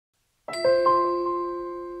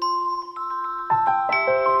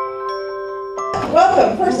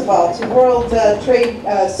Welcome, first of all, to World Trade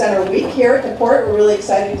Center Week here at the Port. We're really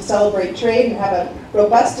excited to celebrate trade and have a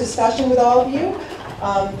robust discussion with all of you.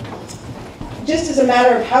 Just as a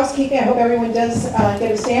matter of housekeeping, I hope everyone does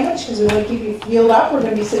get a sandwich because we want to keep you fueled up. We're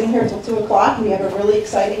going to be sitting here until 2 o'clock. We have a really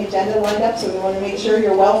exciting agenda lined up, so we want to make sure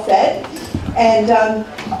you're well fed. And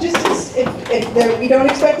just as if we don't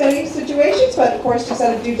expect any situations, but of course, just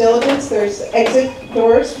out of due diligence, there's exit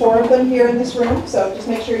doors, 4 of them here in this room. So just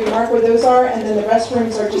make sure you mark where those are, and then the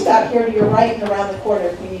restrooms are just out here to your right and around the corner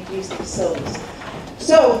if you need to use the facilities.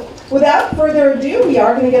 So without further ado, we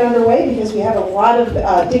are going to get underway because we have a lot of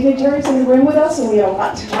dignitaries in the room with us, and we have a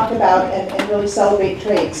lot to talk about and really celebrate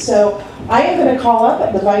trade. So I am going to call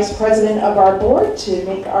up the Vice President of our board to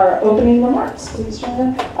make our opening remarks. Please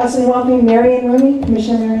join us in welcoming Marianne Rooney,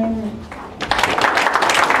 Commissioner Marianne Rooney.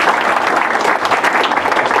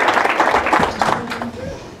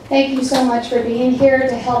 Thank you so much for being here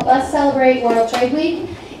to help us celebrate World Trade Week.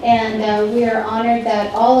 And we are honored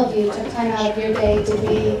that all of you took time out of your day to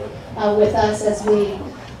be with us as we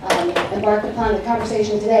embark upon the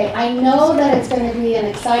conversation today. I know that it's going to be an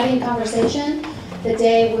exciting conversation. The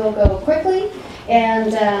day will go quickly,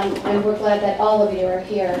 and we're glad that all of you are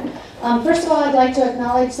here. First of all, I'd like to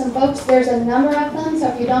acknowledge some folks. There's a number of them, so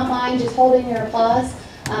if you don't mind just holding your applause,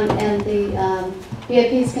 and the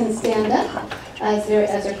VIPs can stand up as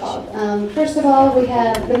they're called. First of all, we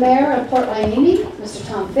have the Mayor of Port Hueneme, Mr.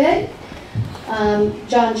 Tom Figg,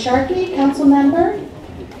 John Sharkey, Council Member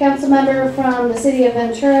from the City of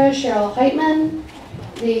Ventura, Cheryl Heitman.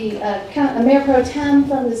 The Mayor Pro Tem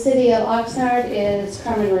from the City of Oxnard is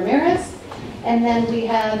Carmen Ramirez. And then we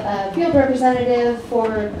have a field representative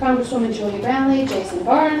for Congresswoman Julie Brownlee, Jason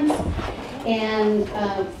Barnes. And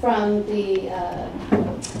from the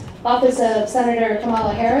Office of Senator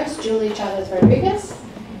Kamala Harris, Julie Chavez Rodriguez.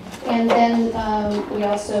 And then we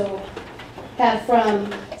also have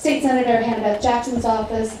from State Senator Hannah Beth Jackson's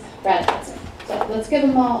office, Brad Hudson. So let's give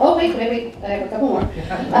them all, oh wait, I have a couple more.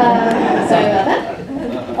 Sorry about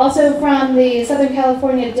that. Also from the Southern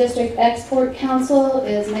California District Export Council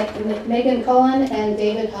is Megan Cullen and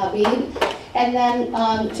David Habib. And then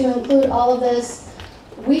to include all of this,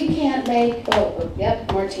 we can't make,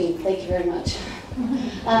 Martine, thank you very much.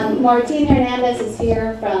 Martine Hernandez is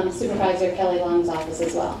here from Supervisor Kelly Long's office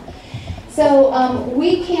as well. So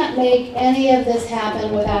we can't make any of this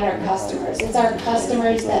happen without our customers. It's our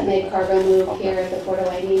customers that make cargo move here at the Port of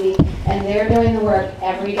Hueneme, and they're doing the work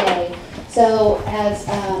every day. So as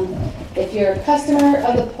if you're a customer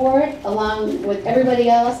of the port, along with everybody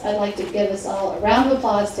else, I'd like to give us all a round of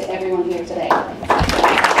applause to everyone here today.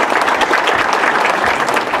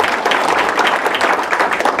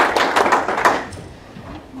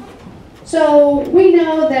 So we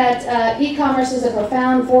know that e-commerce is a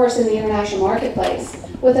profound force in the international marketplace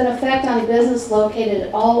with an effect on business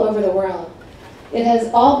located all over the world. It has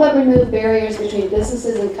all but removed barriers between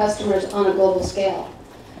businesses and customers on a global scale.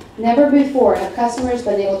 Never before have customers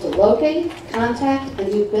been able to locate, contact, and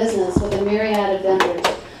do business with a myriad of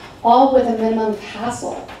vendors, all with a minimum of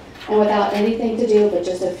hassle and without anything to do but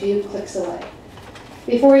just a few clicks away.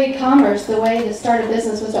 Before e-commerce, the way to start a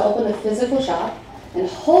business was to open a physical shop and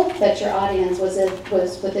hope that your audience was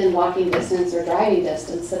within walking distance or driving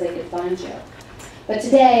distance so they could find you. But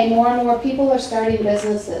today, more and more people are starting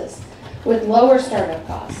businesses with lower startup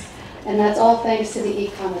costs, and that's all thanks to the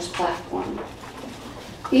e-commerce platform.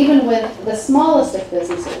 Even with the smallest of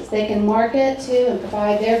businesses, they can market to and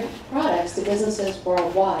provide their products to businesses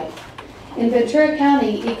worldwide. In Ventura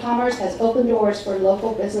County, e-commerce has opened doors for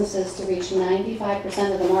local businesses to reach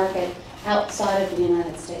 95% of the market outside of the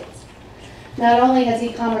United States. Not only has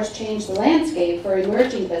e-commerce changed the landscape for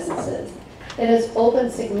emerging businesses, it has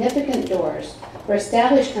opened significant doors for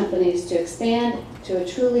established companies to expand to a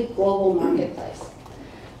truly global marketplace.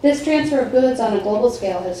 This transfer of goods on a global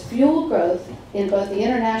scale has fueled growth in both the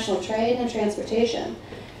international trade and transportation,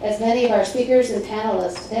 as many of our speakers and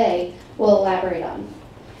panelists today will elaborate on.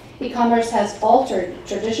 E-commerce has altered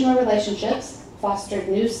traditional relationships, fostered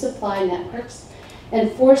new supply networks, and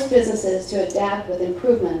forced businesses to adapt with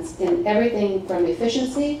improvements in everything from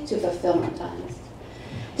efficiency to fulfillment times.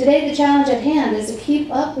 Today, the challenge at hand is to keep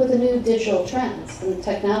up with the new digital trends and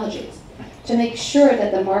technologies to make sure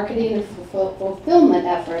that the marketing and fulfillment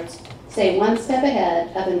efforts stay one step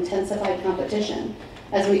ahead of intensified competition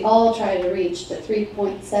as we all try to reach the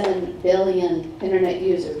 3.7 billion internet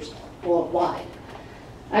users worldwide.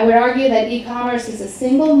 I would argue that e-commerce is the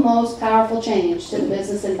single most powerful change to the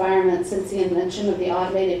business environment since the invention of the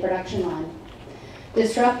automated production line.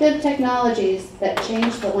 Disruptive technologies that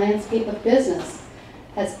change the landscape of business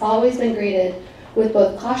has always been greeted with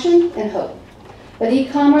both caution and hope. But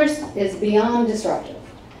e-commerce is beyond disruptive.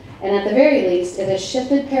 And at the very least, it has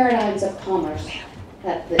shifted paradigms of commerce.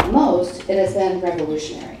 At the most, it has been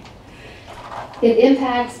revolutionary. It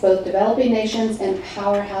impacts both developing nations and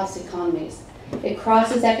powerhouse economies. It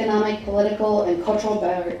crosses economic, political, and cultural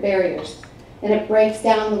barriers, and it breaks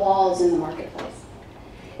down the walls in the marketplace.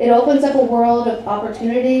 It opens up a world of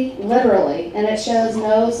opportunity, literally, and it shows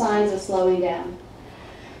no signs of slowing down.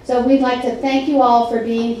 So we'd like to thank you all for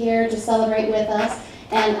being here to celebrate with us,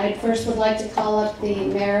 and I first would like to call up the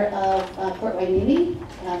Mayor of Port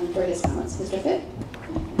Hueneme for his comments. Mr. Fitt.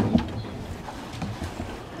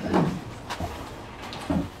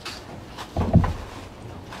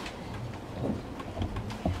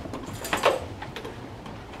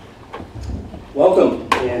 Welcome,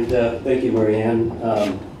 and thank you, Marianne.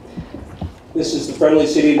 This is the Friendly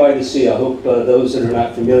City by the Sea. I hope those that are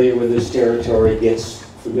not familiar with this territory gets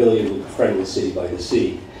familiar with the Friendly City by the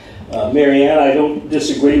Sea. Marianne, I don't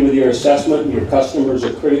disagree with your assessment. Your customers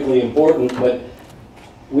are critically important, but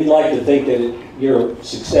we like to think that your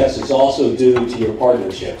success is also due to your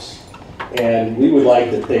partnerships. And we would like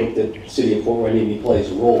to think that the City of Port Hueneme plays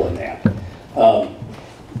a role in that.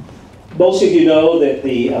 Most of you know that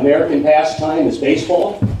the American pastime is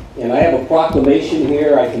baseball, and I have a proclamation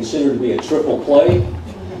here I consider to be a triple play.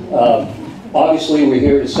 Obviously, we're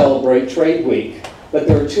here to celebrate Trade Week, but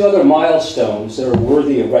there are two other milestones that are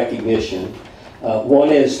worthy of recognition. One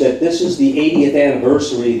is that this is the 80th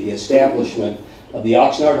anniversary of the establishment of the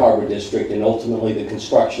Oxnard Harbor District and ultimately the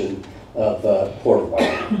construction of Port of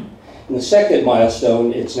Hueneme. And the second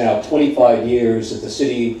milestone, it's now 25 years that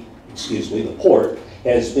the port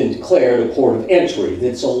has been declared a port of entry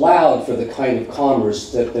that's allowed for the kind of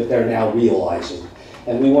commerce that they're now realizing.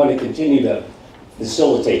 And we want to continue to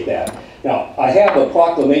facilitate that. Now, I have a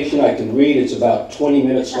proclamation I can read. It's about 20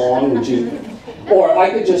 minutes long, or I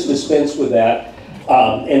could just dispense with that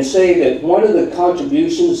and say that one of the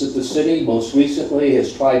contributions that the city most recently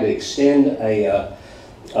has tried to extend a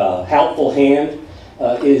helpful hand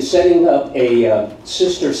is setting up a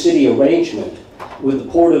sister city arrangement with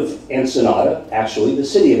the Port of Ensenada, actually the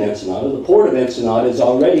City of Ensenada. The Port of Ensenada is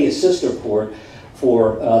already a sister port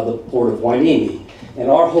for the Port of Hueneme. And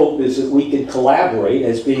our hope is that we could collaborate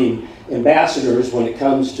as being ambassadors when it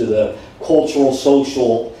comes to the cultural,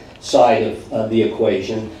 social side of the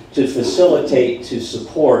equation to facilitate, to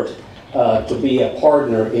support, to be a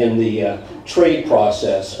partner in the trade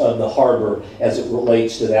process of the harbor as it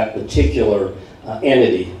relates to that particular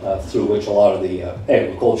entity through which a lot of the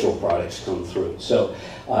agricultural products come through. So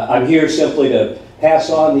I'm here simply to pass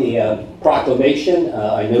on the proclamation.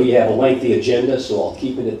 I know you have a lengthy agenda, so I'll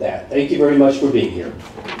keep it at that. Thank you very much for being here.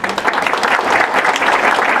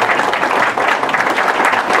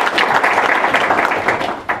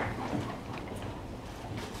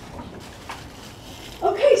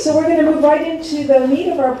 So we're going to move right into the meat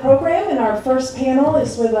of our program, and our first panel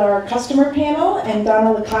is with our customer panel, and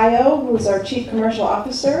Donna Lacayo, who's our Chief Commercial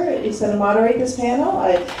Officer, is going to moderate this panel.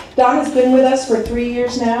 Donna's been with us for 3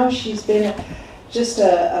 years now. She's been just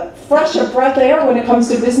a fresh of breath air when it comes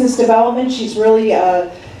to business development. She's really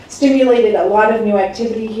stimulated a lot of new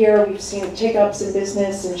activity here. We've seen take-ups in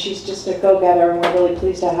business, and she's just a go-getter, and we're really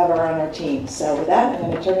pleased to have her on our team. So with that, I'm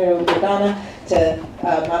going to turn it over to Donna to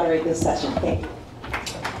moderate this session. Thank you.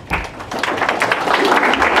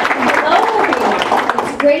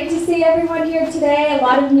 Great to see everyone here today, a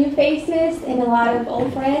lot of new faces and a lot of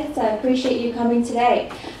old friends. I appreciate you coming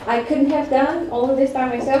today. I couldn't have done all of this by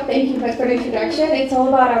myself. Thank you for the introduction. It's all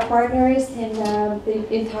about our partners and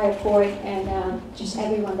the entire port and just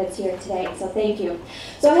everyone that's here today. So thank you.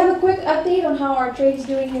 So I have a quick update on how our trade is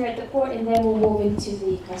doing here at the port, and then we'll move into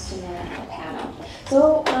the customer panel.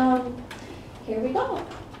 So here we go.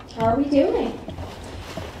 How are we doing?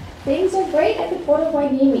 Things are great at the Port of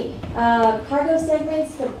Hueneme. Cargo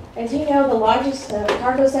segments, as you know, the largest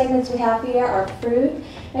cargo segments we have here are fruit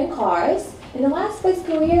and cars. In the last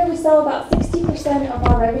fiscal year, we saw about 60% of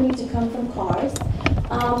our revenue to come from cars.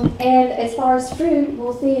 And as far as fruit,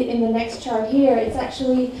 we'll see it in the next chart here, it's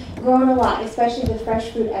actually grown a lot, especially the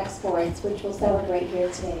fresh fruit exports, which we'll celebrate here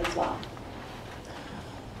today as well.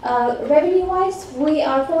 Revenue-wise, we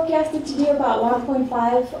are forecasted to do about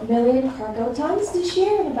 1.5 million cargo tons this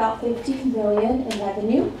year and about 15 million in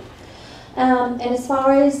revenue. And as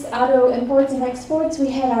far as auto imports and exports, we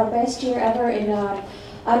had our best year ever in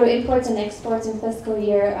auto imports and exports in fiscal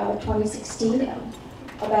year 2016.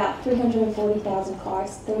 About 340,000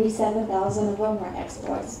 cars, 37,000 of them were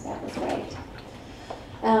exports. That was great.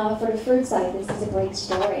 For the fruit side, this is a great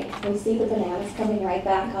story. We see the bananas coming right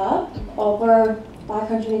back up, over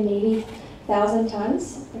 580,000 1,000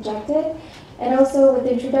 tons projected. And also with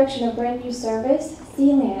the introduction of brand new service,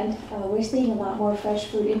 Sealand, we're seeing a lot more fresh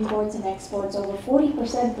food imports and exports, over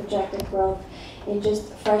 40% projected growth in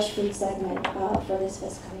just fresh food segment for this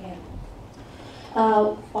fiscal year.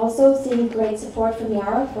 Also seeing great support from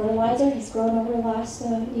Yara fertilizer, has grown over the last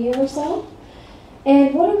year or so.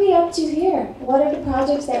 And what are we up to here? What are the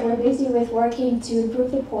projects that we're busy with working to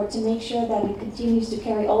improve the port to make sure that it continues to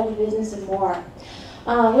carry all the business and more?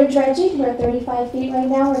 We're dredging, we're at 35 feet right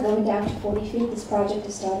now, we're going down to 40 feet. This project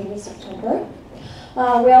is starting in September.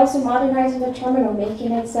 We're also modernizing the terminal,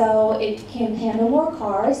 making it so it can handle more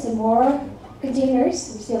cars and more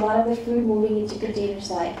containers. We see a lot of the food moving into container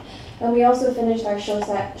side. And we also finished our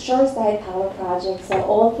shoreside power project, so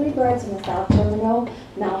all 3 berths in the south terminal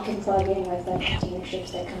now can plug in with the container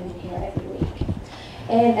ships that come in here every week.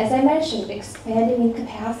 And as I mentioned, expanding in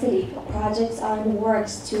capacity. Projects are in the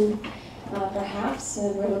works to perhaps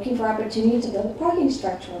we're looking for opportunity to build a parking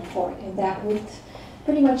structure in port, and that would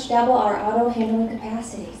pretty much double our auto handling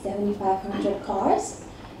capacity, 7,500 cars.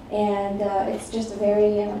 And it's just a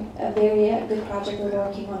very good project we're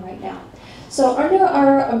working on right now. So under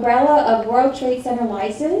our umbrella of World Trade Center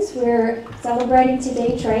license, we're celebrating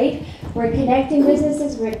Today Trade. We're connecting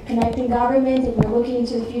businesses, we're connecting government, and we're looking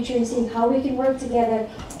into the future and seeing how we can work together,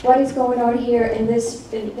 what is going on here in this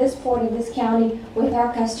port, in this county, with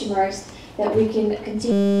our customers, that we can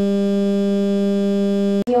continue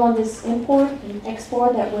on this import and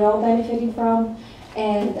export that we're all benefiting from,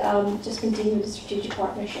 and just continue the strategic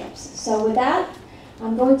partnerships. So with that,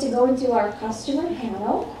 I'm going to go into our customer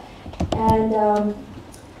panel. And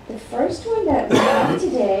the first one that we have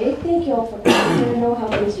today, thank you all for coming. I know how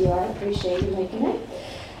busy you are. I appreciate you making it.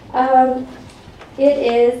 It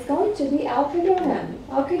is going to be Al Cardona.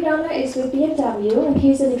 Al Cardona is with BMW, and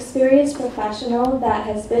he's an experienced professional that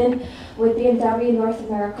has been with BMW North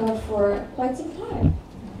America for quite some time.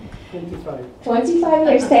 25. 25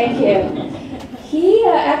 years, thank you. He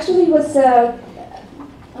actually was,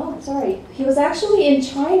 he was actually in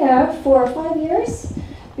China for 5 years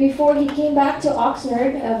before he came back to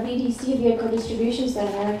Oxnard, VDC, Vehicle Distribution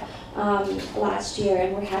Center, last year,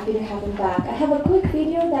 and we're happy to have him back. I have a quick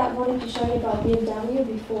video that I wanted to show you about BMW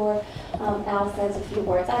before Al says a few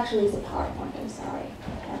words. Actually, it's a PowerPoint, I'm sorry.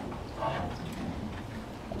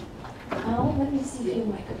 Al, let me see your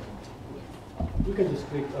microphone. You can just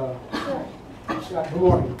click. Sure. Yeah, good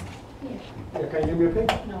morning. Here. Yeah, can you hear me okay?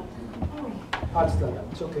 No. I'll stand up.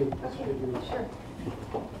 It's okay. Okay, sure.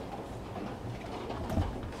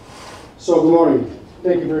 So good morning.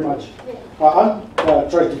 Thank you very much. I'll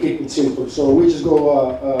try to keep it simple. So we just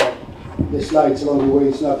go the slides along the way.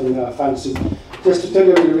 It's nothing fancy. Just to tell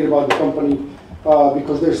you a little bit about the company,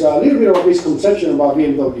 because there's a little bit of a misconception about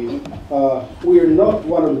BMW. We are not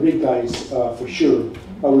one of the big guys for sure.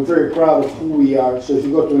 We're very proud of who we are. So if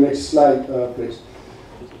you go to the next slide, please.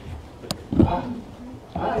 I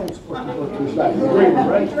am supposed to go to the Slide. slide. Green,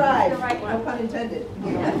 right? Drive, no pun intended.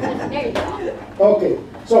 There you go. Okay,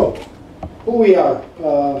 so who we are.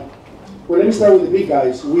 Well, let me start with the big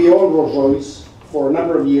guys. We own Rolls-Royce for a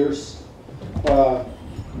number of years,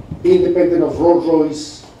 independent of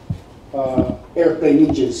Rolls-Royce airplane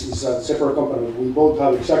engines. It's a separate company. We both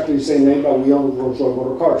have exactly the same name, but we own Rolls-Royce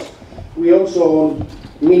motor cars. We also own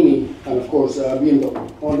Mini and, of course, BMW.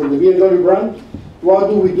 Under the BMW brand, what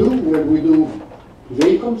do? Well, we do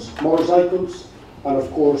vehicles, motorcycles, and,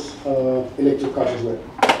 of course, electric cars as well.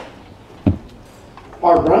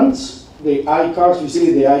 Our brands, the i cars, you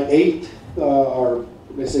see the i8, are,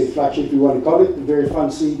 let's say, flagship, if you want to call it, very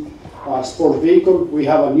fancy sport vehicle. We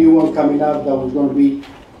have a new one coming out that was going to be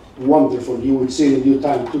wonderful. You will see in due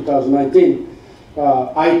time, 2019.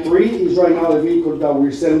 i3 is right now the vehicle that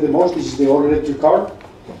we're selling the most. This is the all-electric car.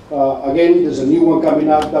 Again, there's a new one coming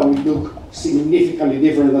out that will look significantly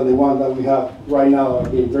different than the one that we have right now.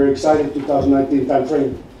 Again, very excited, 2019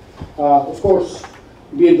 timeframe. Of course,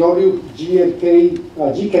 BMW,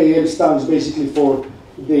 GKL stands basically for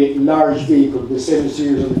the large vehicle, the 7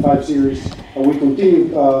 Series and the 5 Series, and we continue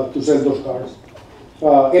to sell those cars.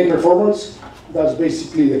 In performance, that's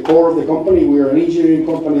basically the core of the company. We are an engineering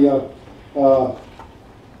company that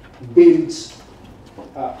builds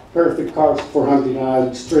perfect cars for hunting, and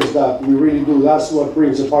I'll stress that. We really do. That's what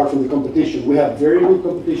brings us apart from the competition. We have very good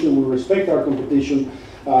competition. We respect our competition.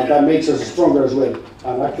 That makes us stronger as well,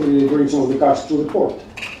 and actually they bring some of the cars to the port.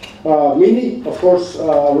 Mini, of course, I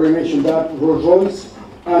already mentioned that, Rolls-Royce,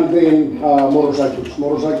 and then motorcycles.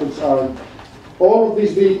 Motorcycles are, all of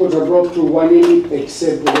these vehicles are brought to Hueneme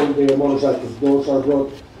except the motorcycles. Those are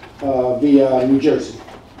brought via New Jersey.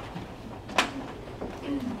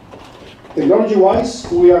 Technology-wise,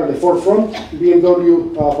 we are at the forefront.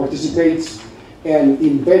 BMW participates and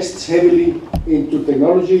invests heavily into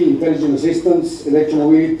technology, intelligent assistance,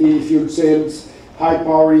 electromobility, fuel cells, high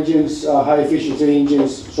power engines, high efficiency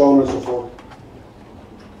engines, so on and so forth.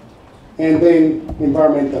 And then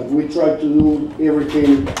environmental. We try to do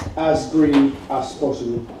everything as green as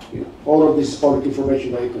possible. All of this is public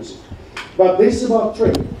information that you can see. But this is about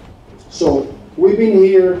trade. So we've been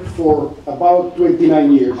here for about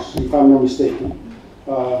 29 years, if I'm not mistaken,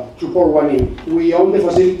 to Port Hueneme. We own the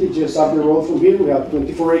facility just up the road from here. We have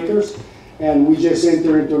 24 acres, and we just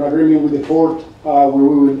entered into an agreement with the port where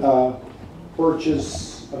we will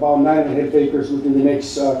purchase about 9.5 acres within the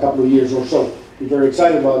next couple of years or so. We're very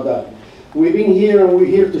excited about that. We've been here and we're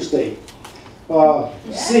here to stay.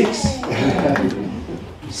 Six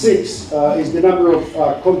is the number of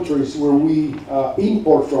countries where we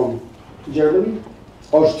import from: Germany,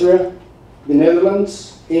 Austria, the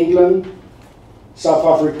Netherlands, England, South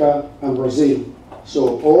Africa, and Brazil.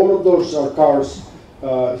 So all of those are countries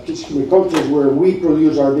where we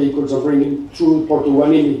produce our vehicles and bring it through Port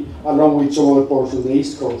Hueneme, along with some other ports on the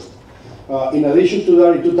East Coast. In addition to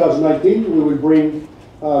that, in 2019, we will bring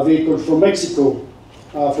vehicles from Mexico,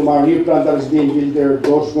 from our new plant that is being built there.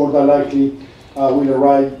 Those more than likely will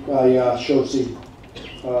arrive by short sea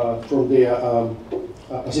from the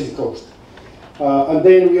Pacific coast. And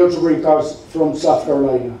then we also bring cars from South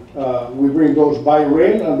Carolina. We bring those by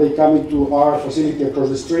rail, and they come into our facility across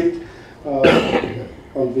the street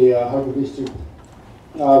on the Harbor District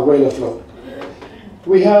rail afloat.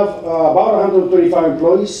 We have about 125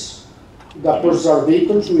 employees that process our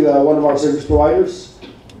vehicles with one of our service providers.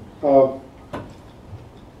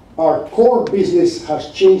 Our core business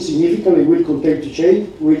has changed significantly, will continue to change,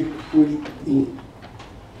 will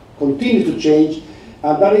continue to change,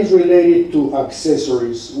 and that is related to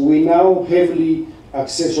accessories. We now heavily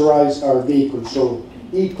accessorize our vehicles, so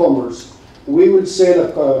e-commerce. We will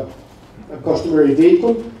sell a customary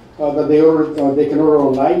vehicle that they can order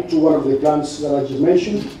online to one of the plants that I just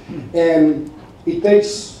mentioned, and it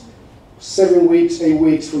takes 7 weeks, 8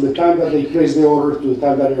 weeks from the time that they place the order to the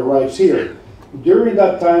time that it arrives here. During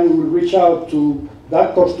that time, we will reach out to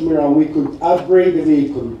that customer and we could upgrade the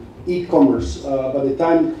vehicle, e-commerce. By the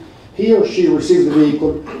time he or she receives the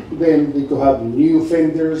vehicle, then they could have new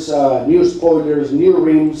fenders, new spoilers, new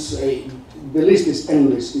rims. The list is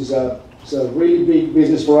endless. It's a really big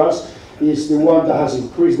business for us. It's the one that has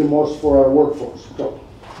increased the most for our workforce. So,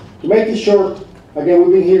 to make it short, again,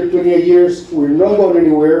 we've been here 28 years. We're not going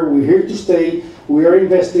anywhere. We're here to stay. We are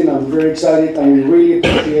investing. I'm very excited, and we really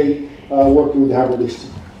appreciate working with the Harbor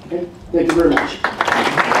District. Okay? Thank you very much.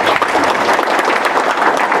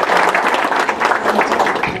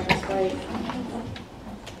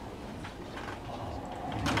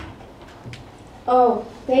 Oh,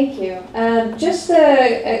 thank you. Just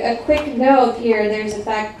a quick note here. There's a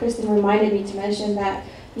fact Kristen reminded me to mention that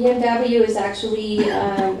BMW is actually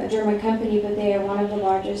a German company, but they are one of the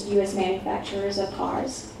largest U.S. manufacturers of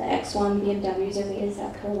cars. The X1 BMWs are made in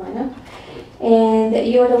South Carolina. And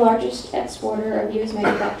you are the largest exporter of U.S.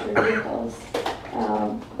 manufactured vehicles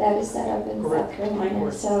that is set up in South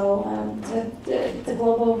Carolina. So it's a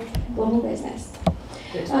global business.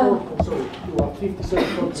 Export, sorry, to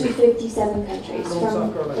 57 countries. To 57 countries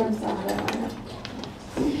from South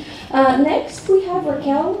Carolina. Next, we have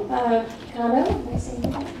Raquel Cano. Am I saying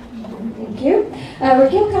that? Thank you.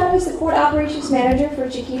 Raquel Cano is the Port Operations Manager for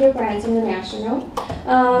Chiquita Brands International.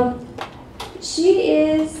 She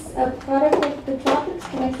is a product of the tropics.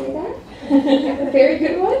 Can I say that? A very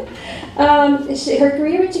good one. Her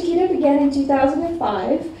career with Chiquita began in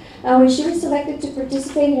 2005. When she was selected to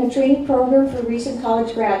participate in a training program for recent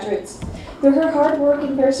college graduates. Through her hard work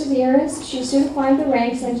and perseverance, she soon climbed the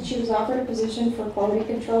ranks and she was offered a position for quality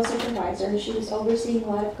control supervisor, and she was overseeing a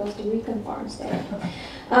lot of Costa Rican farms there.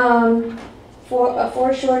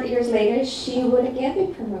 4 short years later, she would again be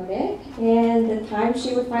promoted, and the time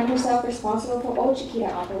she would find herself responsible for all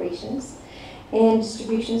Chiquita operations and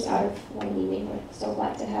distributions out of Hueneme. We're so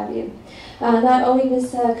glad to have you. Not only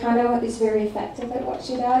Ms. Cano is very effective at what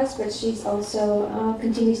she does, but she's also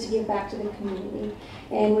continues to give back to the community.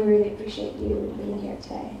 And we really appreciate you being here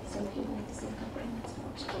today. So if you'd like to say a couple of minutes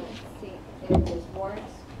about Chiquita. See if this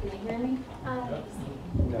works. Can you hear me? No.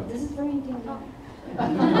 This is very intimate.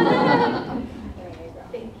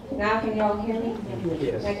 Now can you all hear me?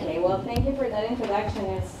 Yes. Okay, well thank you for that introduction.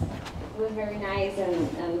 It was very nice,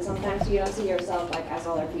 and sometimes you don't see yourself like as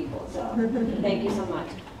other people, so thank you so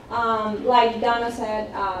much. Like Donna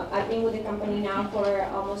said, I've been with the company now for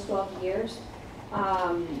almost 12 years.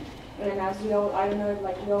 And as you all, I don't know if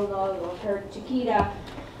like you all know or heard Chiquita,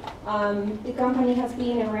 the company has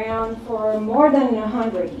been around for more than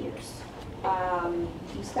 100 years.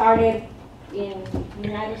 We started in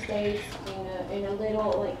United States in a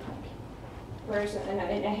little like person,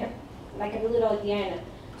 like a little again,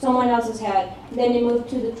 someone else's head. Then it moved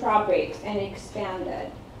to the tropics and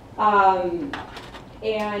expanded. And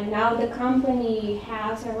now the company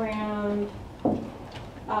has around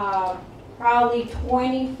probably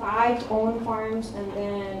 25 own farms, and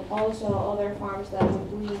then also other farms that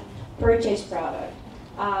we purchase product.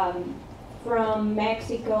 From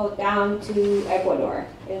Mexico down to Ecuador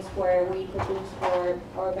is where we produce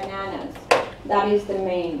our bananas. That is the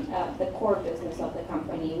main, the core business of the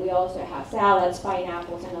company. We also have salads,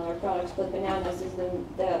 pineapples, and other products, but bananas is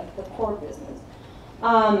the core business.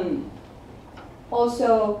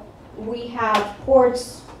 Also, we have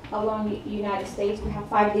ports along the United States. We have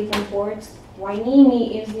 5 different ports.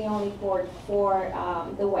 Hueneme is the only port for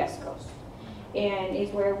the West Coast. And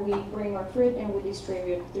it's where we bring our fruit and we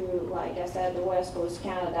distribute through, like I said, the West Coast,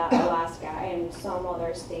 Canada, Alaska, and some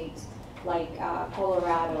other states like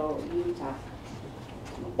Colorado, Utah,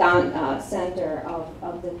 down center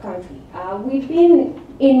of the country. We've been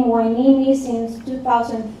in Hueneme since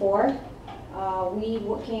 2004. We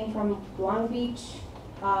came from Long Beach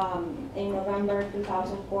in November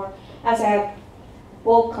 2004 as a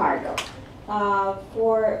bulk cargo.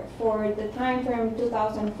 For the time frame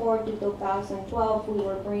 2004 to 2012, we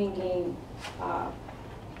were bringing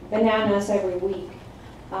bananas every week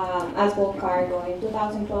as bulk cargo. In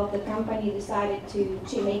 2012, the company decided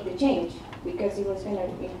to make the change because it was going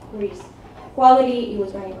to increase quality, it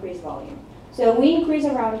was going to increase volume. So we increased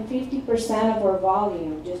around 50% of our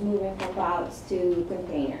volume just moving from pallets to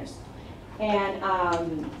containers. And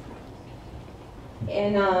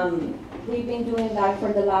we've been doing that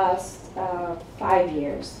for the last 5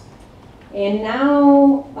 years. And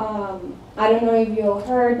now, I don't know if you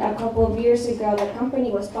heard, a couple of years ago, the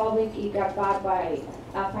company was public. It got bought by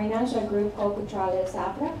a financial group called Cutrales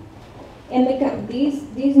Afra. And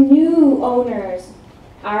these new owners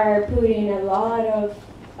are putting a lot of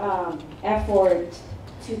effort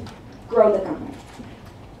to grow the company.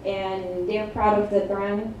 And they're proud of the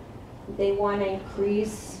brand. They want to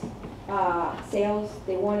increase sales.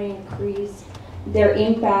 They want to increase their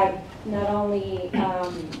impact, not only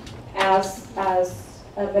as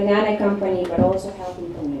a banana company, but also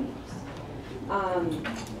helping communities.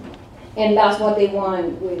 And that's what they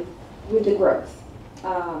want with the growth.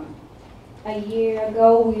 A year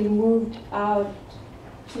ago, we moved out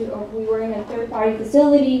we were in a third-party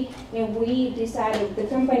facility, and the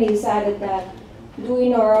company decided that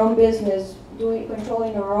doing our own business,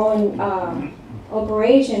 controlling our own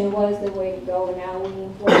operation was the way to go. Now we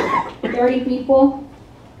employ 30 people,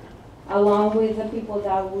 along with the people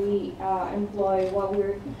that we employ while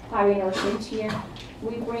we're having our shifts here.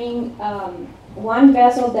 We bring one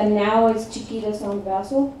vessel that now is Chiquita's own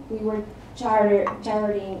vessel. We were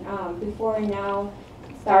chartering before, and now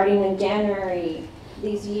starting in January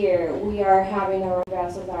this year, we are having our own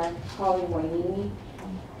vessels that are called Hueneme.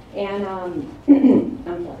 And I'm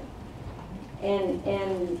sorry.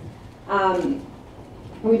 And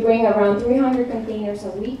we bring around 300 containers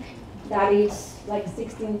a week. That is like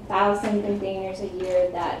 16,000 containers a year.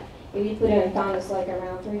 That, if you put it in tons, it's like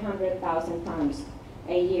around 300,000 tons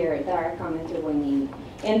a year that are coming through Hueneme.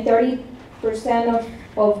 And 30%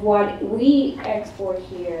 of what we export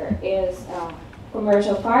here is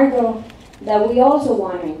commercial cargo that we also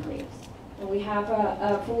want to increase. And we have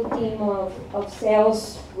a full team of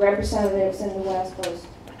sales representatives in the West Coast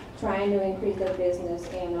trying to increase their business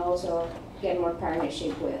and also get more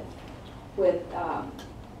partnership with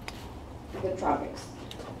the tropics.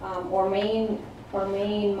 Our main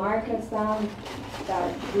markets that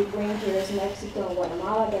we bring here is Mexico and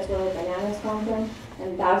Guatemala. That's where the bananas come from,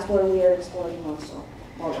 and that's where we are exporting also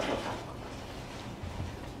all of it.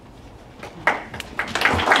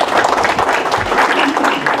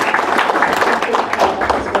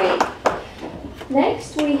 That's great.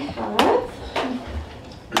 Next we have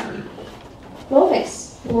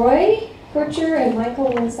Clovis, Roy Kircher and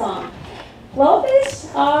Michael Winsong. Clovis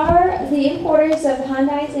are the importers of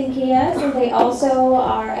Hyundais and Kias, and they also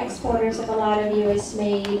are exporters of a lot of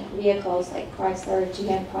US-made vehicles like Chrysler,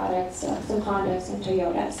 GM products, some Hondas and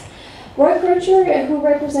Toyotas. Roy Kircher, who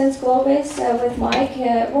represents Clovis with Mike.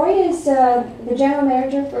 Roy is the general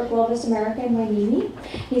manager for Clovis America in Hueneme.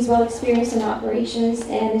 He's well experienced in operations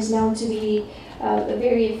and is known to be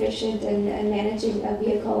very efficient in managing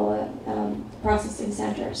vehicle processing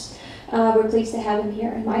centers. We're pleased to have him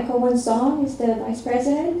here. And Michael Winsong is the Vice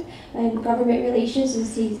President in Government Relations.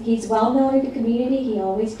 He's well known in the community. He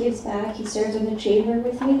always gives back. He serves in the Chamber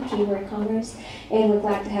with me, the Chamber of Commerce, and we're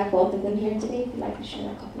glad to have both of them here today. If you'd like to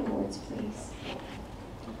share a couple of words, please.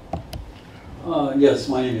 Yes,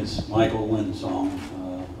 my name is Michael Winsong.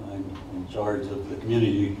 I'm in charge of the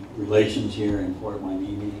community relations here in Port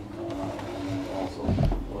Hueneme, and I'm also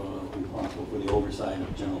responsible for the oversight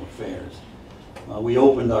of general affairs. We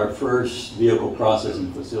opened our first vehicle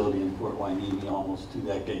processing facility in Port Hueneme almost 2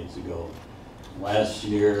 decades ago. Last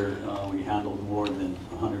year, we handled more than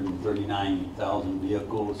 139,000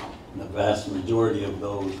 vehicles, and the vast majority of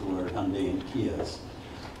those were Hyundai and Kias.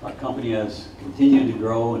 Our company has continued to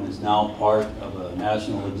grow and is now part of a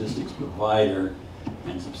national logistics provider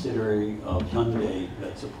and subsidiary of Hyundai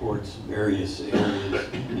that supports various areas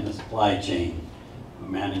in the supply chain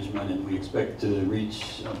management, and we expect to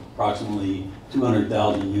reach approximately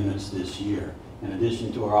 200,000 units this year. In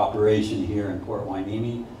addition to our operation here in Port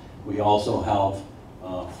Hueneme, we also have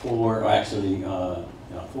four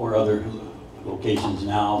other locations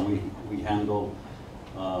now. We handle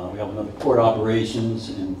we have another port operations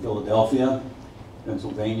in Philadelphia,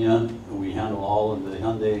 Pennsylvania. We handle all of the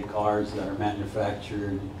Hyundai cars that are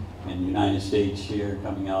manufactured in the United States here,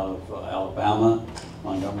 coming out of Alabama,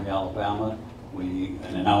 Montgomery, Alabama. We,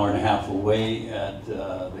 an hour and a half away at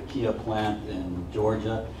the Kia plant in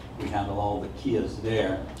Georgia, we handle all the Kias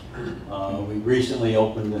there. We recently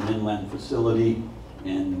opened an inland facility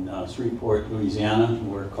in Shreveport, Louisiana,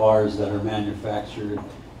 where cars that are manufactured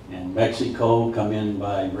in Mexico come in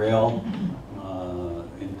by rail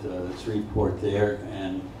into Shreveport there,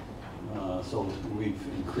 and so we've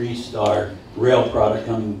increased our rail product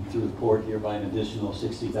coming through the port here by an additional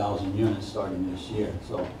 60,000 units starting this year.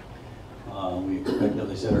 So we expect, as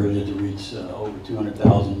I said earlier, to reach over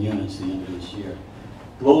 200,000 units at the end of this year.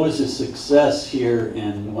 Glovis's success here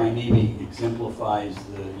in Hueneme exemplifies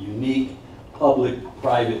the unique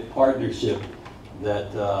public-private partnership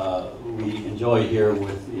that we enjoy here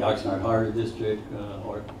with the Oxnard Harbor District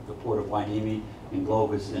or the Port of Hueneme and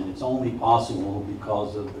Glovis, and it's only possible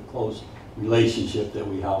because of the close relationship that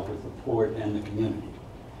we have with the port and the community.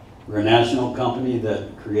 We're a national company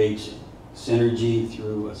that creates synergy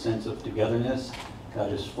through a sense of togetherness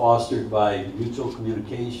that is fostered by mutual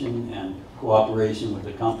communication and cooperation with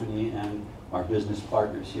the company and our business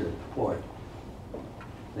partners here at the port.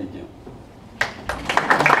 Thank you.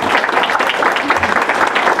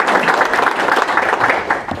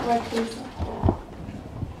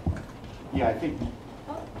 Yeah, I think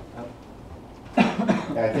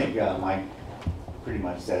Mike pretty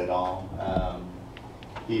much said it all.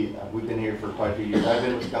 We've been here for quite a few years. I've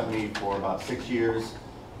been with the company for about 6 years.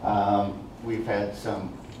 We've had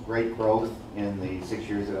some great growth in the 6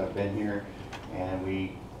 years that I've been here, and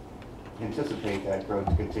we anticipate that growth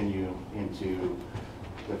to continue into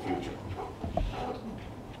the future.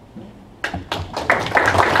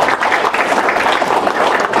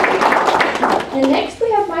 And next we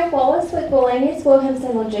have Mike Wallace with Bolanius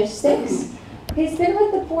Wilhelmsen Logistics. He's been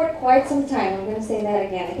with the port quite some time. I'm going to say that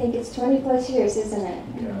again. I think it's 20 plus years, isn't it?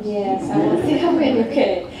 Yes, I want to see how many you're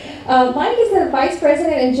kidding. Mike is the Vice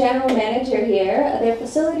President and General Manager here. Their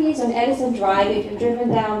facilities on Edison Drive. If you've driven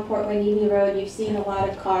down Port Hueneme Road, you've seen a lot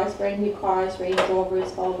of cars, brand new cars, Range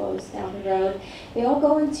Rovers, Volvos down the road. They all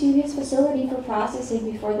go into his facility for processing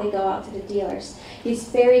before they go out to the dealers. He's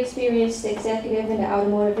a very experienced executive in the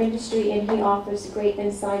automotive industry, and he offers great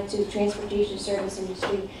insight to the transportation service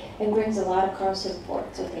industry and brings a lot of cars to the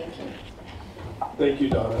port. So thank you. Thank you,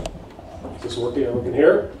 Donna. Is this working? Everyone can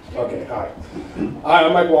hear? Okay, hi. Hi,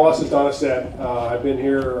 I'm Mike Wallace, as Donna said. I've been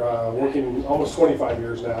here working almost 25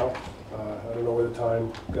 years now. I don't know where the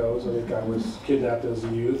time goes. I think I was kidnapped as a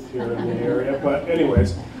youth here in the area. But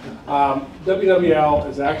anyways, WWL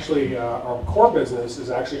is actually, our core business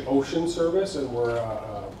is actually ocean service, and we're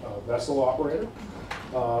a vessel operator.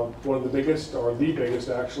 One of the biggest, or the biggest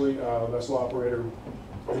actually, vessel operator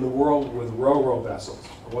in the world with ro-ro vessels.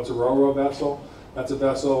 What's a ro-ro vessel? That's a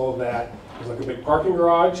vessel that is like a big parking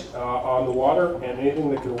garage on the water, and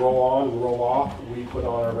anything that can roll on and roll off, we put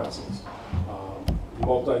on our vessels.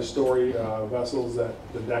 Multi-story vessels that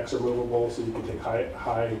the decks are movable, so you can take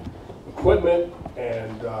high equipment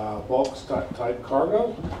and bulk type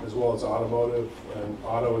cargo, as well as automotive and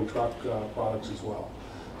auto and truck products as well.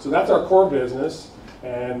 So that's our core business,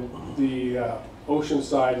 and the ocean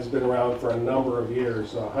side has been around for a number of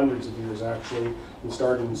years, hundreds of years actually. We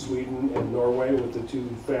started in Sweden and Norway with the two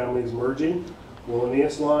families merging,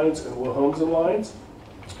 Wilhelmsen lines and Wilhelmsen lines.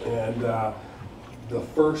 And the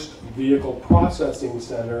first vehicle processing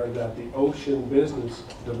center that the ocean business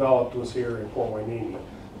developed was here in Port Hueneme.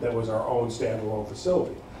 That was our own standalone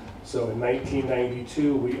facility. So in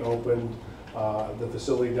 1992, we opened the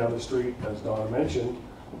facility down the street, as Donna mentioned,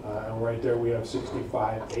 and right there we have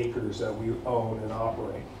 65 acres that we own and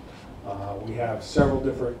operate. We have several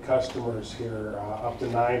different customers here, up to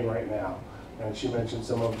 9 right now, And she mentioned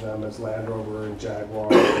some of them as Land Rover and Jaguar,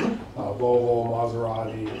 Volvo,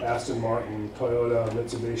 Maserati, Aston Martin, Toyota,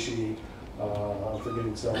 Mitsubishi, I'm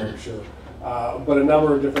forgetting some, I'm sure. But a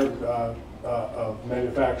number of different of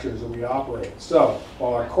manufacturers that we operate. So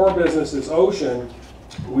while our core business is ocean,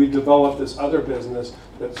 we developed this other business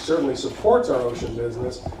that certainly supports our ocean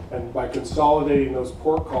business, and by consolidating those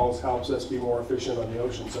port calls helps us be more efficient on the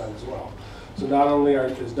ocean side as well. So not only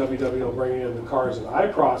is WWL bringing in the cars that I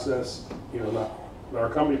process, not our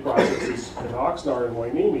company processes in Oxnard and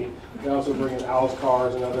Hueneme, they also bring in Al's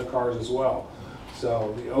cars and other cars as well.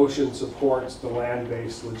 So the ocean supports the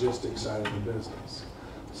land-based logistics side of the business.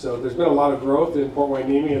 So there's been a lot of growth in Port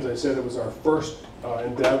Hueneme. As I said, it was our first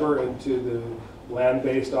endeavor into the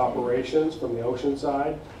land-based operations from the ocean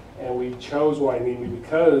side, and we chose Hueneme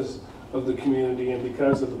because of the community and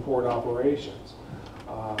because of the port operations.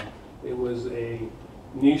 It was a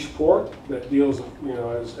niche port that deals,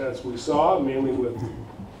 as we saw, mainly with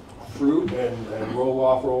fruit and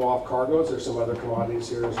roll-off cargoes. There's some other commodities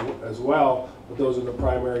here as well, but those are the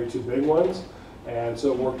primary two big ones. And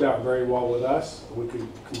so it worked out very well with us. We could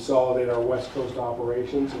consolidate our West Coast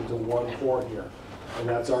operations into one port here. And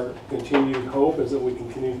that's our continued hope, is that we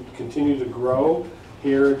can continue to grow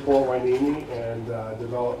here in Port Hueneme and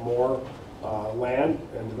develop more land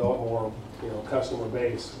and develop more customer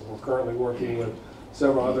base. We're currently working with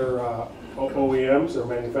several other OEMs or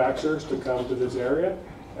manufacturers to come to this area,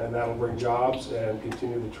 and that'll bring jobs and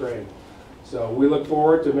continue the trade. So we look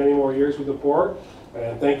forward to many more years with the port,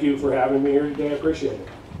 and thank you for having me here today. I appreciate it.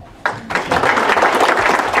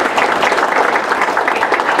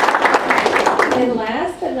 And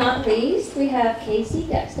last but not least, we have Casey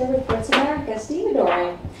Dexter with Ports America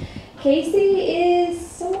stevedoring. Casey is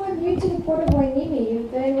somewhat new to the Port of Hueneme. You've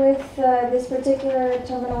been with this particular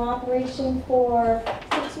terminal operation for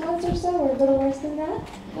 6 months or so, or a little less than that?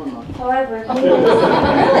 1 month. However,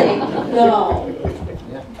 really? No.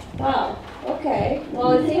 Yeah. Wow. Okay.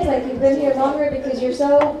 Well, it seems like you've been here longer because you're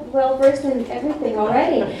so well versed in everything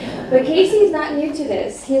already. But Casey's not new to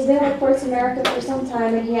this. He's been with Ports America for some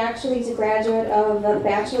time, and he actually is a graduate of the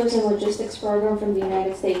Bachelor's in Logistics program from the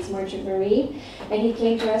United States Merchant Marine, and he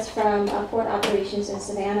came to us from port operations in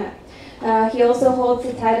Savannah. He also holds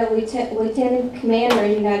the title Lieutenant Commander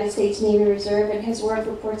in United States Navy Reserve and has worked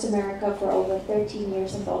for Ports America for over 13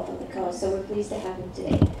 years on both of the coasts. So we're pleased to have him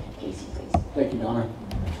today. Casey, please. Thank you, Donna.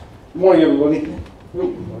 Good morning, everybody.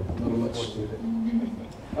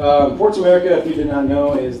 Ports America, if you did not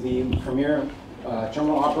know, is the premier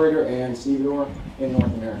terminal operator and stevedore in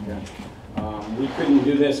North America. We couldn't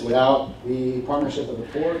do this without the partnership of the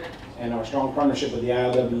port and our strong partnership with the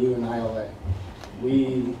ILWU and ILA.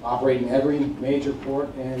 We operate in every major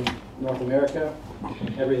port in North America,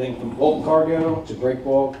 everything from bulk cargo to break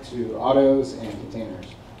bulk to autos and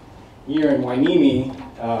containers. Here in Hueneme,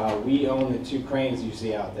 we own the 2 cranes you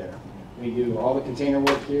see out there. We do all the container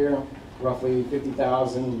work here, roughly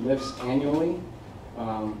 50,000 lifts annually.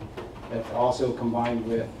 That's also combined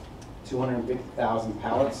with 250,000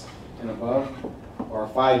 pallets and above. Our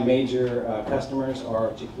 5 major customers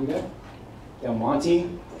are Chiquita, Del Monte,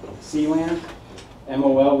 Sealand,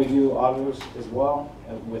 MOL, we do autos as well,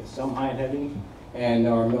 with some high and heavy, and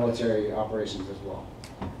our military operations as well.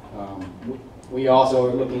 We also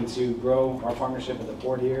are looking to grow our partnership with the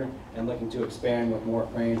port here and looking to expand with more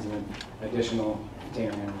cranes and additional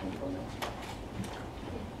container handling programs.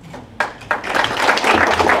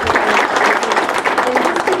 And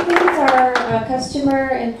this concludes our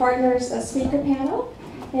customer and partners speaker panel.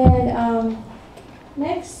 And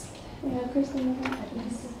next, we have Kristen.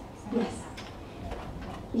 Yes.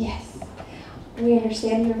 Yes. We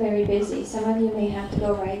understand you're very busy. Some of you may have to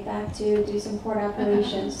go right back to do some port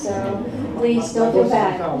operations, so please don't feel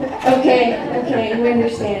bad. Okay, we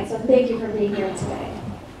understand. So thank you for being here today.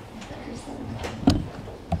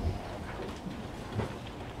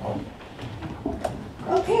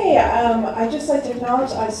 Okay, I'd just like to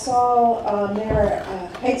acknowledge I saw Mayor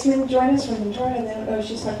Heitzman join us from Detroit, and then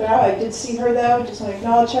she snuck out. I did see her though, just want to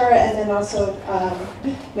acknowledge her, and then also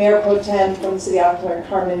Mayor Pro Tem from the City of Auckland,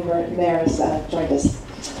 Carmen Maris, joined us.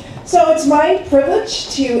 So it's my privilege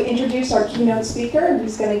to introduce our keynote speaker,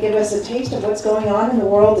 who's going to give us a taste of what's going on in the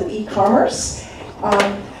world of e-commerce.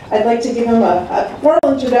 I'd like to give him a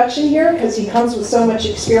formal introduction here because he comes with so much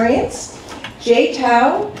experience. Jay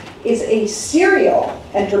Tao is a serial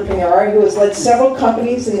entrepreneur who has led several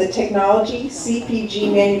companies in the technology,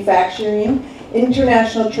 CPG, manufacturing,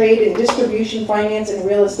 international trade and distribution, finance, and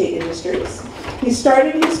real estate industries. He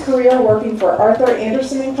started his career working for Arthur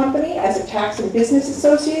Anderson and Company as a tax and business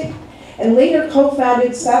associate, and later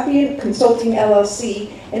co-founded Sapient Consulting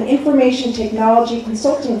LLC, an information technology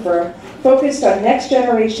consulting firm focused on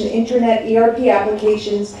next-generation internet ERP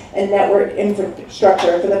applications and network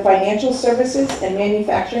infrastructure for the financial services and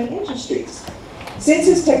manufacturing industries. Since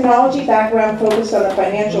his technology background focused on the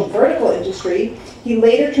financial vertical industry, he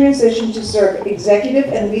later transitioned to serve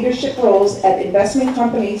executive and leadership roles at investment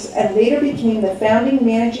companies and later became the founding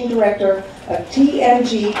managing director of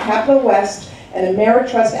TMG Capital West and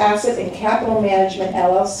Ameritrust Asset and Capital Management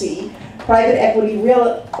LLC, private equity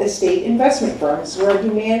real estate investment firms, where he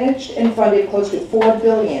managed and funded close to $4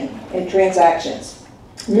 billion in transactions.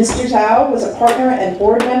 Mr. Tao was a partner and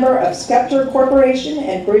board member of Scepter Corporation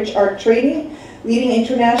and Bridge Art Trading, leading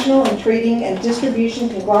international and trading and distribution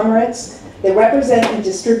conglomerates that represent and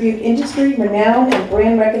distribute industry-renowned and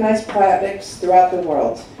brand-recognized products throughout the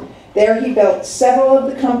world. There he built several of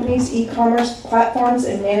the company's e-commerce platforms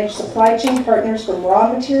and managed supply chain partners from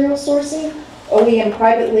raw material sourcing, OEM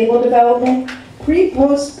private label development,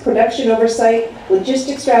 pre-post production oversight,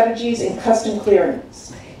 logistics strategies, and custom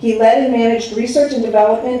clearance. He led and managed research and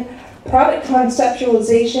development, product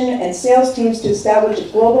conceptualization, and sales teams to establish a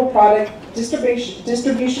global product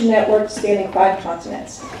distribution network spanning 5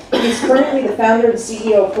 continents. He is currently the founder and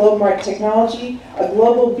CEO of Globemart Technology, a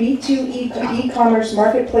global B2E e-commerce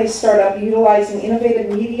marketplace startup utilizing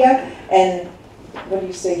innovative media and, what do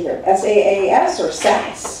you say here, SaaS or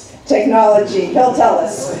SaaS technology, he'll tell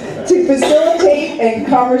us, to facilitate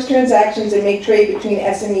commerce transactions and make trade between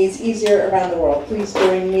SMEs easier around the world. Please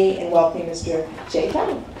join me in welcoming Mr. Jay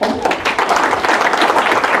Tao. Come on.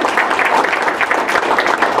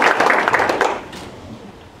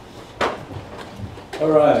 All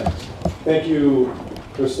right. Thank you,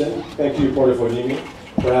 Kristen. Thank you, Porta Hueneme,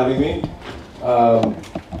 for having me.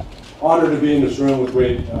 Honored to be in this room with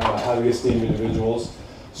great, highly esteemed individuals.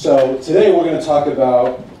 So today we're going to talk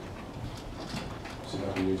about,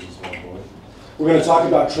 we're going to talk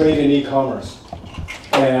about trade and e-commerce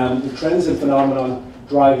and the trends and phenomenon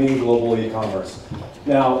driving global e-commerce.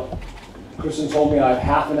 Now, Kristen told me I have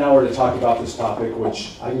half an hour to talk about this topic,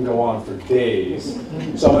 which I can go on for days.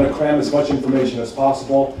 So I'm going to cram as much information as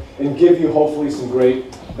possible and give you hopefully some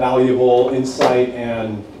great, valuable insight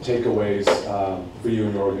and takeaways for you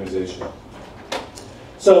and your organization.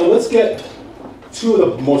 So let's get two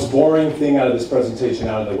of the most boring thing out of this presentation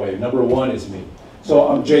out of the way. Number one is me. So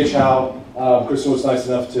I'm Jay Chow. Kristen was nice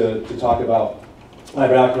enough to talk about my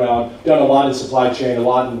background. Done a lot in supply chain, a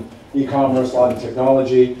lot in e-commerce, a lot in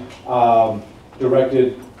technology.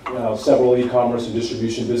 Directed several e-commerce and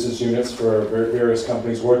distribution business units for various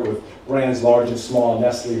companies. Worked with brands large and small,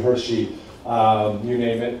 Nestle, Hershey, you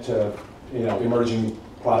name it, to emerging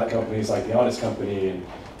product companies like The Honest Company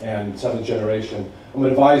and Seventh Generation. I'm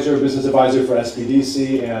an advisor, business advisor for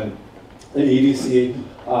SPDC and the EDC,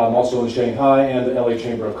 also in Shanghai and the LA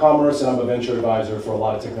Chamber of Commerce, and I'm a venture advisor for a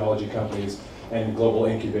lot of technology companies and global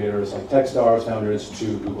incubators like Techstars, Founder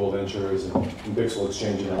Institute, Google Ventures, and Bixel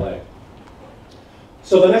Exchange in LA.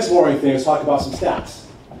 So the next boring thing is talk about some stats.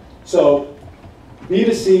 So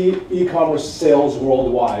B2C e-commerce sales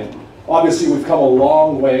worldwide, obviously we've come a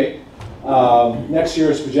long way. Next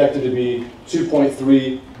year is projected to be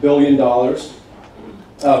 $2.3 billion,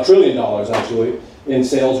 trillion dollars actually, in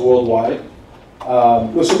sales worldwide.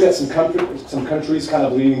 Let's look at some countries kind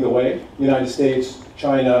of leading the way. United States,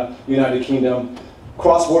 China, United Kingdom.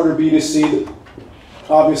 Cross-border B2C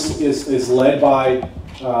obviously is led by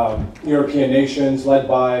European nations, led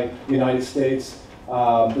by the United States,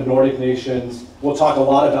 the Nordic nations. We'll talk a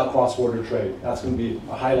lot about cross-border trade. That's going to be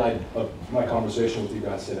a highlight of my conversation with you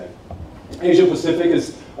guys today. Asia Pacific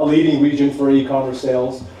is a leading region for e-commerce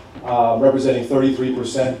sales, representing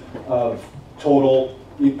 33% of total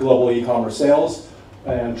global e-commerce sales,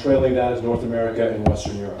 and trailing that is North America and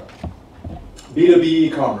Western Europe. B2B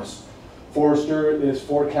e-commerce. Forrester is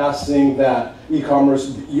forecasting that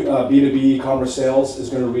B2B e-commerce sales is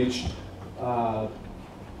going to reach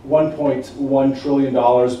 $1.1 trillion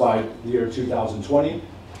by the year 2020,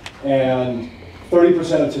 and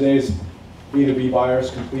 30% of today's B2B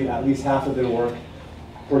buyers complete at least half of their work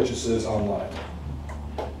purchases online.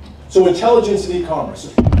 So intelligence in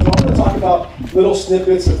e-commerce. So I'm going to talk about little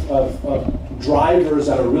snippets of drivers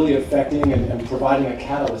that are really affecting and providing a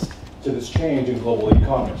catalyst to this change in global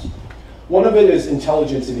e-commerce. One of it is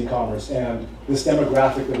intelligence in e-commerce and this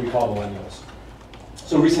demographic that we call millennials.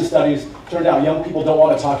 So recent studies turned out young people don't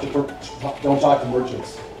want to talk to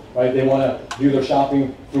merchants, right? They want to do their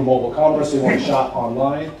shopping through mobile commerce. They want to shop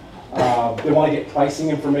online. They want to get pricing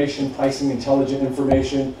information, pricing intelligent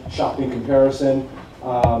information, shopping comparison.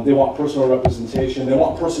 They want personal representation. They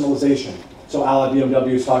want personalization. So a la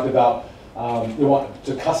BMW has talked about They want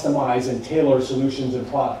to customize and tailor solutions and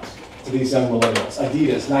products to these young millennials.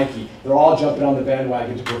 Adidas, Nike, they're all jumping on the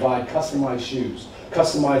bandwagon to provide customized shoes,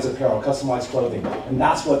 customized apparel, customized clothing. And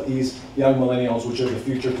that's what these young millennials, which are the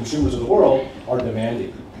future consumers of the world, are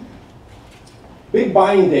demanding. Big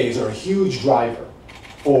buying days are a huge driver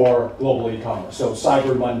for global e-commerce. So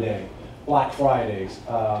Cyber Monday, Black Fridays,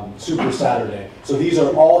 Super Saturday. So these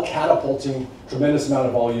are all catapulting tremendous amount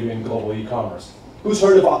of volume in global e-commerce. Who's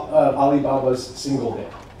heard of Alibaba's single day?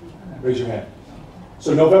 Raise your hand.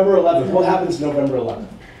 So November 11th, what happens November 11th?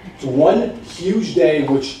 So one huge day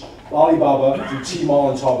which Alibaba, through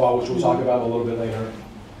Tmall and Taobao, which we'll talk about a little bit later,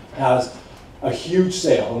 has a huge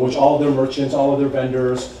sale in which all of their merchants, all of their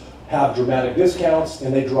vendors have dramatic discounts,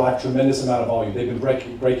 and they drive tremendous amount of volume. They've been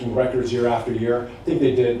breaking records year after year. I think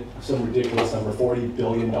they did some ridiculous number, $40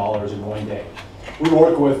 billion in one day. We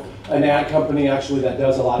work with an ad company actually that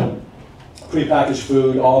does a lot of prepackaged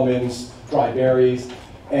food, almonds, dry berries,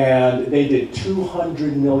 and they did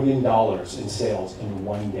 $200 million in sales in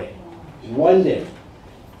one day. One day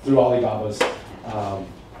through Alibaba's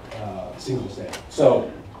Singles Day. So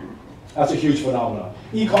that's a huge phenomenon.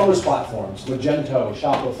 E-commerce platforms, Magento,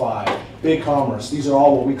 Shopify, BigCommerce, these are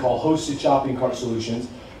all what we call hosted shopping cart solutions.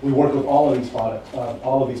 We work with all of these products,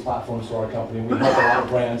 all of these platforms for our company. We help a lot of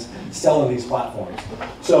brands sell in these platforms.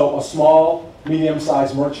 So a small,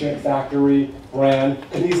 medium-sized merchant, factory, brand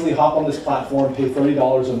can easily hop on this platform, pay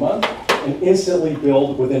 $30 a month, and instantly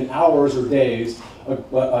build within hours or days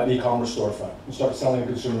an e-commerce storefront and start selling to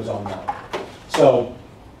consumers online. So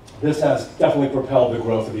this has definitely propelled the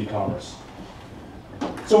growth of e-commerce.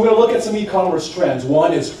 So we're going to look at some e-commerce trends.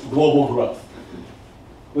 One is global growth.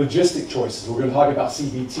 Logistic choices. We're going to talk about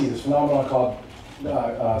CBT, this phenomenon called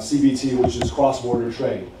CBT, which is cross-border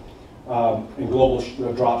trade and global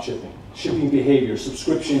drop shipping. Shipping behavior,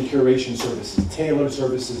 subscription curation services, tailored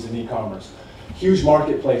services in e-commerce, huge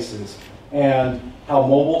marketplaces, and how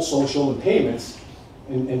mobile, social, and payments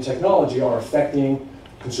and technology are affecting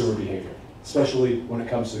consumer behavior, especially when it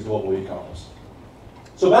comes to global e-commerce.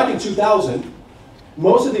 So back in 2000,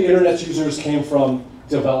 most of the internet's users came from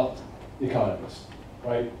developed economies,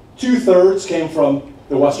 right? 2/3 came from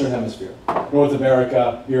the Western Hemisphere, North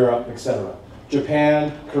America, Europe, etc.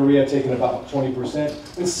 Japan, Korea taking about 20%,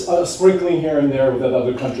 and a sprinkling here and there with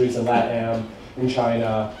other countries in LATAM, in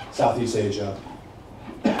China, Southeast Asia.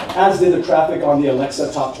 As did the traffic on the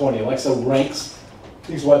Alexa Top 20. Alexa ranks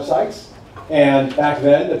these websites, and back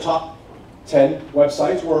then the top 10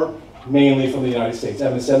 websites were mainly from the United States.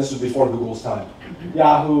 Evan said this was before Google's time.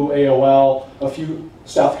 Yahoo, AOL, a few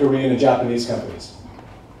South Korean and Japanese companies.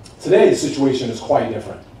 Today the situation is quite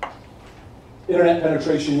different. Internet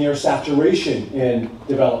penetration near saturation in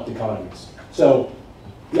developed economies. So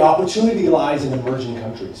the opportunity lies in emerging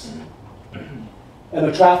countries. And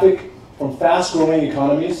the traffic from fast-growing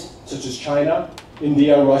economies such as China,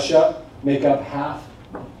 India, Russia make up half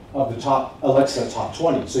of the top Alexa top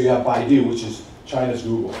 20. So you have Baidu, which is China's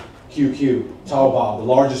Google, QQ, Taobao, the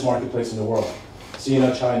largest marketplace in the world,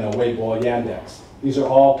 Sina, China, Weibo, Yandex. These are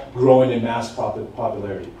all growing in mass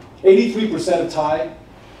popularity. 83% of Thai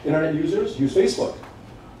internet users use Facebook.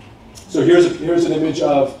 So here's an image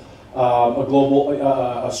of a global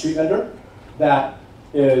a street vendor that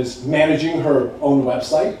is managing her own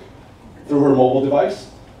website through her mobile device.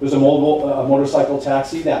 There's a motorcycle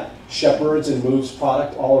taxi that shepherds and moves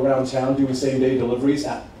product all around town, doing same-day deliveries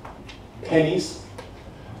at pennies.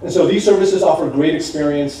 And so these services offer great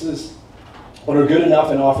experiences, but are good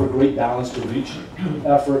enough and offer great balance to reach,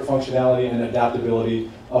 effort, functionality, and adaptability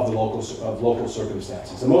of the local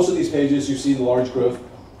circumstances. And most of these pages, you see the large growth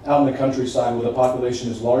out in the countryside where the population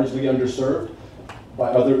is largely underserved by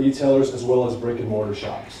other retailers as well as brick and mortar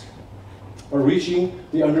shops. But reaching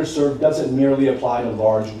the underserved doesn't merely apply to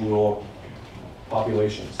large rural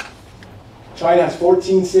populations. China has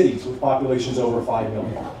 14 cities with populations over 5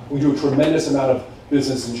 million. We do a tremendous amount of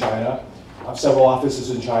business in China, several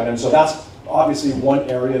offices in China, and so that's obviously one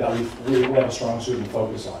area that we have a strong suit and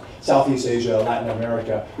focus on. Southeast Asia, Latin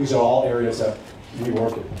America, these are all areas that we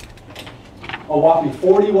work in. A whopping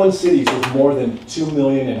 41 cities with more than 2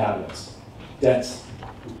 million inhabitants, dense.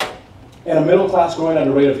 And a middle class growing at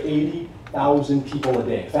a rate of 80,000 people a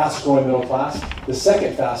day. Fastest growing middle class. The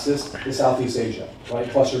second fastest is Southeast Asia, right?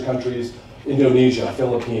 Cluster countries, Indonesia,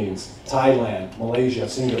 Philippines, Thailand, Malaysia,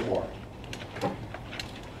 Singapore.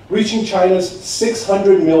 Reaching China's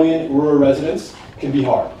 600 million rural residents can be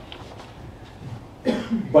hard.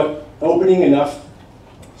 But opening enough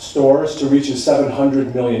stores to reach its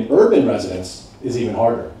 700 million urban residents is even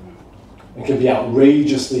harder and can be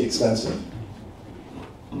outrageously expensive.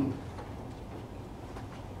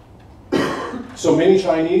 So many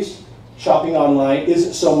Chinese shopping online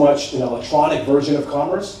isn't so much an electronic version of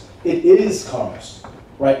commerce, it is commerce,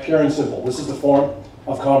 right? Pure and simple. This is the form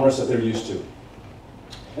of commerce that they're used to.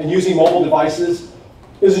 And using mobile devices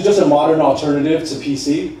isn't just a modern alternative to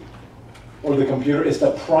PC or the computer, it's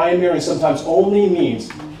the primary and sometimes only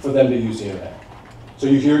means for them to use the internet. So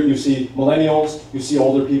you see millennials, you see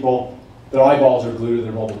older people, their eyeballs are glued to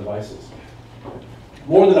their mobile devices.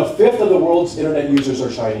 More than a fifth of the world's internet users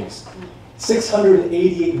are Chinese.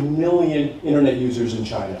 688 million internet users in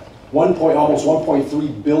China. Almost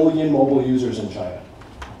 1.3 billion mobile users in China.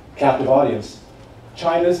 Captive audience.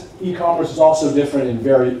 China's e-commerce is also different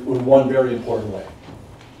in one very important way.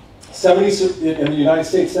 In the United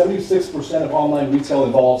States, 76% of online retail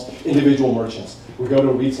involves individual merchants. We go to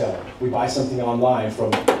a retailer, we buy something online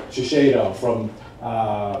from Shiseido, from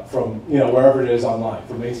wherever it is online,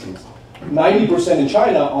 from Macy's. 90% in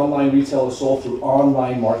China, online retail is sold through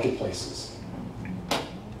online marketplaces.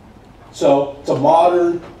 So it's a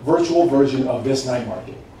modern virtual version of this night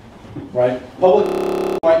market, right? Public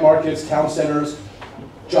night markets, town centers,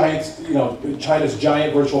 China's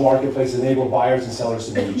giant virtual marketplace enable buyers and sellers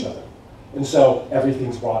to meet each other. And so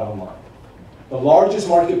everything's brought online. The largest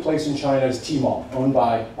marketplace in China is Tmall, owned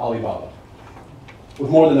by Alibaba. With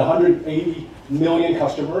more than 180 million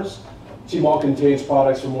customers, Tmall contains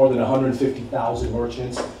products from more than 150,000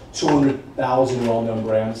 merchants, 200,000 well-known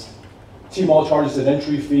brands. Tmall charges an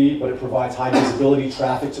entry fee, but it provides high visibility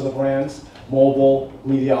traffic to the brands, mobile,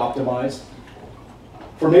 media optimized.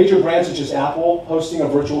 For major brands such as Apple, hosting a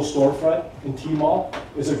virtual storefront in Tmall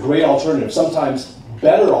is a great alternative, sometimes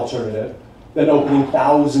better alternative than opening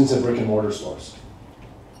thousands of brick and mortar stores.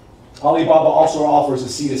 Alibaba also offers a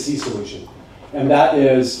C2C solution, and that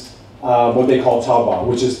is what they call Taobao,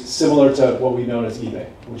 which is similar to what we know as eBay,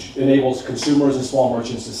 which enables consumers and small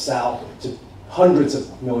merchants to sell to hundreds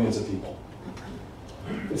of millions of people.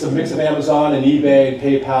 It's a mix of Amazon and eBay and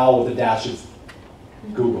PayPal with a dash of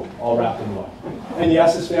Google, all wrapped in one. And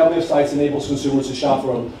yes, this family of sites enables consumers to shop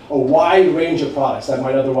for a wide range of products that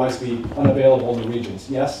might otherwise be unavailable in the regions.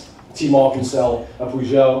 Yes, Tmall can sell a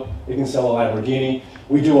Peugeot, it can sell a Lamborghini.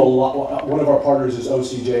 We do a lot, one of our partners is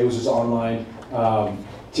OCJ, which is an online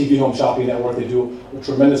TV home shopping network. They do a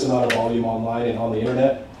tremendous amount of volume online and on the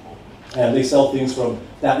internet. And they sell things from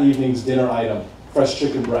that evening's dinner item, fresh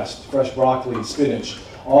chicken breast, fresh broccoli, spinach,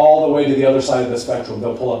 all the way to the other side of the spectrum.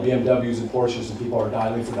 They'll pull up BMWs and Porsches and people are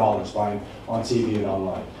dialing for dollars buying on TV and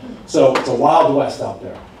online. So it's a wild west out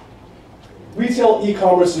there. Retail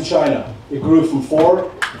e-commerce in China, it grew from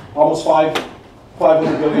almost $500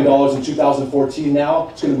 billion in 2014. Now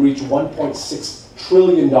it's going to reach $1.6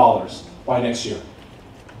 trillion by next year.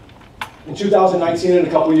 In 2019, in a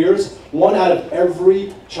couple of years, 1 out of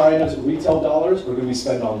every China's retail dollars are going to be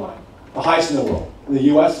spent online. The highest in the world. In the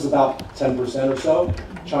US is about 10% or so.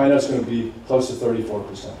 China is going to be close to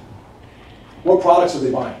 34%. What products are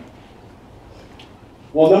they buying?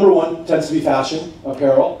 Well, number one tends to be fashion,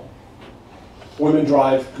 apparel. Women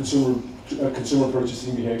drive consumer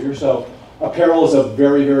purchasing behavior, so apparel is a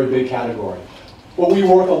very, very big category. But we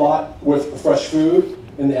work a lot with fresh food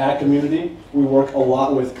in the ag community. We work a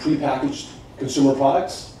lot with prepackaged consumer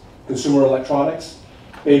products, consumer electronics,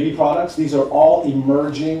 baby products. These are all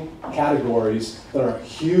emerging categories that are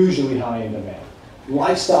hugely high in demand.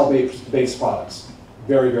 Lifestyle-based products,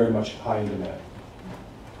 very, very much high in demand.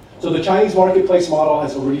 So the Chinese marketplace model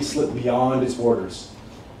has already slipped beyond its borders.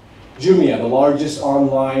 Jumia, the largest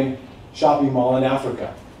online shopping mall in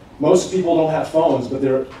Africa. Most people don't have phones, but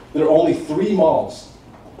there are only 3 malls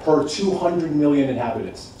per 200 million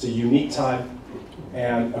inhabitants. It's a unique time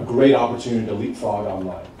and a great opportunity to leapfrog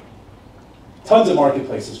online. Tons of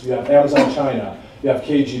marketplaces. You have Amazon China, you have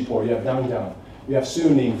KG-Port, you have Dangdang, you have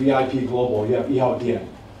Suning, VIP Global, you have Yihaodian.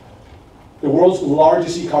 The world's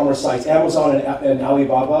largest e-commerce sites, Amazon and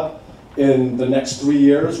Alibaba, in the next 3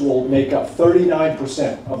 years will make up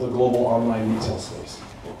 39% of the global online retail space.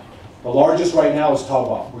 The largest right now is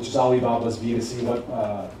Taobao, which is Alibaba's B2C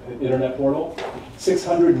internet portal.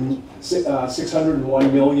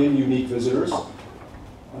 601 million unique visitors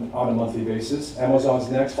on a monthly basis. Amazon's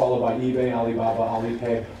next, followed by eBay, Alibaba,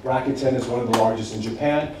 Alipay. Rakuten is one of the largest in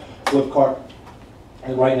Japan. Flipkart,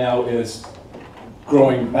 and right now is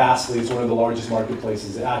growing vastly. It's one of the largest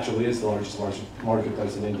marketplaces. It actually is the largest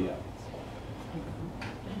marketplace in India.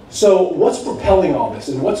 So what's propelling all this,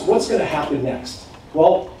 and what's going to happen next?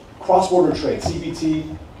 Well, cross-border trade,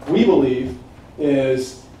 CBT, we believe,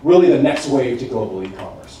 is really the next wave to global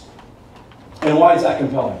e-commerce. And why is that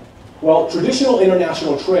compelling? Well, traditional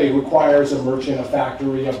international trade requires a merchant, a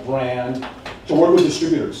factory, a brand to work with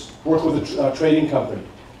distributors, work with a trading company.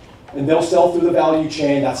 And they'll sell through the value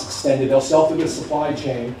chain that's extended. They'll sell through the supply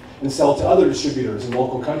chain and sell to other distributors in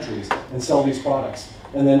local countries and sell these products.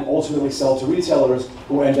 And then ultimately sell to retailers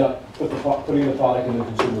who end up putting the product in the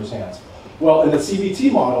consumer's hands. Well, in the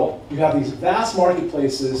CBT model, you have these vast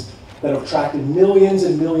marketplaces that have attracted millions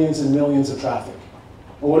and millions and millions of traffic.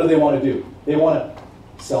 And what do they want to do? They want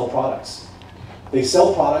to sell products. They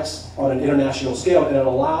sell products on an international scale, and it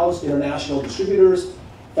allows international distributors,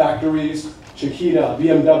 factories, Chiquita,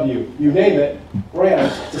 BMW, you name it,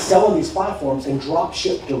 brands, to sell on these platforms and drop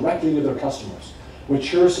ship directly to their customers.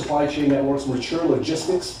 Mature supply chain networks, mature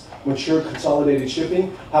logistics, mature consolidated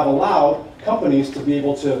shipping have allowed companies to be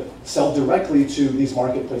able to sell directly to these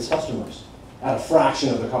marketplace customers at a fraction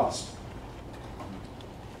of the cost.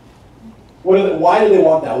 Why do they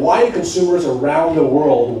want that? Why do consumers around the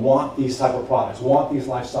world want these type of products, want these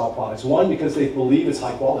lifestyle products? One, because they believe it's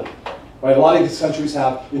high quality. Right? A lot of these countries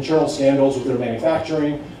have internal scandals with their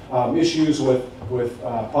manufacturing, issues with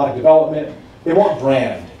product development. They want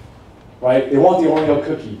brand, right? They want the Oreo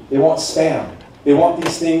cookie. They want Spam. They want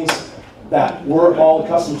these things that we're all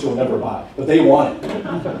accustomed to and never buy, but they want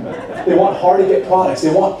it. They want hard-to-get products.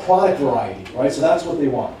 They want product variety, right? So that's what they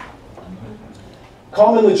want.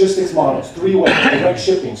 Common logistics models, 3-way, direct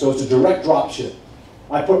shipping. So it's a direct drop ship.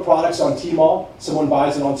 I put products on Tmall, someone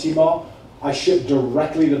buys it on Tmall, I ship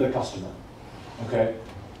directly to the customer, okay?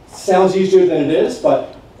 Sounds easier than it is,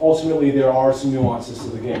 but ultimately there are some nuances to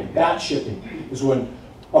the game. Batch shipping is when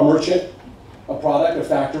a merchant, a product, a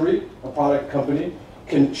factory, a product company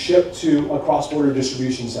can ship to a cross-border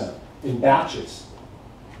distribution center in batches,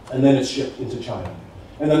 and then it's shipped into China.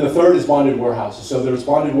 And then the third is bonded warehouses. So there's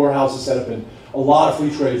bonded warehouses set up in a lot of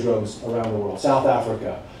free trade zones around the world. South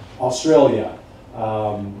Africa, Australia,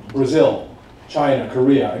 Brazil, China,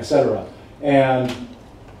 Korea, etc. And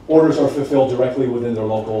orders are fulfilled directly within their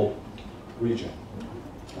local region.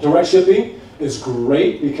 Direct shipping is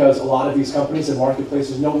great because a lot of these companies and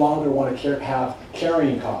marketplaces no longer want to have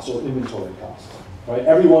carrying costs or inventory costs. Right?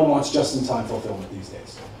 Everyone wants just-in-time fulfillment these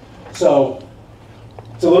days. So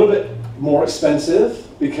it's a little bit more expensive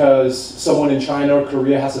because someone in China or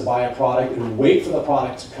Korea has to buy a product and wait for the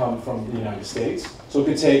product to come from the United States. So it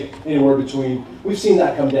could take anywhere between, we've seen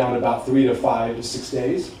that come down to about 3 to 5 to 6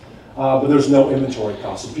 days, but there's no inventory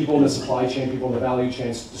cost. So people in the supply chain, people in the value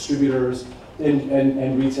chains, distributors,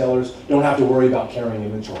 and retailers don't have to worry about carrying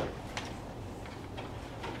inventory.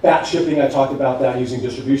 Batch shipping, I talked about that using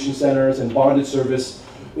distribution centers, and bonded service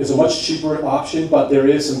is a much cheaper option, but there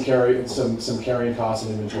is some carrying costs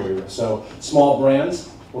and inventory risk. So small brands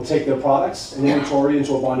will take their products and inventory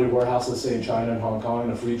into a bonded warehouse, let's say in China and Hong Kong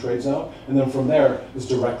in a free trade zone, and then from there it's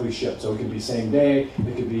directly shipped. So it can be same day,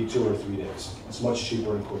 it could be 2 or 3 days. It's much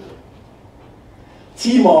cheaper and quicker.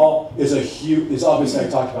 Tmall is obviously, I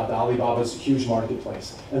talked about the Alibaba's huge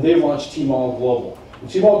marketplace, and they've launched Tmall Global. And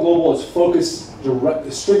Tmall Global is focused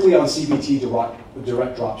strictly on CBT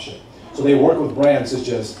direct dropship. So they work with brands such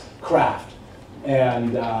as Kraft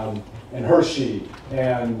and Hershey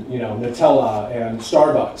and Nutella and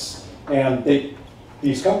Starbucks, and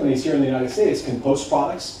these companies here in the United States can post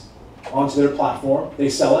products onto their platform, they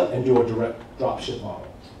sell it, and do a direct dropship model.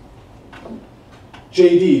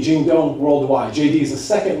 JD, Jingdong Worldwide. JD is the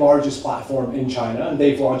second largest platform in China, and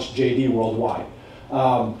they've launched JD Worldwide.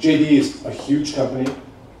 JD is a huge company.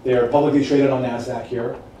 They're publicly traded on NASDAQ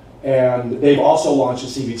here, and they've also launched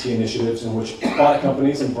CBT initiatives in which product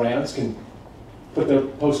companies and brands can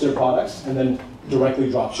post their products and then directly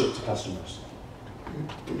drop ship to customers.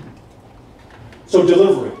 So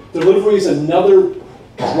delivery. Delivery is another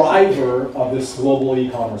driver of this global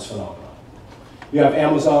e-commerce phenomenon. You have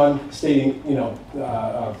Amazon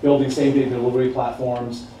building same-day delivery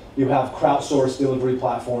platforms. You have crowdsourced delivery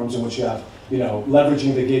platforms in which you have,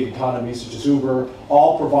 leveraging the gig economy, such as Uber,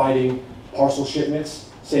 all providing parcel shipments,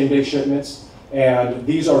 same-day shipments, and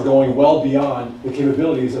these are going well beyond the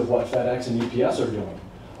capabilities of what FedEx and UPS are doing.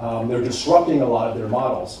 They're disrupting a lot of their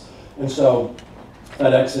models, and so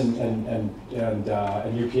FedEx and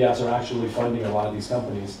UPS are actually funding a lot of these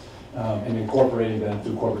companies and incorporating them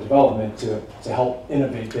through corporate development to help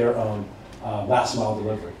innovate their own last mile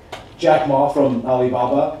delivery. Jack Ma from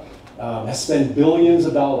Alibaba has spent billions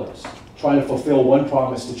of dollars trying to fulfill one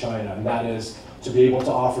promise to China, and that is to be able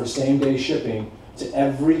to offer same-day shipping to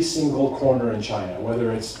every single corner in China,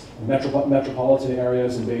 whether it's metropolitan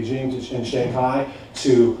areas in Beijing and Shanghai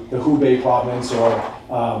to the Hubei province or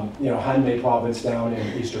Hueneme province down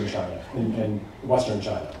in eastern China, in western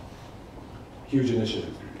China. Huge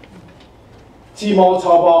initiative. Tmall,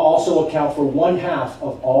 Taobao also account for 1/2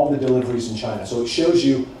 of all the deliveries in China. So it shows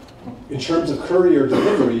you, in terms of courier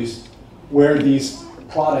deliveries, where these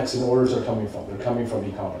products and orders are coming from. They're coming from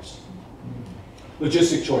e-commerce.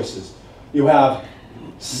 Logistic choices. You have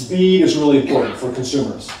speed is really important for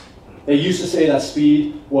consumers. They used to say that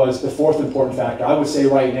speed was the fourth important factor. I would say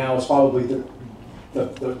right now it's probably the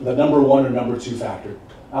number one or number two factor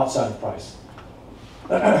outside of price.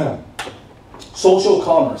 Social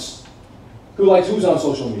commerce. Who's on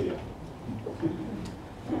social media?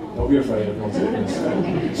 Don't be afraid, everyone's doing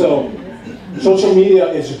this. So, social media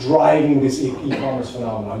is driving this e-commerce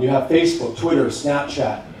phenomenon. You have Facebook, Twitter,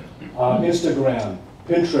 Snapchat, Instagram,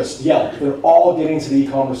 Pinterest, Yelp. They're all getting to the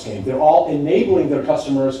e-commerce game. They're all enabling their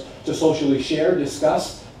customers to socially share,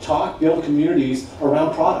 discuss, talk, build communities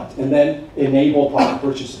around product, and then enable product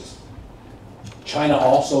purchases. China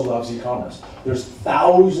also loves e-commerce. There's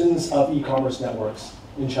thousands of e-commerce networks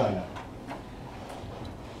in China.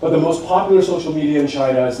 But the most popular social media in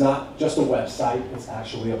China is not just a website, it's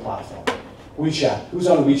actually a platform. WeChat. Who's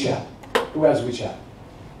on WeChat? Who has WeChat?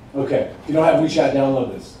 Okay, if you don't have WeChat, download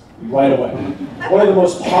this right away. One of the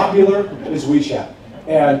most popular is WeChat.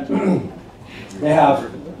 And they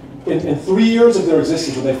have, in 3 years of their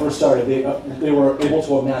existence, when they first started, they were able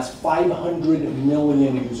to amass 500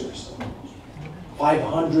 million users.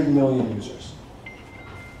 500 million users.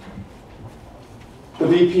 The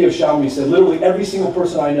VP of Xiaomi said, literally every single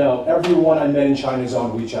person I know, everyone I met in China is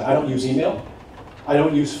on WeChat. I don't use email. I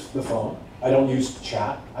don't use the phone. I don't use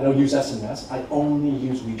chat. I don't use SMS. I only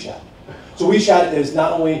use WeChat. So WeChat is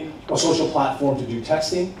not only a social platform to do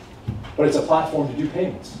texting, but it's a platform to do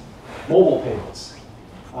payments, mobile payments,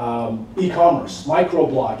 e-commerce,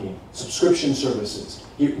 microblogging, subscription services,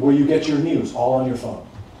 where you get your news all on your phone.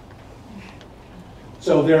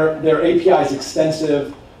 So their API is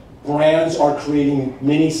extensive. Brands are creating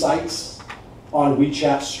mini sites on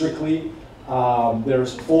WeChat strictly.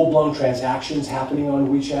 There's full-blown transactions happening on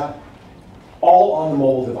WeChat, all on the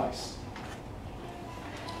mobile device.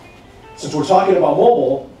 Since we're talking about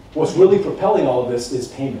mobile, what's really propelling all of this is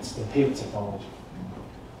payments and payment technology.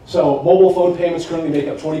 So mobile phone payments currently make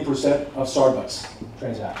up 20% of Starbucks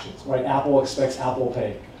transactions, right? Apple expects Apple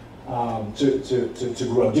Pay to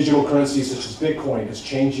grow. Digital currencies such as Bitcoin is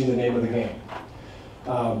changing the name of the game.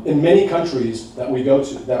 In many countries that we go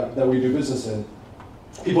to, that we do business in,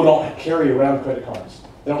 people don't carry around credit cards.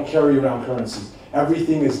 They don't carry around currency.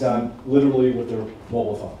 Everything is done literally with their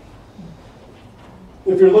mobile phone.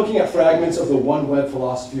 If you're looking at fragments of the one web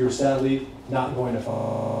philosophy, you're sadly not going to find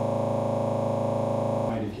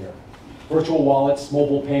it here. Virtual wallets,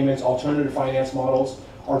 mobile payments, alternative finance models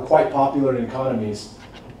are quite popular in economies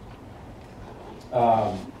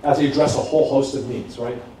as they address a whole host of needs,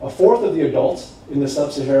 right? A fourth of the adults in the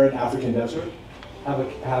sub-Saharan African desert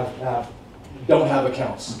don't have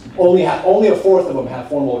accounts. Only a fourth of them have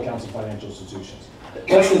formal accounts in financial institutions.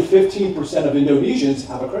 Less than 15% of Indonesians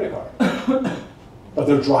have a credit card. But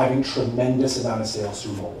they're driving tremendous amount of sales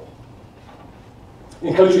through mobile.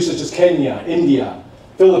 In countries such as Kenya, India,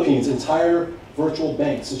 Philippines, entire virtual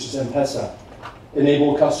banks such as M-Pesa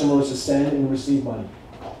enable customers to send and receive money.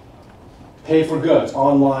 Pay for goods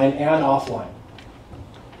online and offline.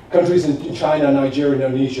 Countries in China, Nigeria,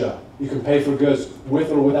 Indonesia, you can pay for goods with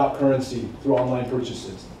or without currency through online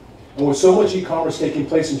purchases. And with so much e-commerce taking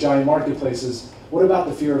place in giant marketplaces, what about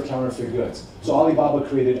the fear of counterfeit goods? So Alibaba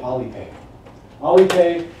created Alipay.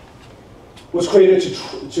 Alipay was created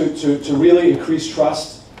to really increase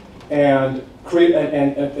trust and create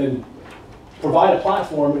and provide a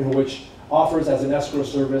platform in which offers as an escrow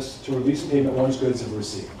service to release payment once goods have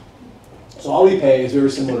received. So Alipay is very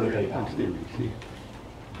similar to PayPal.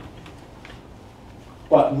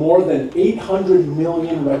 But more than 800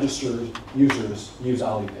 million registered users use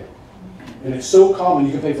Alipay. And it's so common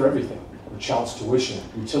you can pay for everything. Your child's tuition,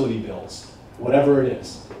 utility bills, whatever it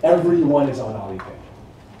is. Everyone is on Alipay.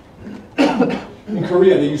 In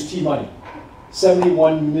Korea, they use T-Money.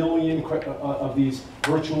 71 million of these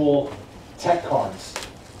virtual tech cards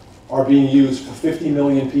are being used for 50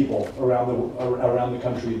 million people around the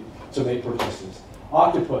country to make purchases.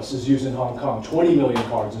 Octopus is used in Hong Kong, 20 million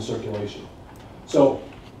cards in circulation. So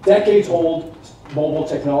decades-old mobile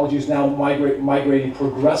technology is now migrating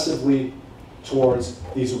progressively towards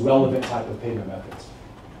these relevant type of payment methods.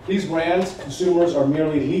 These brands, consumers, are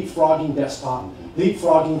merely leapfrogging desktop,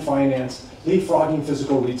 leapfrogging finance, leapfrogging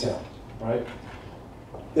physical retail, right?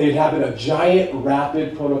 They inhabit a giant,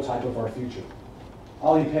 rapid prototype of our future.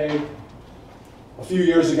 Alipay, a few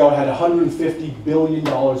years ago, had $150 billion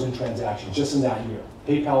in transactions, just in that year.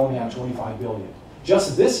 PayPal only had $25 billion.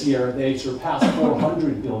 Just this year, they surpassed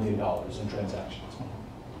 $400 billion in transactions.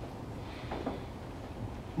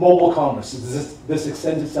 Mobile commerce, this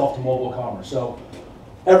extends itself to mobile commerce. So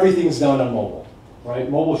everything's done on mobile, right?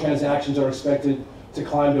 Mobile transactions are expected to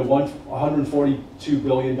climb to $142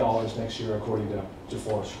 billion next year, according to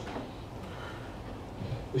Forrester.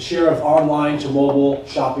 The share of online to mobile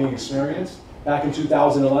shopping experience, back in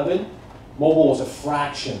 2011, mobile was a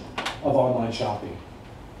fraction of online shopping.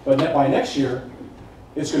 But by next year,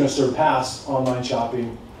 it's going to surpass online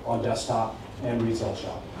shopping on desktop and retail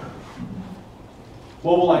shopping.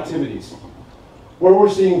 Mobile activities. Where we're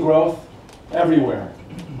seeing growth everywhere.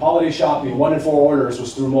 Holiday shopping, 1 in 4 orders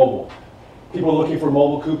was through mobile. People looking for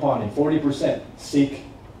mobile couponing, 40% seek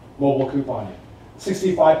mobile couponing.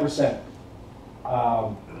 65%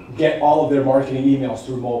 get all of their marketing emails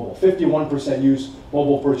through mobile. 51% use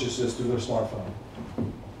mobile purchases through their smartphone.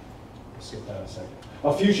 Skip that a second.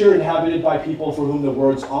 A future inhabited by people for whom the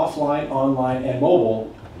words offline, online, and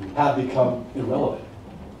mobile have become irrelevant.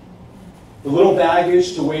 The little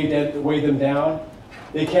baggage to weigh them down,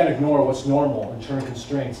 they can't ignore what's normal and turn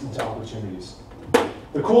constraints into opportunities.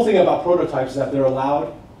 The cool thing about prototypes is that they're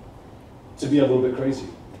allowed to be a little bit crazy.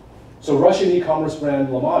 So Russian e-commerce brand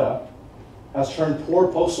Lamada has turned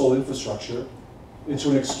poor postal infrastructure into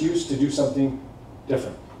an excuse to do something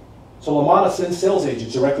different. So Lamada sends sales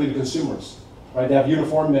agents directly to consumers. Right? They have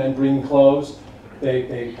uniformed men bringing clothes,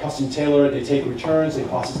 they custom tailor it, they take returns, they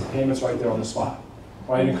process the payments right there on the spot.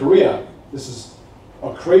 Right? In Korea, this is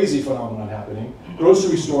a crazy phenomenon happening.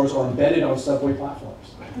 Grocery stores are embedded on subway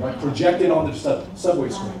platforms, right? Projected on the subway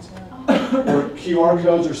screens. Where QR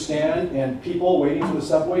codes are scanned and people waiting for the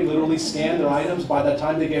subway literally scan their items. By the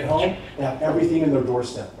time they get home, they have everything in their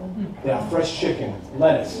doorstep. They have fresh chicken,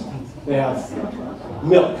 lettuce, they have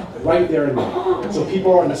milk right there in there. So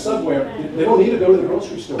people are in the subway, they don't need to go to the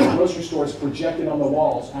grocery store. The grocery store is projected on the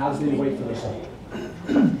walls as they wait for their subway.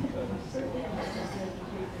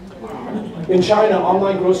 In China,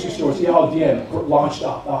 online grocery stores, Yihaodian, launched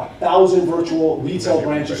 1,000 virtual retail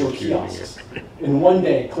branches or kiosks in one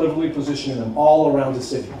day, cleverly positioning them all around the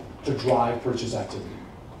city to drive purchase activity.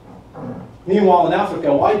 Meanwhile, in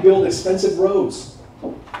Africa, why build expensive roads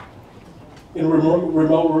in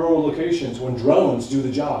remote rural locations when drones do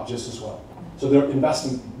the job just as well? So they're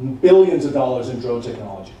investing billions of dollars in drone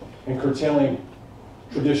technology and curtailing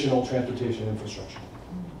traditional transportation infrastructure.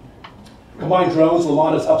 Combine drones,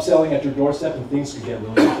 Lamada's upselling at your doorstep, and things could get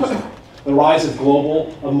really interesting. The rise of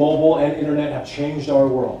mobile and internet have changed our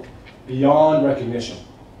world beyond recognition.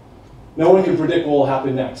 No one can predict what will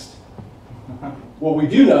happen next. What we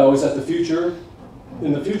do know is that in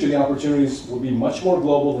the future, the opportunities will be much more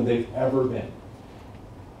global than they've ever been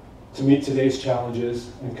to meet today's challenges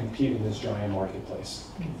and compete in this giant marketplace.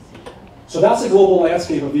 So that's the global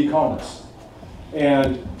landscape of e-commerce.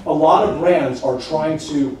 And a lot of brands are trying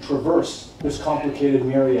to traverse this complicated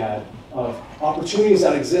myriad of opportunities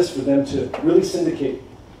that exist for them to really syndicate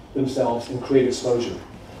themselves and create exposure.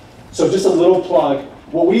 So just a little plug,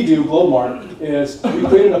 what we do, Globmart, is we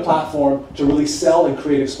created a platform to really sell and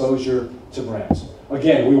create exposure to brands.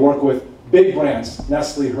 Again, we work with big brands,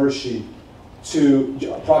 Nestle, Hershey, to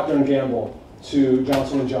Procter & Gamble, to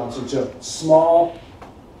Johnson & Johnson, to small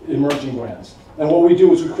emerging brands. And what we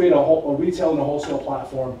do is we create a retail and a wholesale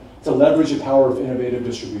platform to leverage the power of innovative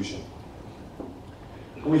distribution.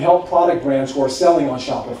 We help product brands who are selling on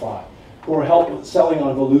Shopify, who are selling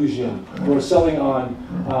on Volusion, who are selling on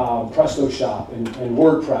PrestaShop and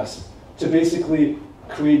WordPress to basically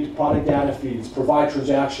create product data feeds, provide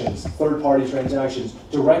transactions, third-party transactions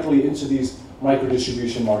directly into these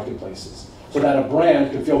micro-distribution marketplaces so that a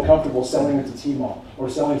brand can feel comfortable selling it to Tmall or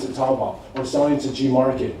selling to Taobao or selling to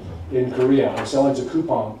Gmarket in Korea or selling to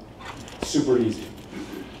Coupang. Super easy.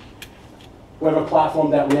 We have a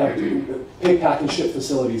platform that we have pick, pack, and ship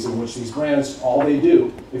facilities in which these brands, all they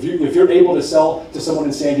do, if you're able to sell to someone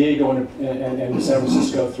in San Diego and San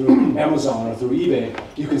Francisco through Amazon or through eBay,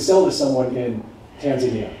 you can sell to someone in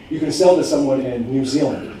Tanzania. You can sell to someone in New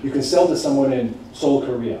Zealand. You can sell to someone in Seoul,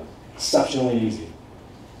 Korea. Exceptionally easy.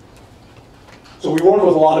 So we work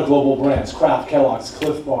with a lot of global brands, Kraft, Kellogg's,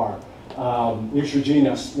 Cliff Bar,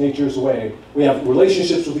 Neutrogena, Nature's Way. We have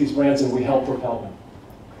relationships with these brands and we help propel them.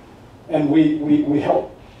 And we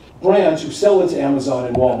help brands who sell into Amazon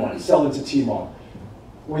and Walmart, sell into Tmall.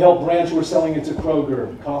 We help brands who are selling into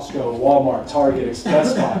Kroger, Costco, Walmart, Target,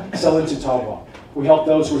 Best Buy, sell into Taobao. We help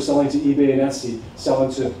those who are selling to eBay and Etsy sell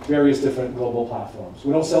into various different global platforms.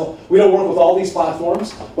 We don't work with all these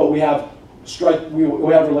platforms, but we have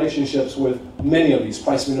relationships with many of these.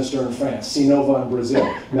 Price Minister in France, Sinova in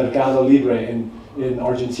Brazil, Mercado Libre in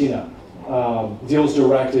Argentina, Deals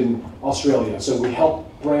Direct in Australia. So we help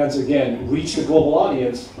brands, again, reach the global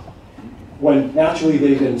audience when naturally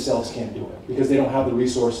they themselves can't do it because they don't have the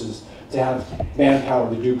resources to have manpower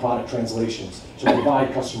to do product translations, to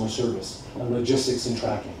provide customer service and logistics and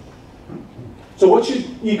tracking. So what should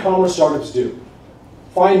e-commerce startups do?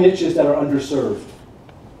 Find niches that are underserved.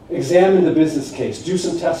 Examine the business case. Do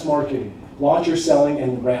some test marketing. Launch your selling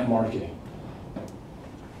and ramp marketing.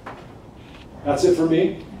 That's it for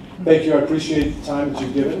me. Thank you. I appreciate the time that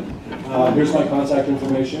you've given. Here's my contact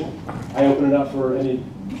information. I open it up for any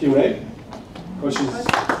Q&A. Questions? Yes,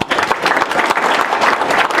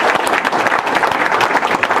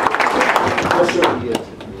 sir.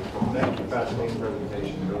 Thank you. Fascinating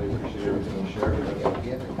presentation. Really appreciate everything you shared with us.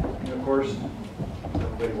 And of course,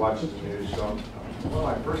 everybody watches the news. So one of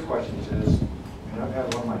my first questions is, I've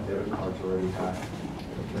had one of my debit cards already hacked.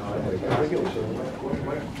 You know, at a gas station.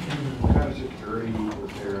 What kind of security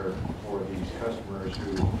is there for these customers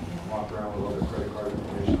who walk around with all their credit card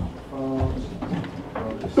information on their phones? You know,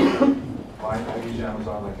 just I use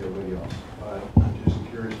Amazon like everybody else, but I'm just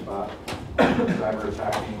curious about cyber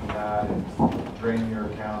attacking that and draining your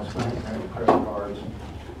accounts, your credit cards.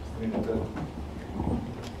 I mean,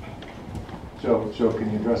 so can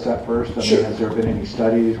you address that first? I mean, Sure. has there been any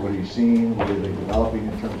studies? What are you seeing? What are they developing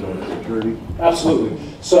in terms of security? Absolutely.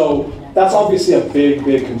 So that's obviously a big,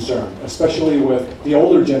 big concern, especially with the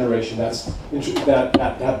older generation that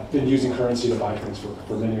have been using currency to buy things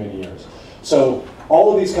for many, many years. So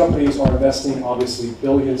all of these companies are investing, obviously,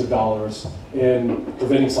 billions of dollars in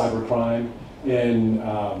preventing cybercrime, in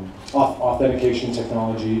authentication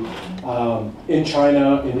technology. In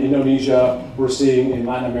China, in Indonesia, we're seeing in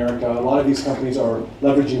Latin America, a lot of these companies are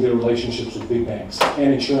leveraging their relationships with big banks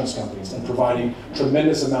and insurance companies and providing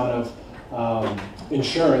tremendous amount of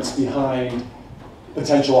insurance behind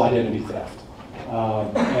potential identity theft.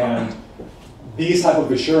 And these type of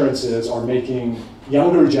assurances are making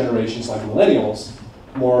younger generations like millennials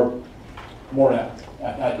more apt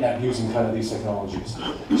at using kind of these technologies.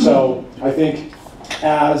 So I think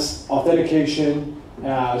as authentication,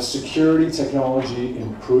 as security technology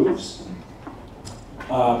improves,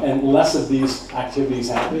 and less of these activities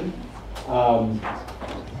happen,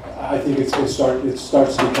 I think it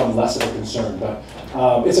starts to become less of a concern. But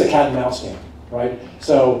it's a cat and mouse game, right?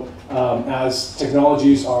 So as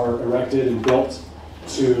technologies are erected and built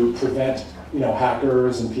to prevent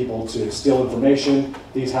hackers and people to steal information,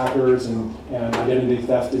 these hackers and identity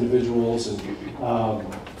theft individuals, and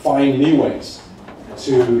find new ways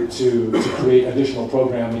to create additional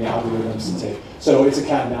programming algorithms to take. So it's a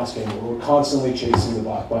cat and mouse game where we're constantly chasing the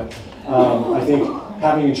buck. But I think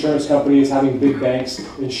having insurance companies, having big banks,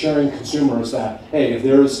 ensuring consumers that, hey, if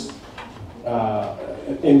there's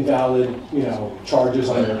invalid, charges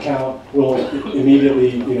on your account, we'll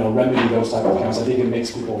immediately, remedy those type of accounts. I think it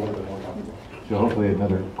makes people a little bit more comfortable. So hopefully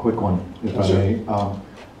another quick one, if I may.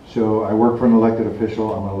 So I work for an elected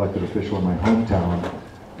official. I'm an elected official in my hometown.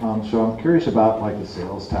 So I'm curious about like the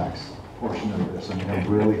sales tax portion of this. I mean, I'm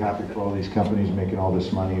really happy for all these companies making all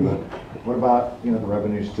this money, but what about the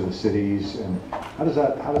revenues to the cities, and how does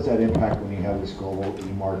that impact when you have this global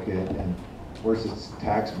e-market, and where's its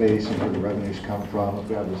tax base and where the revenues come from? If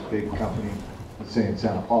we have this big company, let's say in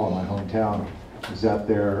Santa Paula, my hometown, is that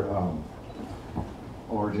their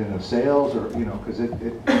origin of sales, or because it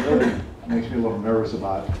really makes me a little nervous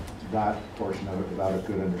about that portion of it without a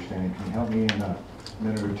good understanding. Can you help me in a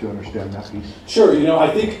minute or two understand that piece? Sure. I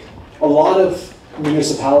think a lot of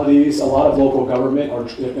municipalities, a lot of local government are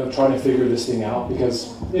trying to figure this thing out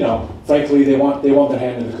because, frankly, they want their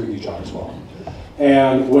hand in the cookie jar as well.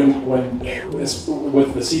 And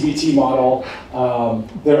with the CBT model,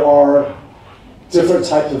 there are different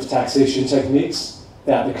types of taxation techniques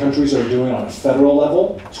that the countries are doing on a federal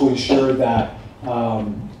level to ensure that,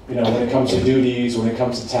 when it comes to duties, when it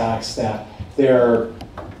comes to tax, that they're,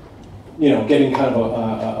 getting kind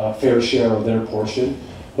of a fair share of their portion.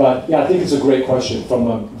 But yeah, I think it's a great question from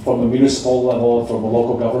a municipal level, from a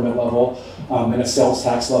local government level, and a sales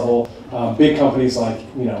tax level. Big companies like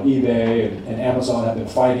eBay and Amazon have been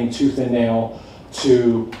fighting tooth and nail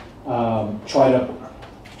to try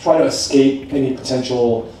to escape any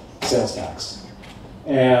potential sales tax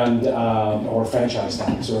and or franchise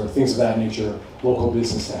tax or things of that nature, local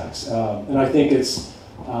business tax. And I think it's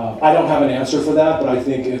I don't have an answer for that, but I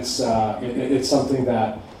think it's something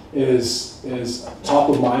that is top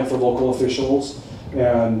of mind for local officials,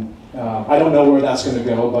 and I don't know where that's going to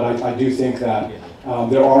go, but I do think that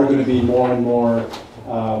there are going to be more and more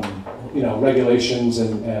regulations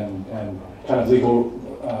and kind of legal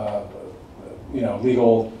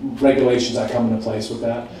legal regulations that come into place with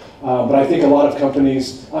that. But I think a lot of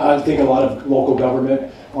companies, I think a lot of local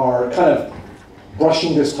government are kind of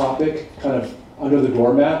brushing this topic kind of under the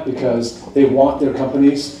doormat because they want their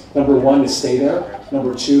companies, number one, to stay there,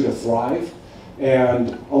 number two, to thrive.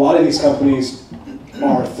 And a lot of these companies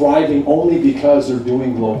are thriving only because they're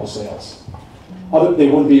doing global sales. they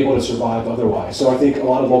wouldn't be able to survive otherwise. So I think a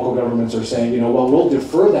lot of local governments are saying, you know, well, we'll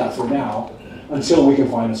defer that for now until we can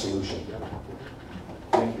find a solution.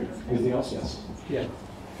 Thank you. Anything else? Yes. Yeah.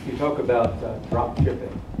 You talk about drop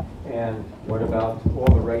shipping, and what about all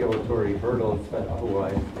the regulatory hurdles that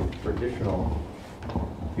otherwise the traditional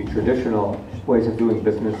ways of doing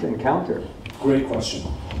business encounter? Great question.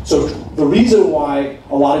 So the reason why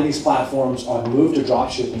a lot of these platforms are moved to drop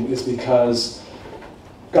shipping is because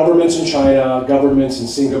governments in China, governments in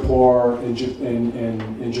Singapore, in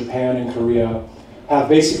Japan and Korea have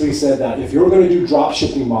basically said that if you're going to do drop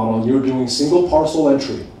shipping model and you're doing single parcel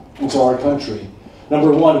entry into our country,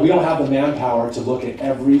 number one, we don't have the manpower to look at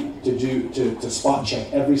to spot check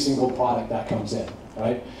every single product that comes in,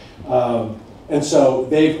 right? And so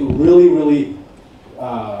they've really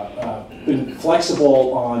been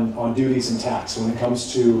flexible on duties and tax when it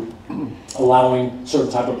comes to allowing certain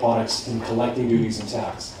type of products and collecting duties and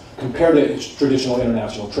tax compared to traditional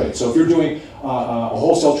international trade. So if you're doing a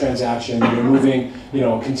wholesale transaction, you're moving, you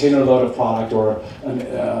know, a container load of product or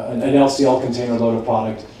an LCL container load of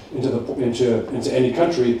product into any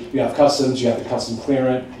country, you have customs, you have to custom clear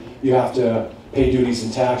it, you have to pay duties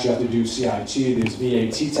and tax, you have to do CIT, there's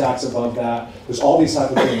VAT tax above that, there's all these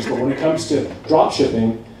type of things. But when it comes to drop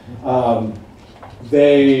shipping,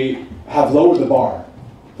 they have lowered the bar.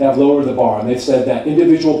 They have lowered the bar, and they've said that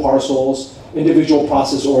individual parcels, individual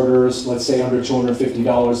process orders, let's say under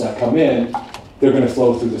 $250 that come in, they're going to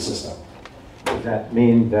flow through the system. Does that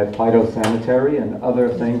mean that phytosanitary and other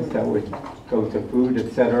things that would go to food,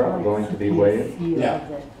 etc., are going to be waived? Yeah,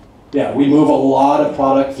 yeah. We move a lot of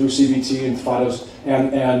product through CBT and phytos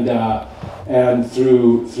and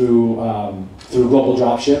through global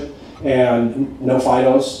dropship, and no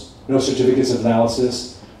phytos, no certificates of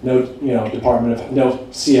analysis, no no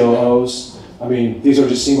COOs. I mean, these are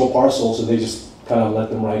just single parcels, and they just kind of let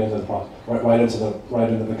them right into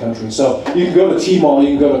the country. So you can go to Tmall, you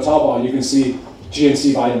can go to Taobao, you can see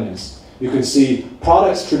GNC vitamins. You can see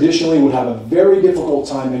products traditionally would have a very difficult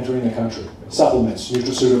time entering the country. Supplements,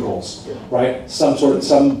 nutraceuticals, right?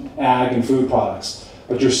 Some ag and food products,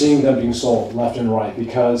 but you're seeing them being sold left and right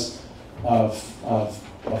because of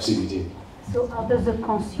CBT. So how does the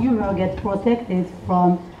consumer get protected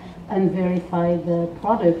from unverified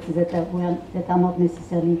products that are not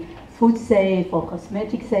necessarily food safe or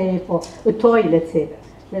cosmetic safe or a toy, let's say,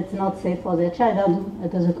 that's not safe for their child? How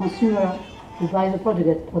does the consumer who buys the product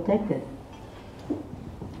get protected?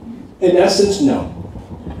 In essence, no.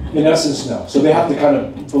 In essence, no. So they have to kind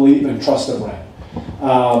of believe and trust the brand.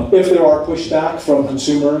 If there are pushback from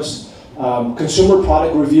consumers, consumer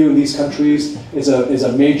product review in these countries is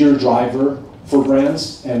a major driver for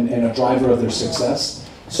brands and a driver of their success.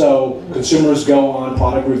 So consumers go on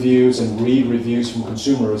product reviews and read reviews from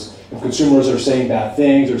consumers. If consumers are saying bad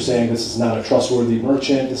things or saying this is not a trustworthy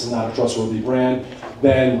merchant, this is not a trustworthy brand,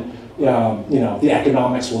 then the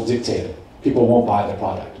economics will dictate it. People won't buy the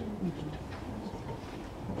product.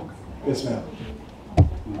 Yes, ma'am.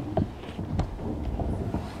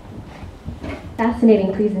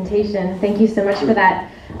 Fascinating presentation. Thank you so much for that.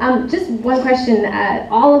 Just one question.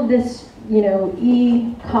 All of this,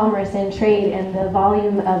 e-commerce and trade and the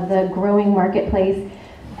volume of the growing marketplace,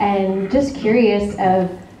 and just curious of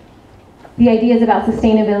the ideas about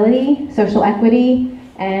sustainability, social equity,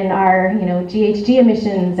 and our, GHG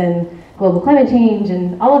emissions and global climate change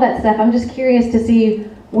and all of that stuff. I'm just curious to see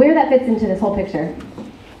where that fits into this whole picture.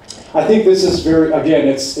 I think this is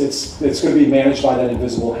it's going to be managed by that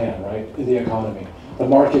invisible hand, right, in the economy. The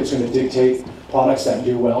market's going to dictate products that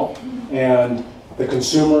do well, and the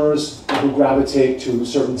consumers who gravitate to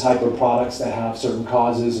certain type of products that have certain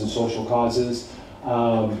causes and social causes,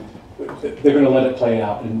 they're going to let it play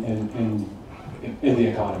out in the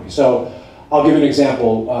economy. So I'll give an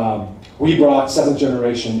example. We brought 7th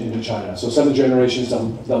generation into China. So 7th generation is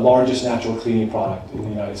the largest natural cleaning product in the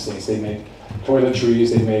United States. They make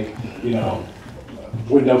toiletries, they make,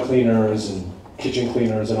 window cleaners and kitchen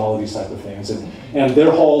cleaners and all of these type of things. And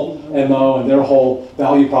their whole MO and their whole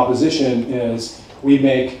value proposition is we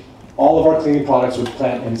make all of our cleaning products with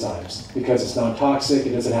plant enzymes because it's non-toxic,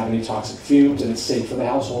 it doesn't have any toxic fumes, and it's safe for the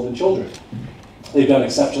household and children. They've done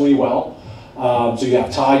exceptionally well. So you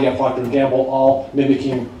have Tide, you have Procter & Gamble, all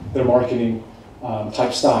mimicking their marketing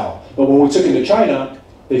type style. But when we took it to China,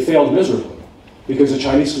 they failed miserably because the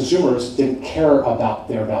Chinese consumers didn't care about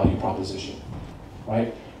their value proposition,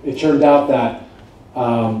 right? It turned out that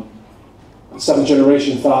 7th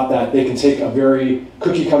generation thought that they can take a very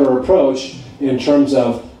cookie cutter approach in terms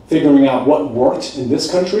of figuring out what worked in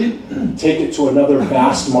this country, take it to another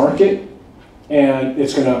vast market, and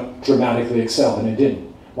it's going to dramatically excel, and it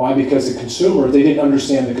didn't. Why? Because the consumer, they didn't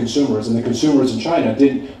understand the consumers, and the consumers in China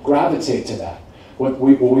didn't gravitate to that. What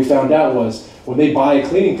we found out was when they buy a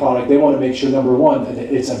cleaning product, they want to make sure, number one, that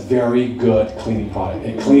it's a very good cleaning product.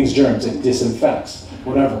 It cleans germs, it disinfects,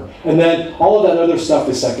 whatever. And then all of that other stuff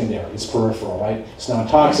is secondary, it's peripheral, right? It's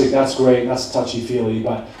non-toxic, that's great, that's touchy-feely,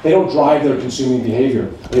 but they don't drive their consuming behavior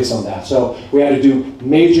based on that. So we had to do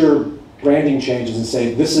major branding changes and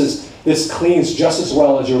say, this cleans just as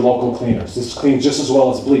well as your local cleaners. This cleans just as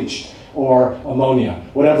well as bleach or ammonia,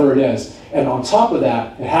 whatever it is. And on top of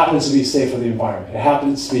that, it happens to be safe for the environment. It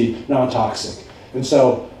happens to be non-toxic. And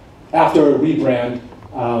so after a rebrand,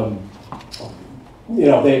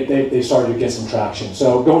 they started to get some traction.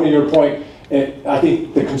 So going to your point, I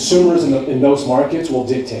think the consumers in those markets will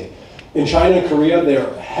dictate. In China and Korea,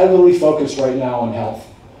 they're heavily focused right now on health.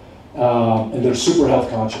 And they're super health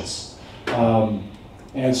conscious.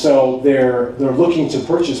 And so they're looking to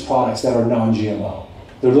purchase products that are non-GMO.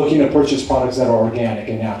 They're looking to purchase products that are organic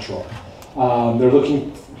and natural. They're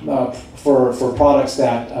looking for products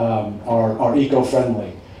that are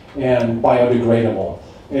eco-friendly and biodegradable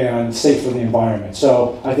and safe for the environment.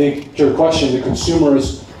 So I think, to your question, the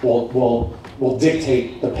consumers will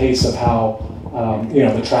dictate the pace of how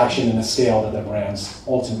the traction and the scale that the brands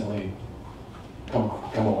ultimately come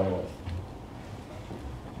away with.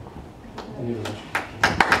 Any other questions?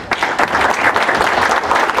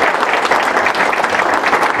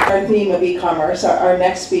 Our theme of e-commerce. Our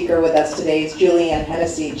next speaker with us today is Julianne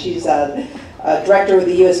Hennessy. She's a director with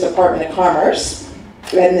the U.S. Department of Commerce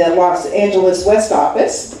in the Los Angeles West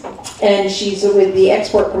Office, and she's with the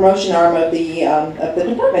export promotion arm of the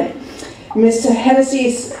department. Ms. Hennessy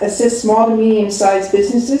assists small to medium-sized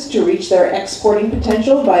businesses to reach their exporting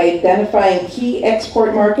potential by identifying key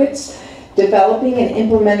export markets, developing and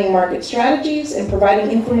implementing market strategies, and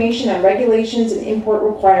providing information on regulations and import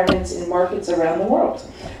requirements in markets around the world.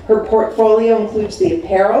 Her portfolio includes the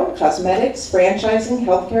apparel, cosmetics, franchising,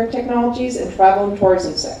 healthcare technologies, and travel and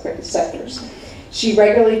tourism sectors. She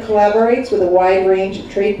regularly collaborates with a wide range of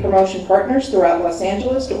trade promotion partners throughout Los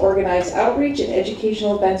Angeles to organize outreach and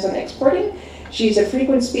educational events on exporting. She's a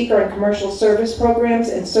frequent speaker on commercial service programs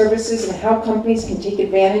and services and how companies can take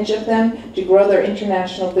advantage of them to grow their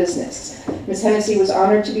international business. Ms. Hennessy was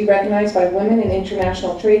honored to be recognized by Women in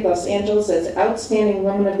International Trade Los Angeles as Outstanding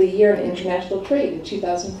Woman of the Year in International Trade in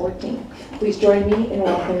 2014. Please join me in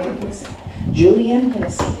welcoming Ms. Julianne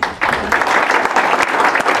Hennessy.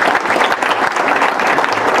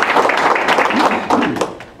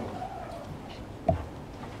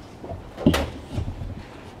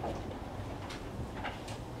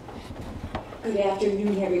 Good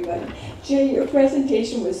afternoon, everybody. Jay, your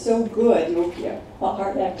presentation was so good. You'll be a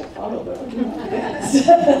hard act to follow, but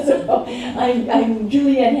so, I'm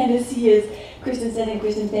Julianne Hennessy, as Kristen said, and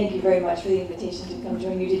Kristen, thank you very much for the invitation to come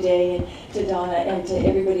join you today, and to Donna and to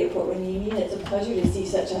everybody at Port Hueneme. It's a pleasure to see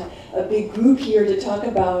such a big group here to talk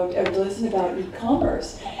about, or to listen about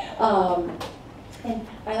e-commerce. And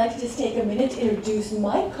I'd like to just take a minute to introduce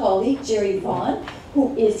my colleague, Jerry Vaughn,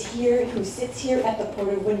 who sits here at the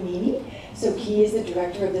Port of Hueneme. So he is the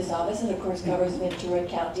director of this office and of course covers Ventura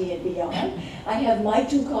County and beyond. I have my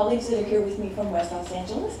two colleagues that are here with me from West Los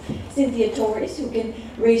Angeles, Cynthia Torres, who can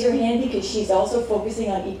raise her hand because she's also focusing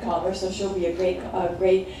on e-commerce, so she'll be a great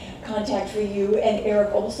contact for you, and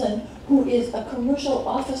Eric Olson, who is a commercial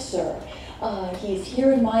officer. He's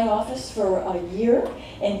here in my office for a year,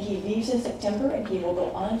 and he leaves in September, and he will go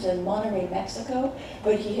on to Monterrey, Mexico.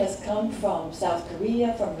 But he has come from South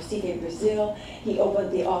Korea, from Recife, Brazil. He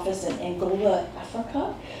opened the office in Angola,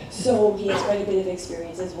 Africa. So he has quite a bit of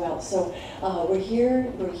experience as well. So we're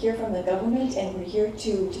here from the government, and we're here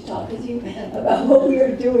to talk with you about what we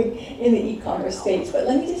are doing in the e-commerce space. But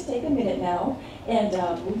let me just take a minute now and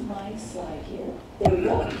move my slide here. There we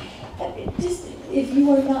go. Just, if you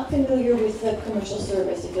are not familiar with the commercial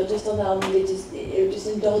service, if you'll just allow me to just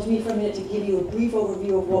indulge me for a minute to give you a brief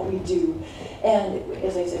overview of what we do. And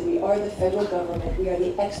as I said, we are the federal government. We are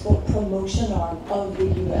the export promotion arm of the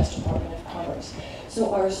U.S. Department of Commerce.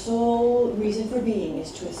 So our sole reason for being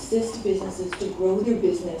is to assist businesses to grow their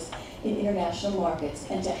business in international markets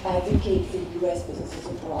and to advocate for U.S. businesses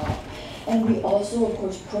abroad. And we also, of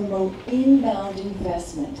course, promote inbound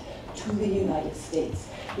investment to the United States,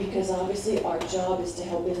 because obviously our job is to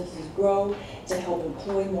help businesses grow, to help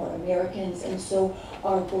employ more Americans, and so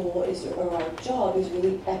our goal is, or our job is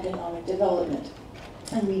really economic development.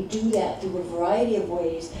 And we do that through a variety of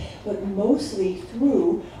ways, but mostly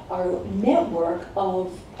through our network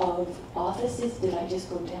of offices. Did I just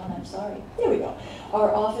go down? I'm sorry. There we go.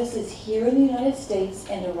 Our offices here in the United States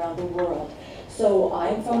and around the world. So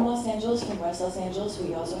I'm from Los Angeles, from West Los Angeles.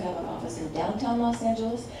 We also have an office in downtown Los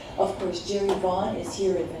Angeles. Of course, Jerry Vaughn is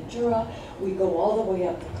here in Ventura. We go all the way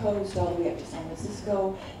up the coast, all the way up to San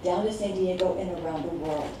Francisco, down to San Diego, and around the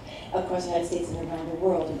world. Across the United States and around the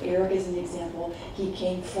world. And Eric is an example. He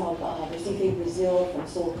came from Recife, Brazil, from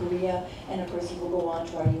Seoul, Korea, and of course he will go on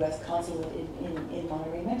to our U.S. consulate in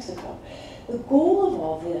Monterrey, Mexico. The goal of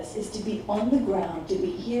all this is to be on the ground, to be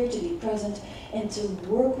here, to be present, and to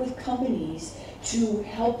work with companies to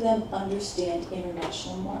help them understand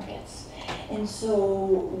international markets. And so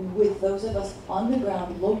with those of us on the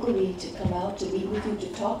ground locally to come out, to meet with you, to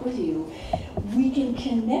talk with you, we can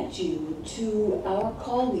connect you to our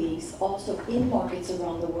colleagues also in markets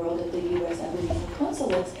around the world at the U.S. embassies and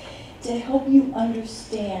consulates to help you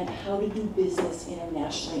understand how to do business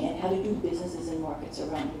internationally and how to do businesses in markets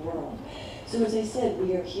around the world. So as I said,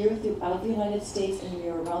 we are here throughout the United States and we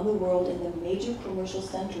are around the world in the major commercial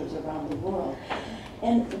centers around the world.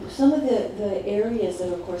 And some of the areas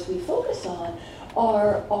that of course we focus on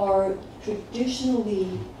are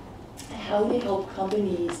traditionally how to help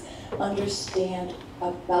companies understand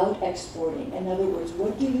about exporting. In other words,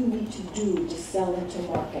 what do you need to do to sell into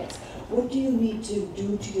markets? What do you need to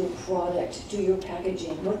do to your product, to your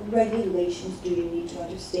packaging? What regulations do you need to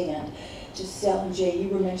understand to sell? And Jay, you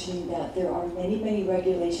were mentioning that there are many, many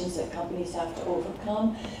regulations that companies have to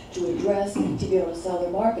overcome, to address, to be able to sell their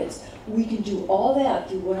markets. We can do all that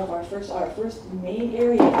through one of our first main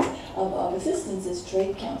areas of assistance is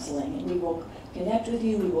trade counseling. And we will connect with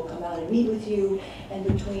you, we will come out and meet with you, and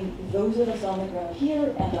between those of us on the ground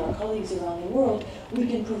here and our colleagues around the world, we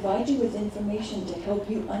can provide you with information to help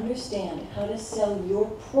you understand how to sell your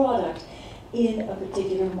product in a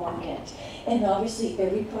particular market. And obviously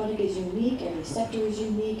every product is unique, every sector is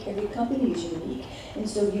unique, every company is unique. And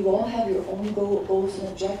so you all have your own goals and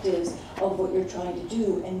objectives of what you're trying to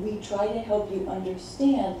do, and we try to help you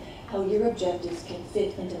understand how your objectives can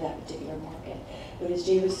fit into that particular market. But as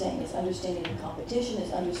Jay was saying, it's understanding the competition,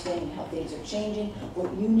 it's understanding how things are changing,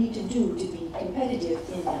 what you need to do to be competitive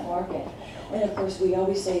in that market. And of course, we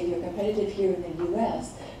always say if you're competitive here in the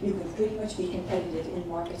US, you can pretty much be competitive in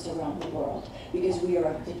markets around the world, because we are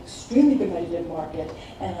an extremely competitive market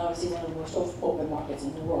and obviously one of the most open markets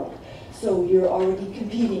in the world. So you're already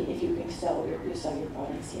competing if you can sell your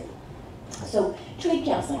products here. So trade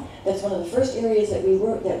counseling, that's one of the first areas that we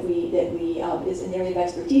work, is an area of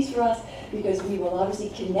expertise for us, because we will obviously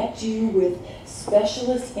connect you with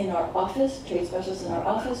specialists in our office, trade specialists in our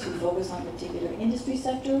office who focus on particular industry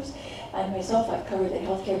sectors. I myself, I've covered the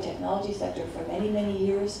healthcare technology sector for many, many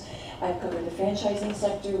years. I've covered the franchising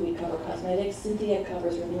sector, we cover cosmetics, Cynthia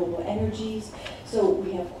covers renewable energies. So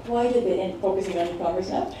we have quite a bit, and focusing on e-commerce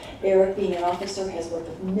now. Eric, being an officer, has worked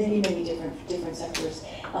with many, many different sectors,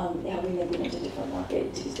 helping them get into different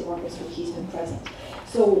markets, the markets where he's been present.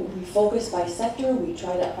 So we focus by sector, we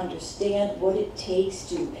try to understand what it takes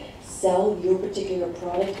to sell your particular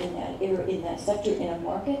product in that sector, in a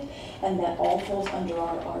market, and that all falls under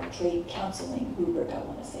our trade counseling rubric, I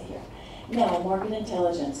want to say here. Now, market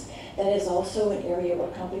intelligence. That is also an area where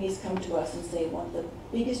companies come to us and say one of the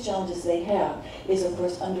biggest challenges they have is, of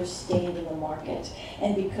course, understanding the market.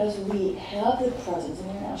 And because we have the presence in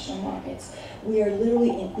international markets, we are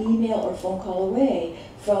literally an email or phone call away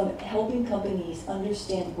from helping companies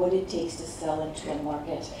understand what it takes to sell into a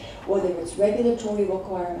market, whether it's regulatory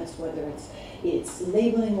requirements, whether it's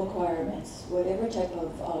labeling requirements, whatever type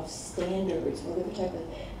of standards, whatever type of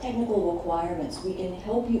technical requirements, we can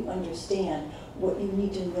help you understand what you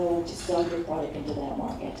need to know to sell your product into that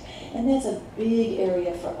market. And that's a big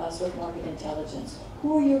area for us with market intelligence.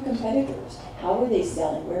 Who are your competitors? How are they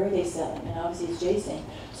selling? Where are they selling? And obviously, as Jay's saying,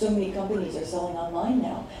 so many companies are selling online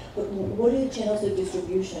now. But what are the channels of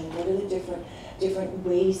distribution? What are the different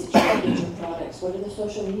ways that you can get your products? What are the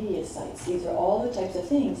social media sites? These are all the types of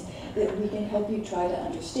things that we can help you try to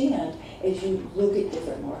understand as you look at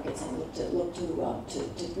different markets and look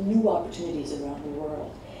to new opportunities around the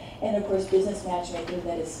world. And of course, business matchmaking,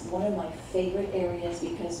 that is one of my favorite areas,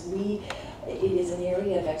 because it is an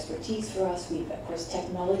area of expertise for us. Of course,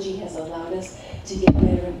 technology has allowed us to get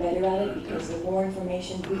better and better at it, because the more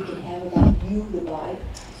information we can have about you, the buyer,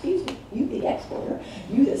 you the exporter,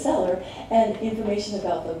 you the seller, and information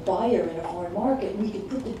about the buyer in a foreign market, we can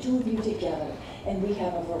put the two of you together. And we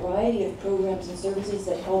have a variety of programs and services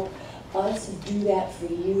that help us do that for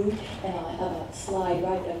you. And I'll have a slide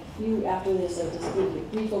right a few after this, so just give you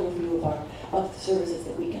a brief overview of the services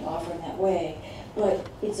that we can offer in that way. But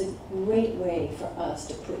it's a great way for us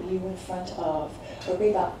to put you in front of, or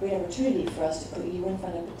great opportunity for us to put you in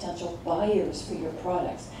front of potential buyers for your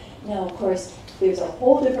products. Now, of course, there's a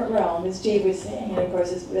whole different realm, as Jay was saying, and of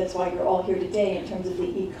course, that's why you're all here today in terms of the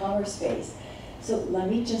e-commerce space. So let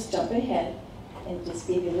me just jump ahead and just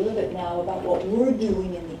give you a little bit now about what we're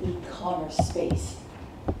doing in the e-commerce space.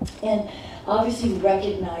 And obviously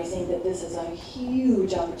recognizing that this is a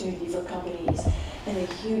huge opportunity for companies and a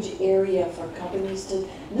huge area for companies to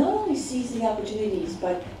not only seize the opportunities,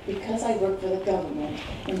 but because I work for the government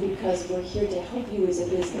and because we're here to help you as a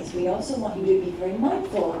business, we also want you to be very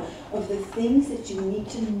mindful of the things that you need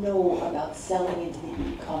to know about selling into the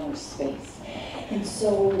e-commerce space. And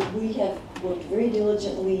so we have worked very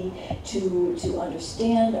diligently to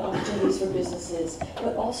understand opportunities for businesses,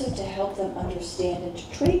 but also to help them understand and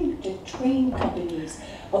to train companies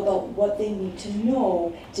about what they need to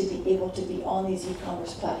know to be able to be on these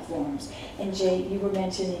e-commerce platforms. And Jay, you were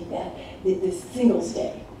mentioning that this Singles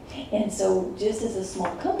Day. And so just as a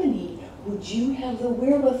small company, would you have the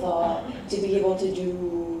wherewithal to be able to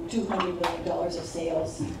do $200 million of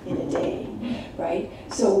sales in a day, right?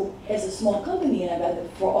 So as a small company, and I bet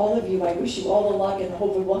for all of you, I wish you all the luck and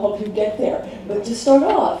hopefully we'll help you get there. But to start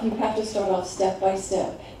off, you have to start off step by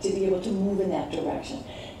step to be able to move in that direction.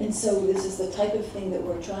 And so this is the type of thing that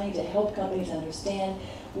we're trying to help companies understand.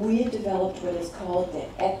 We have developed what is called the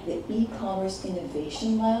e-commerce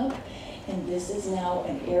innovation lab. And this is now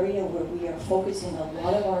an area where we are focusing a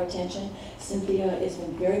lot of our attention. Cynthia has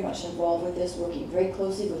been very much involved with this, working very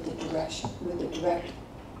closely with the director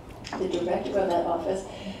of that office,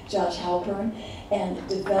 Josh Halpern, and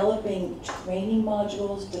developing training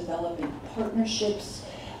modules, developing partnerships,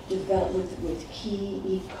 with key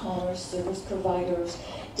e-commerce service providers,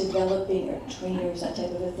 developing trainers, that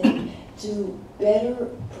type of a thing, to better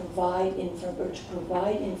provide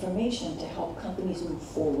information to help companies move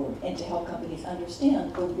forward and to help companies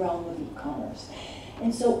understand the realm of e-commerce.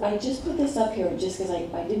 And so I just put this up here just because I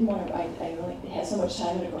didn't want to, I only had so much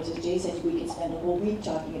time, and of course, as Jay said, we could spend a whole week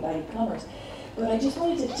talking about e-commerce. But I just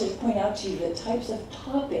wanted to point out to you the types of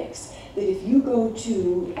topics that if you go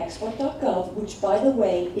to export.gov, which by the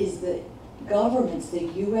way is the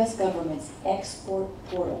US government's export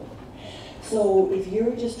portal. So if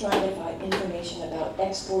you're just trying to find information about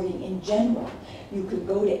exporting in general, you could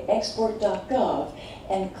go to export.gov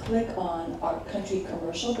and click on our country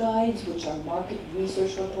commercial guides, which are market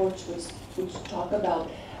research reports, which talk about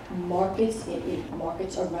markets in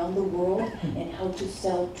markets around the world and how to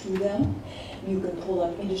sell to them. You can pull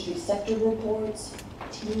up industry sector reports,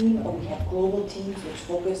 we have global teams which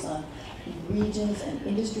focus on regions and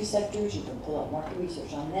industry sectors. You can pull up market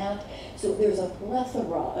research on that. So there's a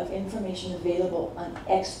plethora of information available on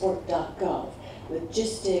export.gov,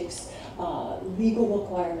 logistics, legal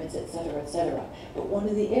requirements, et cetera, But one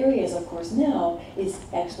of the areas, of course, now is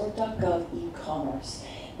export.gov e-commerce.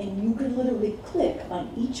 And you can literally click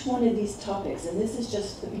on each one of these topics, and this is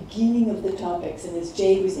just the beginning of the topics, and as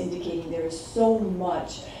Jay was indicating, there is so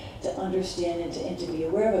much to understand and to be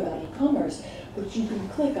aware of about e-commerce, but you can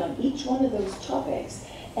click on each one of those topics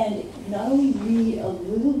and not only read a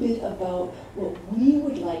little bit about what we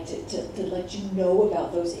would like to let you know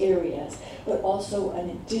about those areas, but also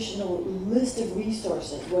an additional list of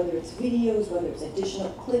resources, whether it's videos, whether it's additional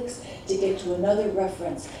clicks to get to another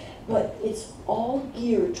reference. But it's all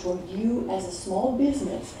geared toward you as a small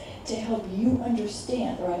business to help you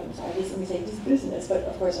understand, or I'm sorry, let me say this business, but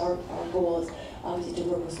of course our goal is obviously to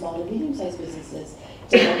work with small to medium-sized businesses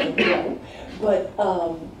to help them grow. But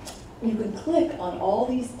you can click on all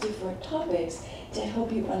these different topics to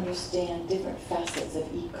help you understand different facets of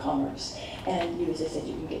e-commerce. And as I said,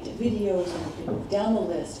 you can get to videos and you can move down the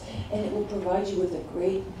list, and it will provide you with a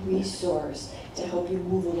great resource to help you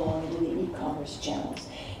move along into the e-commerce channels.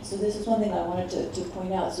 So this is one thing I wanted to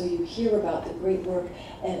point out, so you hear about the great work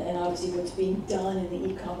and obviously what's being done in the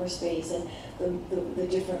e-commerce space and the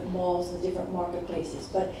different malls and the different marketplaces.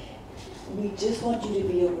 But we just want you to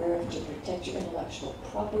be aware of to protect your intellectual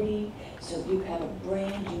property. So if you have a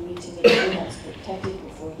brand, you need to make sure that's protected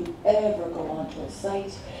before you ever go onto a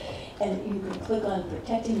site. And you can click on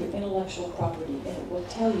protecting your intellectual property, and it will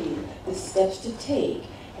tell you the steps to take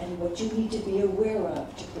and what you need to be aware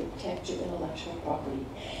of to protect your intellectual property.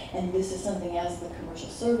 And this is something as the Commercial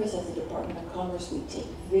Service, as the Department of Commerce, we take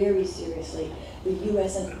very seriously. The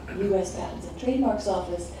U.S. Patents and Trademarks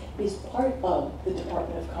Office is part of the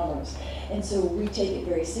Department of Commerce. And so we take it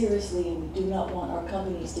very seriously, and we do not want our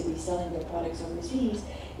companies to be selling their products overseas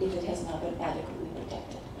if it has not been adequately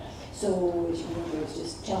protected. So as you know, there's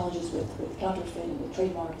just challenges with counterfeit and with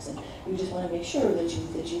trademarks, and you just want to make sure that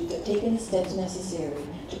you've taken the steps necessary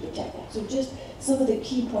to protect that. So just some of the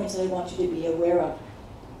key points that I want you to be aware of.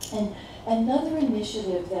 And another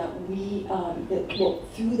initiative that we,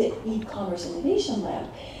 through the e-commerce innovation lab,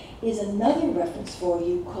 is another reference for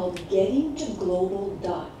you called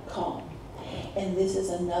gettingtoglobal.com. And this is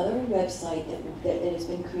another website that has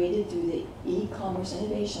been created through the e-commerce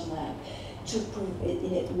innovation lab.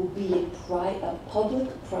 It will be a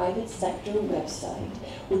public-private sector website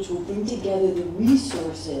which will bring together the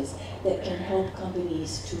resources that can help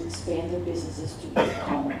companies to expand their businesses through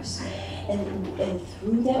e-commerce. And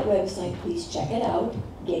through that website, please check it out,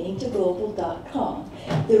 gettingtoglobal.com.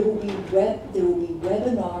 There will be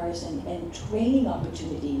webinars and training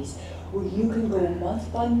opportunities where you can go month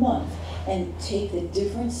by month and take the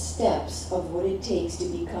different steps of what it takes to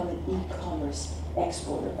become an e-commerce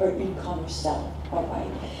exporter or e-commerce seller, all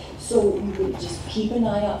right? So you can just keep an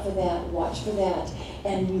eye out for that, watch for that,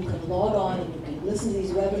 and you can log on and you can listen to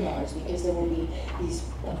these webinars because there will be these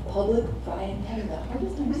public-private, I'm having the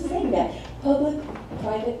hardest time saying that,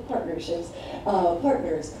 public-private partnerships,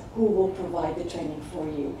 partners who will provide the training for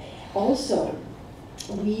you. Also,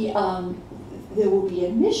 there will be a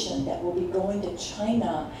mission that will be going to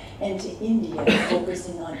China and to India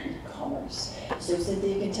focusing on e-commerce. So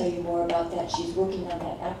Cynthia can tell you more about that. She's working on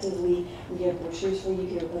that actively. We have brochures for you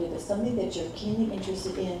here, but if it's something that you're keenly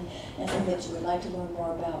interested in and something that you would like to learn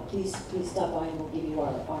more about, please stop by and we'll give you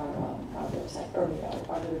our website, or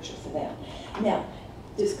our literature for that. Now,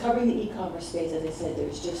 just covering the e-commerce space, as I said,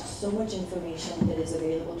 there's just so much information that is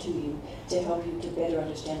available to you to help you to better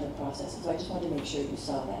understand the process. So I just wanted to make sure you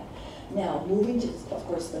saw that. Now, moving to, of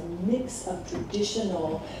course, the mix of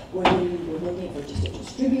traditional, whether you were looking for just a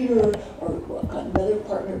distributor or another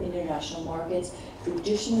partner in international markets,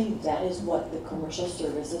 traditionally that is what the commercial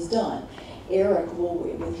service has done. Eric will,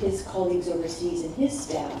 with his colleagues overseas and his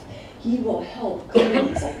staff, he will help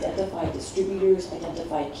companies identify distributors,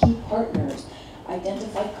 identify key partners,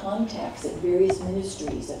 identify contacts at various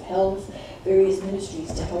ministries of health, various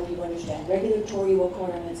ministries to help you understand regulatory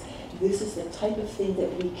requirements. This is the type of thing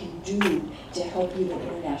that we can do to help you in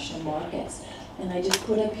international markets. And I just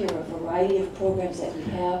put up here a variety of programs that we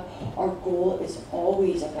have. Our goal is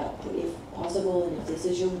always about, if possible, and if this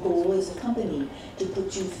is your goal as a company, to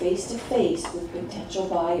put you face to face with potential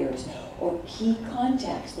buyers or key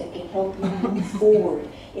contacts that can help you move forward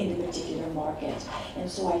in a particular market. And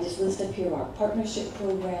so I just list up here our partnership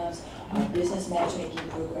programs, our business matchmaking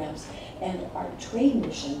programs, and our trade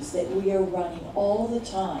missions that we are running all the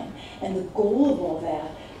time. And the goal of all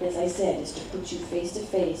that, as I said, is to put you face to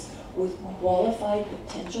face with qualified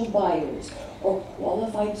potential buyers or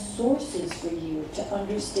qualified sources for you to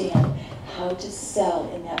understand how to sell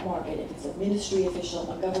in that market, if it's a ministry official,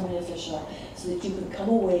 a government official, so that you can come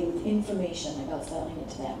away with information about selling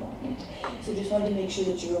into that market. So just wanted to make sure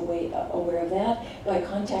that you're aware of that by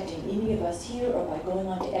contacting any of us here or by going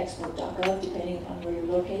on to export.gov, depending upon where you're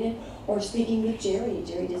located, or speaking with Jerry.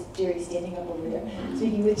 Jerry's standing up over there.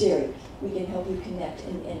 Speaking with Jerry, we can help you connect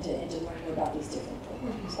and to learn more about these different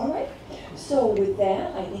programs. All right. So with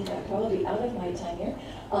that, I think I'm probably out of my time here.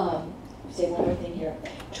 Say one more thing here.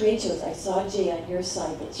 Trade shows. I saw, Jay, on your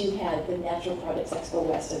site that you had the Natural Products Expo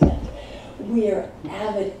West event. We are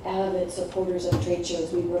avid supporters of trade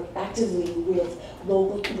shows. We work actively with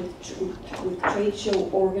with trade show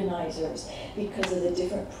organizers because of the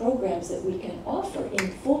different programs that we can offer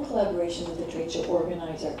in full collaboration with the trade show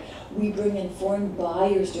organizer. We bring in foreign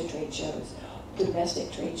buyers to trade shows,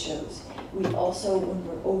 domestic trade shows. We also, when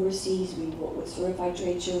we're overseas, with certified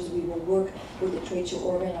trade shows, we will work with the trade show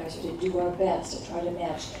organizer to do our best to try to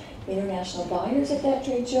match international buyers at that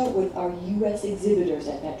trade show with our U.S. exhibitors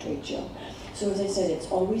at that trade show. So as I said, it's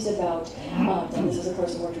always about, and this is of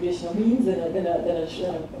course a more traditional means than a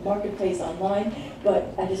marketplace online,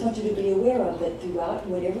 but I just want you to be aware of that throughout,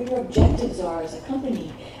 whatever your objectives are as a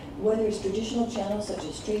company, whether it's traditional channels such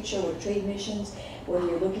as trade show or trade missions, whether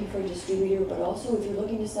you're looking for a distributor, but also if you're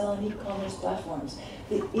looking to sell on e-commerce platforms,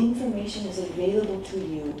 the information is available to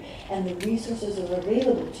you and the resources are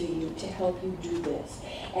available to you to help you do this.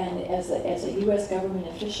 And as a U.S. government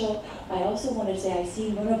official, I also want to say I see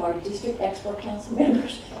one of our District Export Council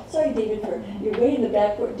members. Sorry, David, you're way in the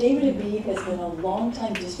back. David Habib has been a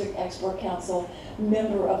longtime District Export Council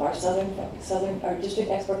member of our our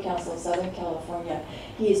District Export Council of Southern California.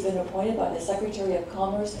 He has been appointed by the Secretary of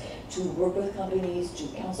Commerce to work with companies bodies, to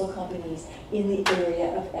council companies in the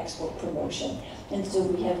area of export promotion. And so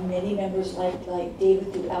we have many members like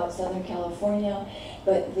David throughout Southern California,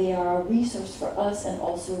 but they are a resource for us and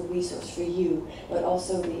also a resource for you, but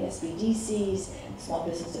also the SBDCs, Small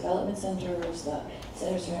Business Development Centers, the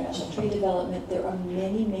Centers for International Trade Development. There are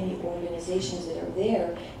many, many organizations that are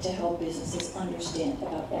there to help businesses understand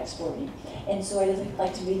about exporting. And so I'd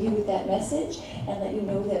like to leave you with that message and let you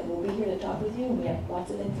know that we'll be here to talk with you. We have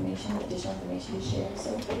lots of information, additional information to share,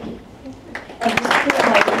 so thank you.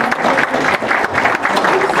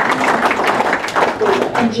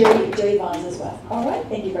 And Jerry Bonds as well. All right,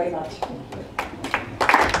 thank you very much.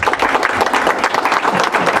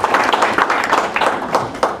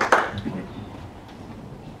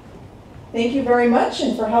 Thank you very much,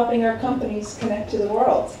 and for helping our companies connect to the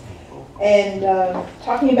world. And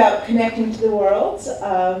talking about connecting to the world,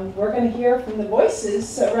 we're going to hear from the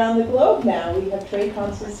voices around the globe now. We have trade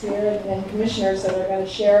consuls here and commissioners that are going to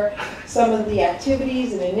share some of the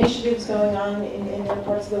activities and initiatives going on in their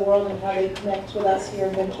parts of the world and how they connect with us here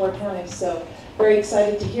in Ventura County. So very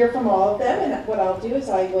excited to hear from all of them. And what I'll do is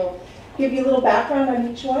I will give you a little background on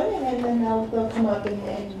each one, and then they'll come up and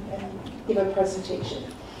give a presentation.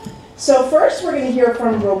 So first, we're going to hear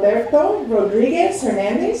from Roberto Rodriguez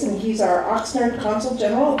Hernandez, and he's our Oxnard Consul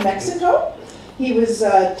General of Mexico. He was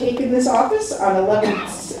taken this office on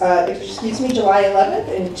July 11th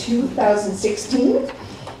in 2016.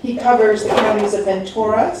 He covers the counties of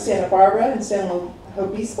Ventura, Santa Barbara, and San Luis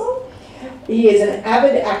Obispo. He is an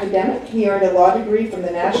avid academic. He earned a law degree from the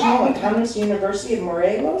National Autonomous University of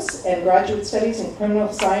Morelos and graduate studies in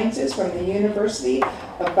criminal sciences from the University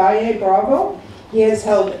of Valle Bravo. He has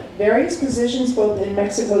held various positions both in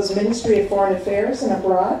Mexico's Ministry of Foreign Affairs and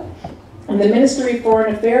abroad. In the Ministry of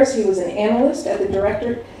Foreign Affairs, he was an analyst at the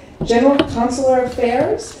Director General Consular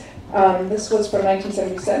Affairs. This was from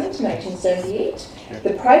 1977 to 1978.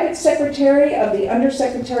 The private secretary of the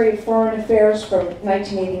Undersecretary of Foreign Affairs from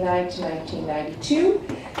 1989 to 1992.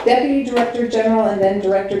 Deputy Director General and then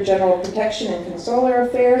Director General of Protection and Consular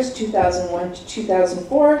Affairs, 2001 to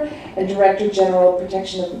 2004, and Director General of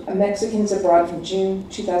Protection of Mexicans Abroad from June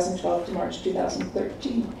 2012 to March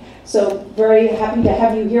 2013. So very happy to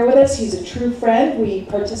have you here with us. He's a true friend. We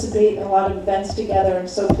participate in a lot of events together. I'm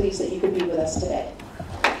so pleased that you could be with us today.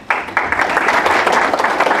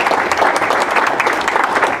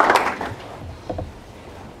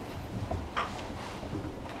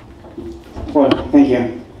 Well, thank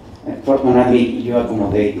you. Fortunately, you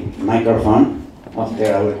accommodate the microphone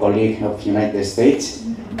after our colleague of the United States.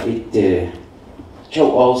 It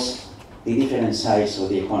shows us the different sides of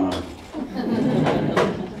the economy.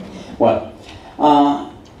 Well,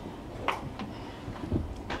 I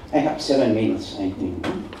have 7 minutes, I think.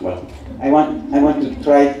 Well, I want to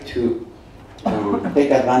try to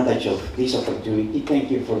take advantage of this opportunity.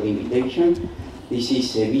 Thank you for the invitation. This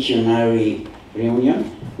is a visionary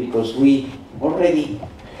reunion because we already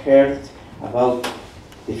heard about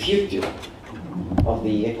the future of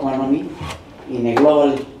the economy in a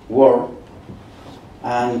global world,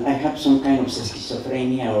 and I have some kind of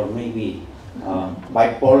schizophrenia or maybe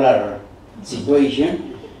bipolar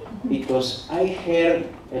situation because I heard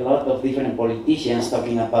a lot of different politicians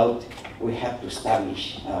talking about we have to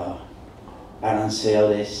establish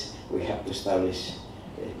aranceles, we have to establish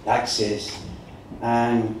taxes,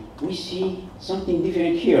 and we see something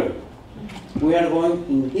different here. We are going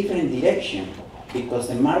in a different direction because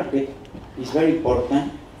the market is very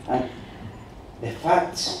important and the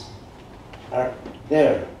facts are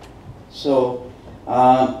there. So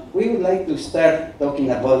we would like to start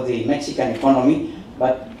talking about the Mexican economy,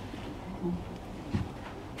 but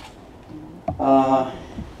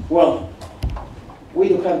well, we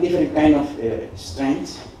do have different kind of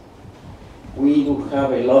strengths. We do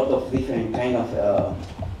have a lot of different kind of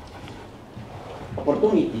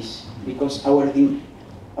opportunities because our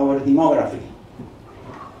demography.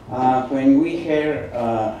 When we hear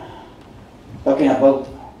talking about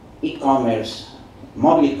e-commerce,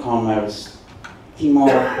 mobile e-commerce,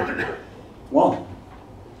 T-Mobile, well,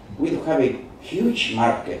 we do have a huge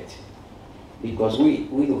market because we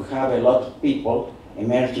do have a lot of people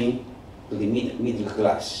emerging to the middle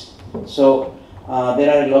class. So there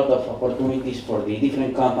are a lot of opportunities for the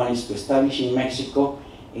different companies to establish in Mexico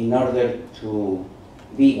in order to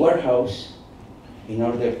be warehouse, in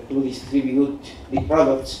order to distribute the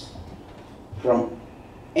products from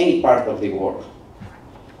any part of the world.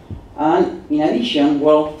 And in addition,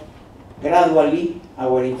 well, gradually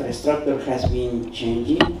our infrastructure has been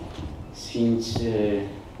changing since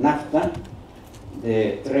NAFTA.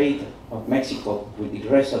 The trade of Mexico with the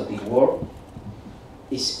rest of the world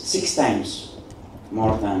is 6 times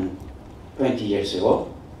more than 20 years ago.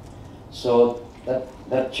 So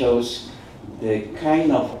that shows the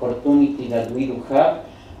kind of opportunity that we do have.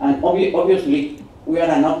 And obviously, we are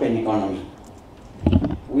an open economy.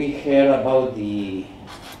 We hear about the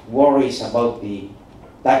worries about the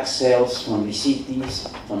tax sales from the cities,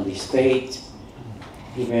 from the state,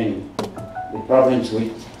 even the problems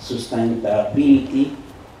with sustainability,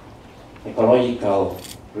 ecological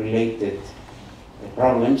related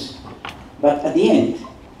problems. But at the end,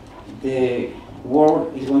 the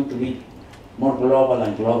world is going to be more global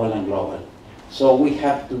and global and global. So we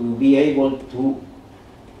have to be able to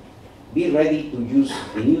be ready to use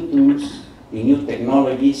the new tools, the new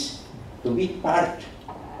technologies, to be part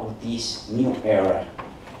of this new era.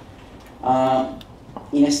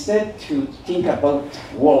 Instead to think about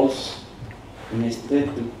walls,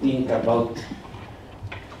 instead to think about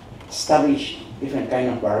establish different kind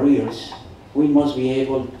of barriers, we must be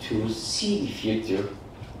able to see the future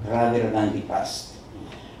rather than the past.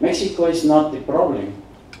 Mexico is not the problem.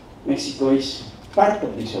 Mexico is part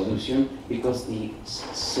of the solution because the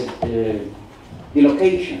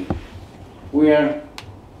location. We are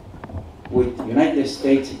with United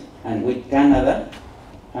States and with Canada,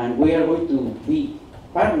 and we are going to be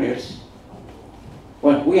partners.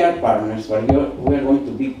 Well, we are partners, but we are going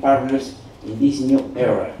to be partners in this new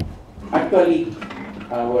era. Actually,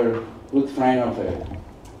 our good friend of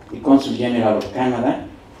the Consul General of Canada,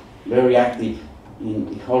 very active in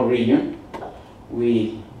the whole region.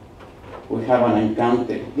 We have an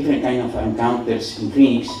encounter, different kind of encounters in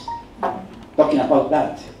Phoenix, talking about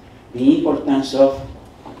that, the importance of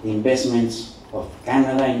the investments of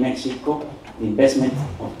Canada in Mexico, the investment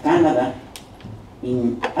of Canada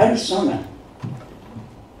in Arizona,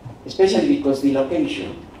 especially because the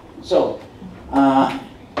location. So,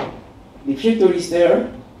 the future is there.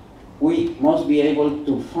 We must be able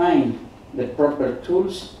to find the proper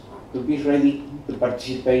tools to be ready to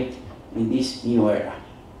participate in this new era.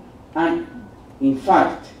 And in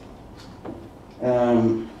fact,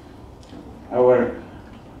 our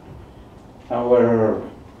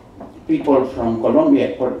people from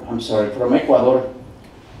Colombia, from Ecuador,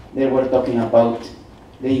 they were talking about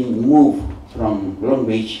they move from Long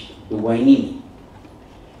Beach to Hueneme.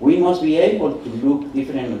 We must be able to look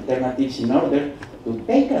different alternatives in order to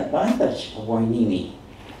take advantage of Hueneme,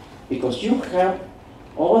 because you have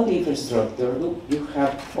all the infrastructure, you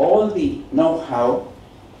have all the know-how,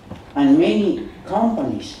 and many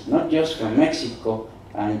companies, not just from Mexico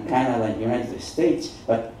and Canada and United States,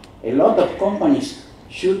 but a lot of companies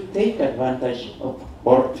should take advantage of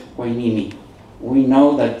Port Hueneme. We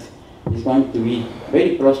know that it's going to be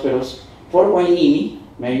very prosperous for Hueneme,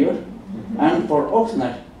 Mayor, and for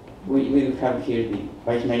Oxnard. We will have here the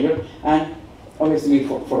Vice Mayor, and obviously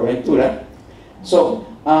for Ventura. So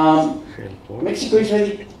Mexico is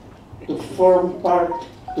ready to form part,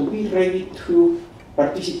 to be ready to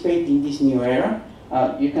participate in this new era.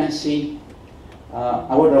 You can see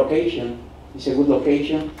our location is a good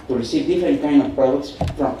location to receive different kind of products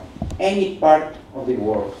from any part of the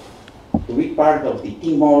world. To be part of the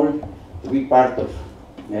T-Mall, to be part of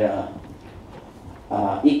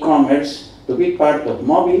e-commerce, to be part of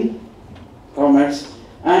mobile commerce,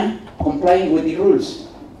 and complying with the rules.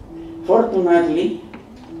 Fortunately,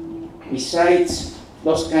 besides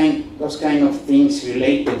those kind of things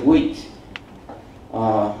related with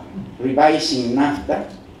revising NAFTA,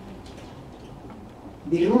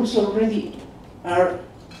 the rules already are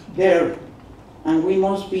there, and we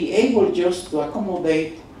must be able just to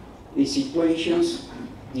accommodate the situations,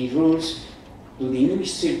 the rules, to the new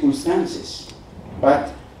circumstances.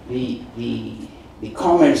 But the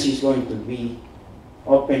commerce is going to be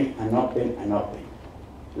open and open and open.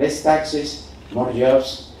 Less taxes, more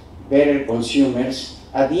jobs, better consumers.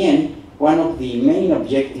 At the end, one of the main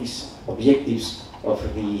objectives of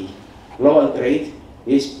the global trade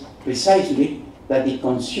is precisely that the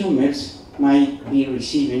consumers might be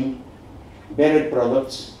receiving better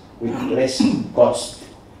products with less cost.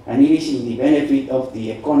 And it is in the benefit of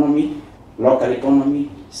the economy, local economy,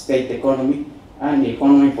 state economy, and the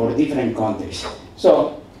economy for different countries.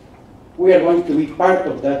 So we are going to be part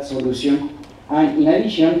of that solution. And in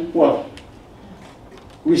addition, well,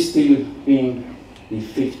 we still being the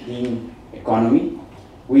 15th economy.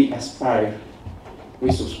 We suspire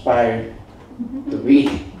to be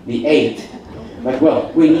the 8th. But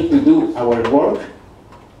well, we need to do our work.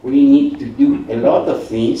 We need to do a lot of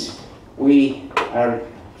things. We are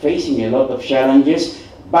facing a lot of challenges,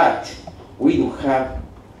 but we do have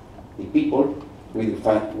the people, we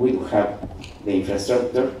do have the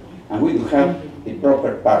infrastructure, and we do have the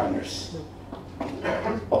proper partners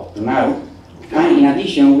up to now. And in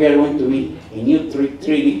addition, we are going to be a new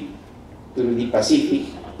treaty through the Pacific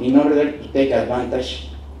in order to take advantage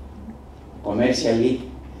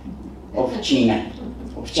commercially of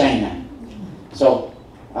China. So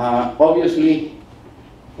obviously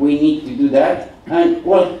we need to do that. And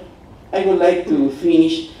well, I would like to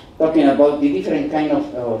finish talking about the different kind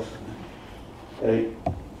of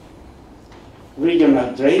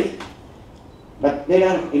regional trade, but there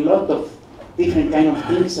are a lot of different kind of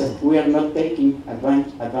things that we are not taking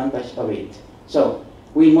advantage of it. So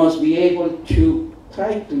we must be able to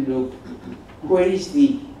try to look where is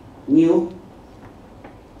the new,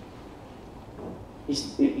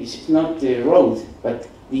 it's not the road, but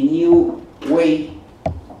the new way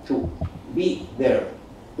to be there,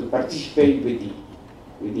 to participate with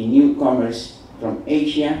the newcomers from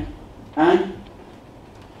Asia, and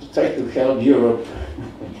to try to help Europe.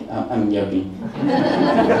 I'm joking.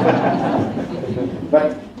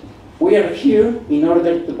 But we are here in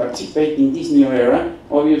order to participate in this new era.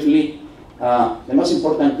 Obviously, the most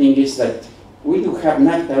important thing is that we do have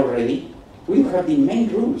NAFTA already. We do have the main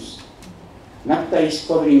rules. NAFTA is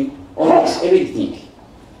covering almost everything.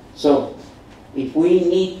 So if we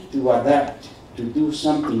need to adapt to do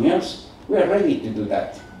something else, we are ready to do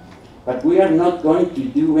that. But we are not going to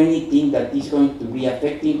do anything that is going to be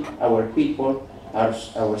affecting our people, our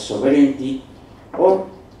sovereignty, or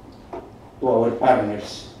to our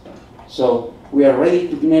partners. So we are ready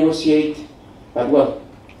to negotiate, but well,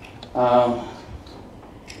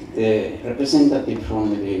 the representative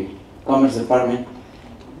from the Commerce Department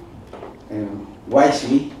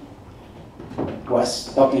wisely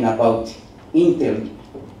was talking about Intel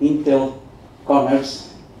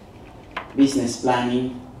commerce, business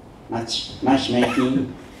planning,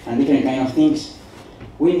 matchmaking, and different kind of things.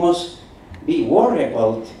 We must be worried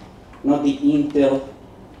about not the Intel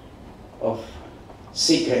of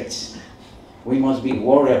secrets. We must be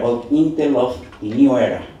worried about Intel of the new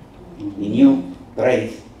era, the new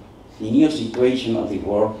trade, the new situation of the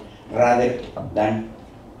world, rather than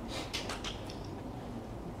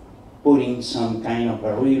putting some kind of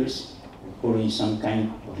barriers, putting some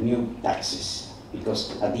kind of new taxes.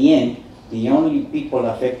 Because at the end, the only people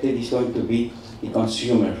affected is going to be the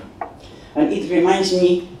consumer. And it reminds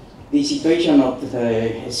me the situation of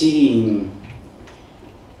the city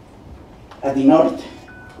at the north,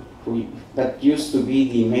 that used to be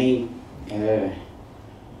the main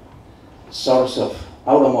source of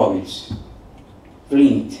automobiles,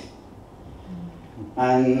 Flint.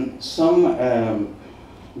 And some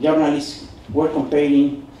journalists were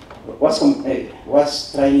comparing, was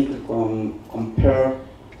trying to compare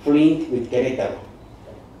Flint with Querétaro.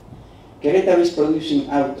 Querétaro is producing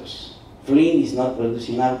autos. Flint is not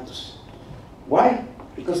producing autos. Why?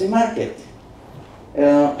 Because the market.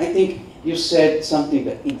 I think you said something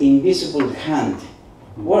that the invisible hand.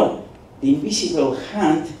 Well, the invisible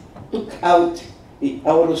hand took out the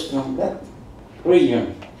autos from that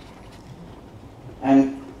region.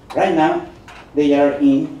 And right now, they are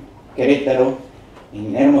in Querétaro,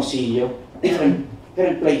 in Hermosillo, different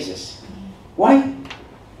places. Why?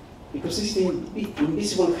 Because it's the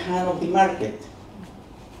invisible hand of the market.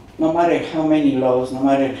 No matter how many laws, no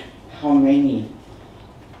matter how many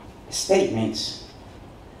statements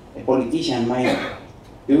a politician might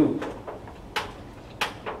do,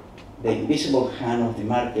 the invisible hand of the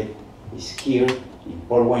market is here in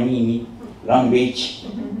Port Hueneme, Long Beach,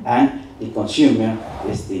 and the consumer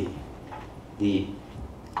is the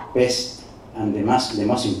best and the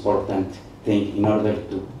most important thing in order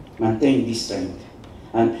to maintain this trend.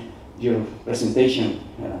 And your presentation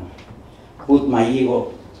put my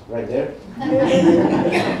ego right there.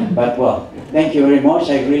 But well, thank you very much.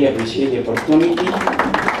 I really appreciate the opportunity.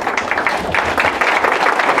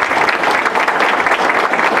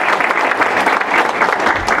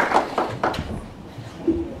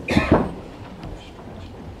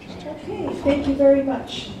 Okay, thank you very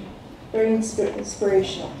much. Very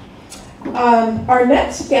inspirational. Our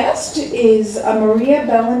next guest is Maria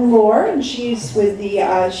Bellin-Lor, and she's with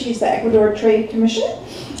she's the Ecuador Trade Commission.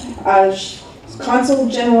 Consul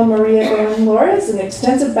General Maria Bellin-Lor has an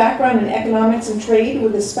extensive background in economics and trade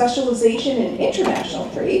with a specialization in international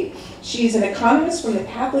trade. She's an economist from the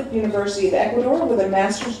Catholic University of Ecuador with a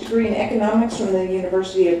master's degree in economics from the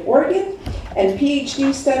University of Oregon and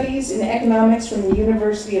PhD studies in economics from the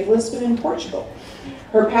University of Lisbon in Portugal.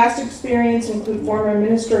 Her past experience include former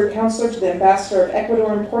minister or counselor to the ambassador of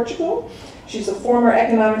Ecuador in Portugal. She's a former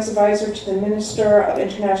economics advisor to the Minister of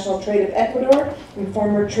International Trade of Ecuador and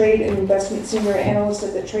former trade and investment senior analyst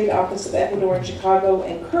at the Trade Office of Ecuador in Chicago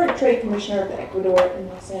and current trade commissioner of Ecuador in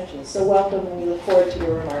Los Angeles. So welcome, and we look forward to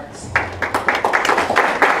your remarks.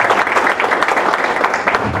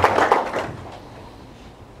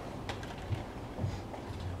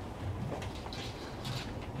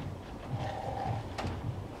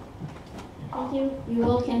 Thank you. You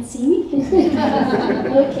all can see me?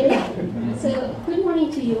 Okay. So, good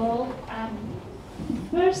morning to you all.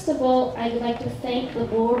 First of all, I would like to thank the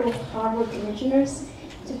Board of Harbor Commissioners,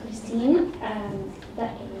 to Christine, the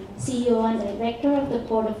CEO and Director of the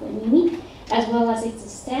Port of Hueneme, as well as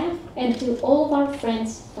its staff, and to all of our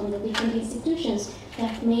friends from the different institutions that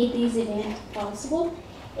have made this event possible,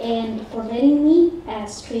 and for letting me,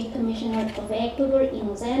 as Trade Commissioner of Ecuador in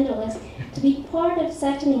Los Angeles, to be part of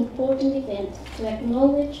such an important event to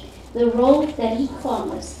acknowledge the role that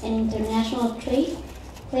e-commerce and international trade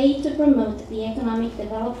play to promote the economic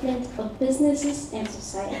development of businesses and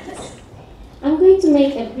societies. I'm going to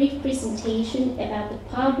make a brief presentation about the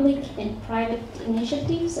public and private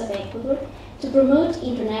initiatives of Ecuador to promote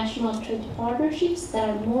international trade partnerships that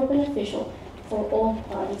are more beneficial for all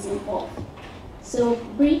parties involved. So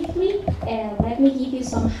briefly, let me give you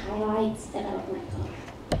some highlights about my country.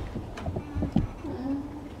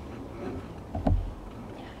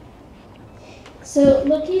 So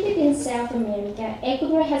located in South America,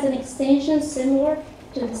 Ecuador has an extension similar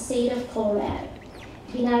to the state of Colorado.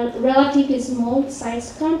 Being a relatively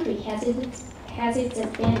small-sized country has its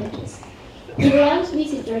advantages. It allows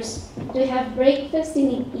visitors to have breakfast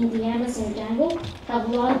in the Amazon jungle, have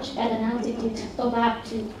lunch at an altitude of up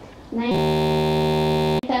to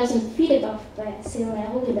 9,000 feet above sea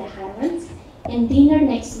level in the highlands, and dinner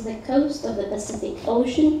next to the coast of the Pacific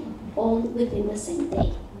Ocean, all within the same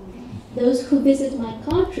day. Those who visit my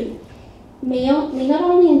country may not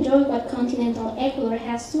only enjoy what continental Ecuador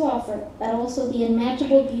has to offer, but also the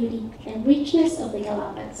unmatchable beauty and richness of the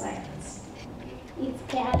Galapagos Islands. Its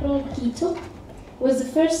capital, Quito, was the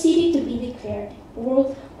first city to be declared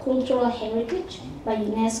World Cultural Heritage by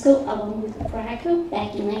UNESCO along with Krakow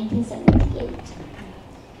back in 1978.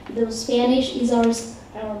 Though Spanish is our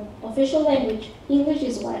official language, English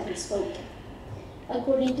is widely spoken.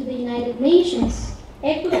 According to the United Nations,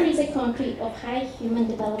 Ecuador is a country of high human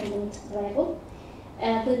development level.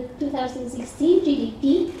 The 2016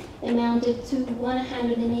 GDP amounted to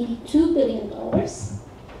 $182 billion,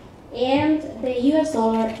 and the US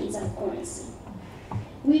dollar is our currency.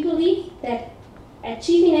 We believe that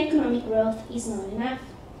achieving economic growth is not enough,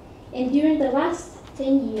 and during the last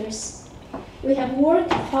 10 years, we have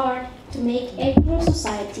worked hard to make Ecuador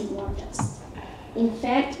society more just. In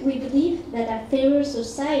fact, we believe that a fairer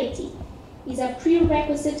society is a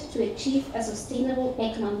prerequisite to achieve a sustainable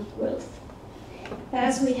economic growth.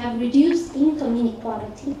 Thus, we have reduced income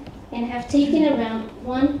inequality and have taken around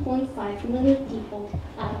 1.5 million people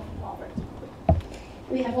out of poverty.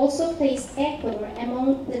 We have also placed Ecuador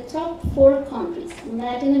among the top 4 countries in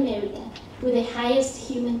Latin America with the highest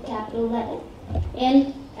human capital level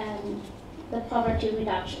and the poverty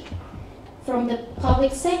reduction. From the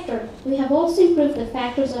public sector, we have also improved the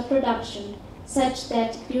factors of production such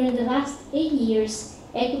that during the last 8 years,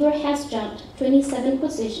 Ecuador has jumped 27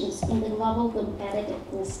 positions in the Global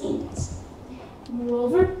Competitiveness Index.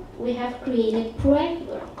 Moreover, we have created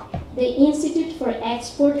ProEcuador, the Institute for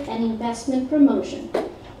Export and Investment Promotion.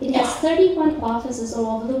 It has 31 offices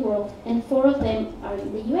all over the world, and 4 of them are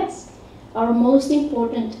in the US, our most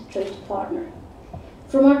important trade partner.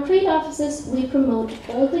 From our trade offices, we promote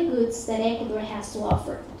all the goods that Ecuador has to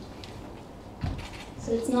offer.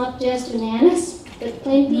 So it's not just bananas, but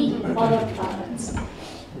plenty of other products.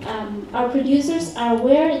 Our producers are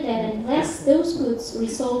aware that unless those goods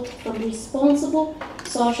result from responsible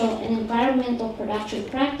social and environmental production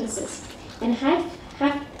practices and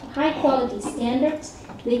high quality standards,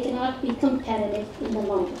 they cannot be competitive in the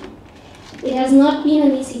long run. It has not been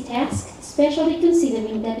an easy task, especially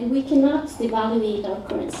considering that we cannot devaluate our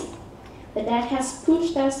currency, but that has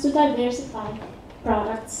pushed us to diversify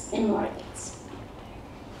products and markets.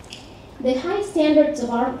 The high standards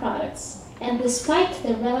of our products, and despite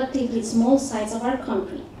the relatively small size of our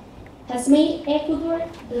country, has made Ecuador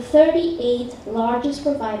the 38th largest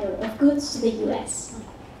provider of goods to the US.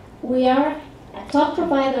 We are a top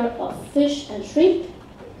provider of fish and shrimp,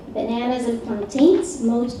 bananas and plantains,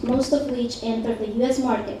 most of which enter the US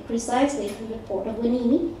market precisely through the port of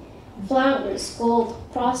Hueneme, flowers, gold,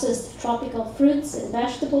 processed tropical fruits and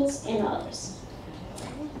vegetables, and others.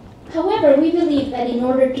 However, we believe that in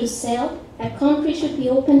order to sell, a country should be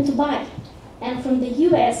open to buy. And from the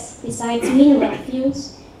US, besides mineral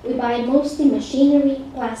fuels, we buy mostly machinery,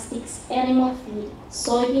 plastics, animal feed,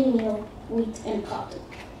 soybean meal, wheat, and cotton.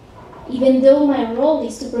 Even though my role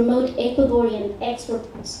is to promote Ecuadorian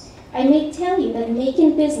exports, I may tell you that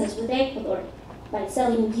making business with Ecuador by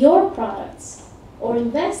selling your products or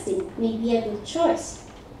investing may be a good choice.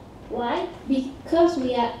 Why? Because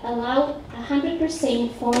we allow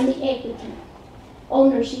 100% foreign equity.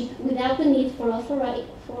 ownership without the need for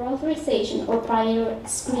authorization or prior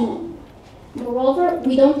screening. Moreover,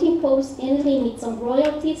 we don't impose any limits on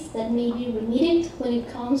royalties that may be remitted when it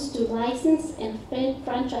comes to license and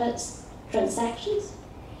franchise transactions.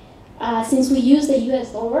 Since we use the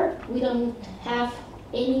US dollar, we don't have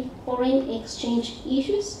any foreign exchange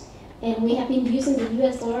issues, and we have been using the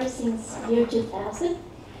US dollar since year 2000.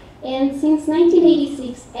 And since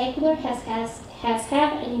 1986, Ecuador has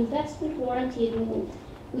had an investment warranty agreement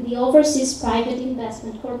with the Overseas Private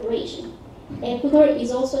Investment Corporation. Ecuador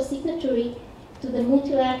is also a signatory to the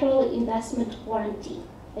Multilateral Investment Warranty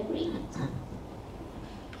Agreement.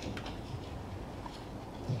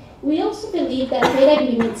 We also believe that trade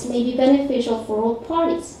agreements may be beneficial for all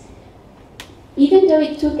parties. Even though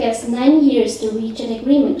it took us 9 years to reach an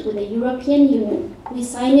agreement with the European Union, we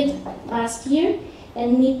signed it last year,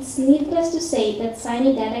 and it's needless to say that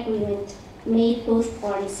signing that agreement made both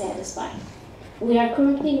parties satisfied. We are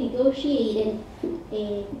currently negotiating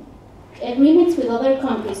agreements with other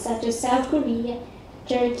countries such as South Korea,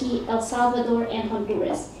 Turkey, El Salvador, and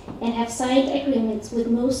Honduras, and have signed agreements with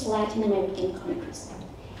most Latin American countries.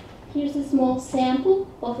 Here's a small sample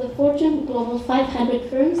of the Fortune Global 500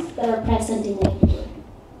 firms that are present in Ecuador.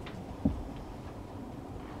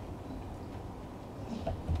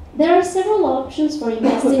 There are several options for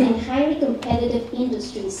investing in highly competitive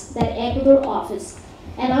industries that Ecuador offers,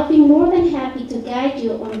 and I'll be more than happy to guide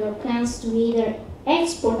you on your plans to either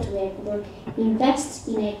export to Ecuador, invest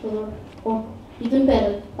in Ecuador, or even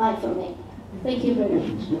better, buy from Ecuador. Thank you very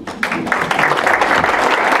much.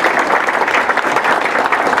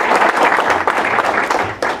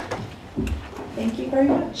 Thank you very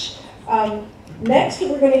much. Next,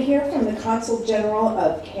 we're going to hear from the Consul General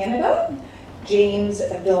of Canada, James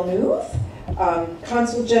Villeneuve.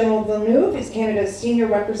 Consul General Villeneuve is Canada's senior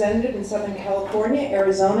representative in Southern California,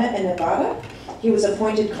 Arizona, and Nevada. He was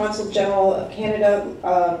appointed Consul General of Canada,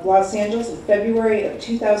 Los Angeles in February of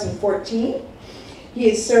 2014. He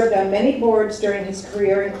has served on many boards during his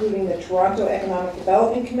career, including the Toronto Economic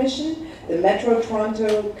Development Commission, the Metro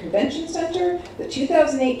Toronto Convention Center, the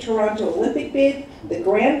 2008 Toronto Olympic bid, the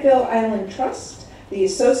Granville Island Trust, the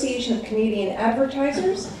Association of Canadian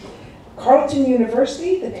Advertisers, Carleton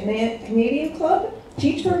University, the Canadian Club,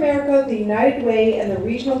 Teach for America, the United Way, and the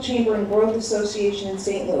Regional Chamber and Growth Association in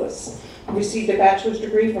St. Louis. He received a bachelor's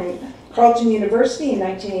degree from Carleton University in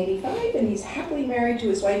 1985, and he's happily married to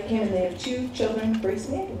his wife Kim, and they have 2 children, Grace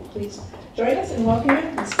and Megan. Please join us in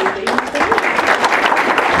welcoming Mr. James Villeneuve.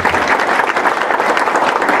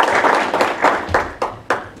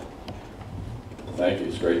 Thank you.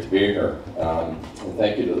 It's great to be here. And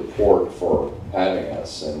thank you to the port for having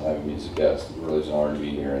us and having me as a guest. It really is an honor to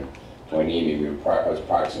be here in Hueneme. I was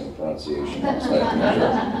practicing the pronunciation last night to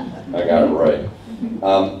make sure I got it right.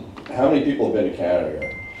 How many people have been to Canada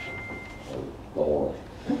here? The whole.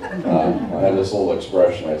 I have this little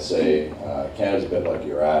expression. I'd say Canada's a bit like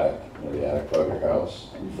your attic, the attic above your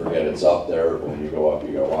house. You forget it's up there, but when you go up,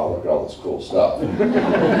 you go, wow, look at all this cool stuff. And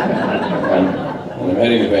I'm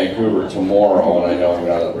heading to Vancouver tomorrow, and I know I'm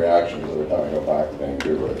going to have a reaction because every time I go back to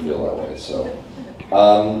Vancouver, I feel that way. So,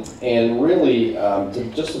 and really,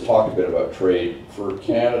 just to talk a bit about trade, for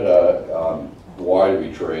Canada, why do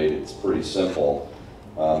we trade? It's pretty simple.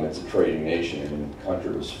 It's a trading nation, and the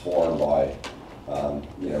country was formed by,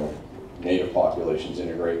 native populations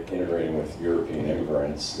integrating with European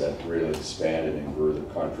immigrants that really expanded and grew the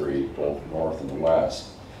country, both north and west.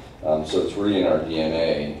 So it's really in our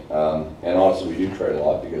DNA. And also we do trade a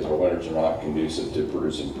lot because our winters are not conducive to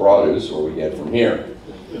producing produce, or we get from here,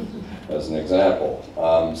 as an example.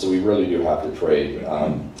 So we really do have to trade.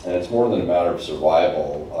 And it's more than a matter of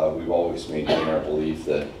survival. We've always maintained our belief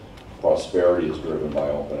that prosperity is driven by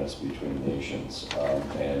openness between nations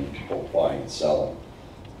and both buying and selling.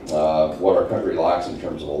 What our country lacks in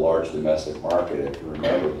terms of a large domestic market, if you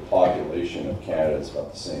remember, the population of Canada is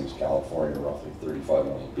about the same as California, roughly 35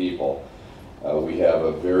 million people. We have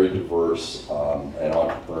a very diverse and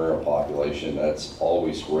entrepreneurial population that's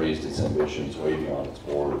always raised its ambitions way beyond its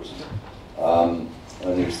borders. And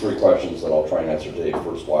there's 3 questions that I'll try and answer today.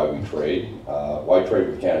 First, why we trade. Why trade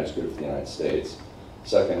with Canada is good for the United States.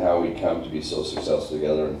 Second, how we come to be so successful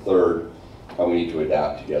together. And third, how we need to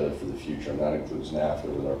adapt together for the future, and that includes NAFTA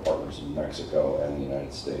with our partners in Mexico and the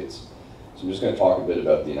United States. So I'm just going to talk a bit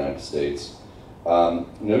about the United States. No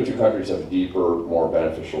 2 countries have a deeper, more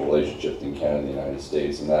beneficial relationship than Canada and the United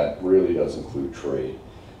States, and that really does include trade.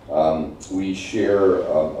 We share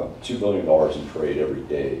 $2 billion in trade every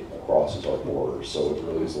day across our borders, so it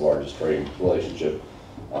really is the largest trading relationship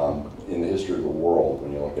in the history of the world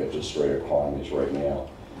when you look at just straight economies right now.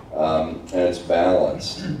 And it's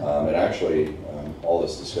balanced. And actually, all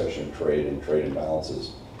this discussion of trade and trade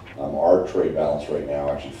imbalances. Our trade balance right now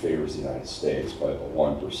actually favors the United States by about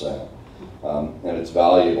 1%. And it's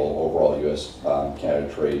valuable. Overall,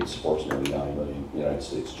 U.S.-Canada trade supports nearly 9 million United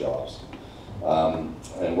States jobs.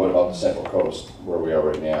 And what about the Central Coast, where we are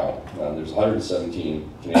right now? There's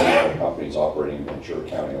 117 Canadian companies operating in Ventura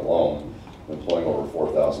County alone, employing over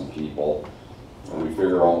 4,000 people. And we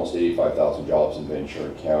figure almost 85,000 jobs in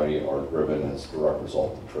Ventura County are driven as a direct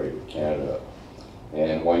result of trade with Canada.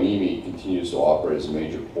 And Hueneme continues to operate as a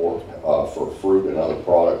major port for fruit and other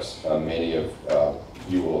products. Many of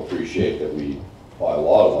you will appreciate that we buy a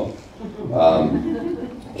lot of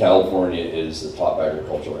them. California is the top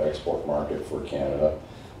agricultural export market for Canada.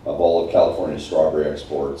 Of all of California's strawberry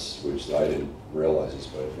exports, which I didn't realize this,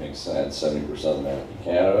 but it makes sense, 70% of them end up in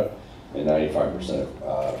Canada, and 95%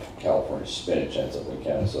 of California's spinach ends up in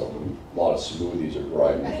Canada. So a lot of smoothies are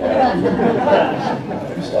derived in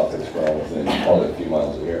Canada. Stuff that's grown within probably a few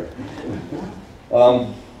miles of here.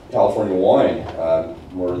 California wine.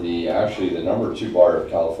 We're actually the #2 buyer of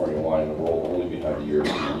California wine in the world, only behind the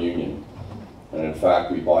European Union. And in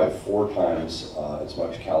fact, we buy 4 times as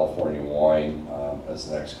much California wine as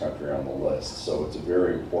the next country on the list. So it's a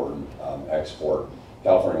very important export.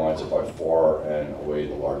 California wines are by far and away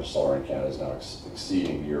the largest seller in Canada, is now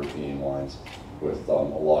exceeding European wines with a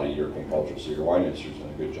lot of European culture. So your wine industry has done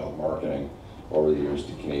a good job marketing over the years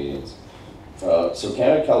to Canadians. So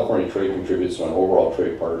Canada-California trade contributes to an overall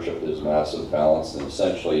trade partnership that is massive, balanced, and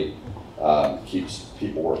essentially keeps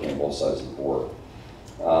people working on both sides of the border.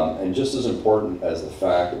 And just as important as the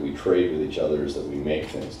fact that we trade with each other is that we make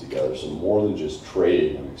things together. So more than just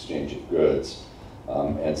trade and exchange of goods.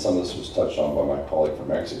 And some of this was touched on by my colleague from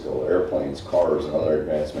Mexico. Airplanes, cars, and other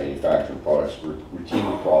advanced manufacturing products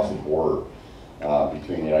routinely cross the border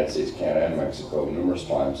between the United States, Canada, and Mexico numerous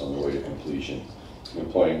times on the way to completion,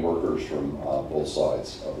 employing workers from both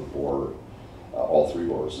sides of the border. All 3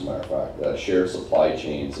 borders, as a matter of fact. Shared supply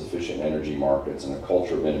chains, efficient energy markets, and a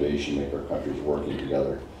culture of innovation make our countries working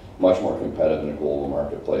together much more competitive in a global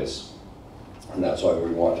marketplace. And that's why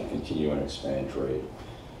we want to continue and expand trade.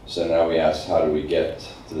 So now we ask, how do we get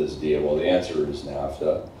to this deal? Well, the answer is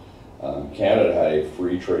NAFTA. Canada had a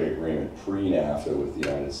free trade agreement pre-NAFTA with the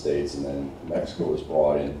United States, and then Mexico was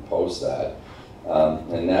brought in post that.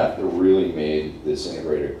 And NAFTA really made this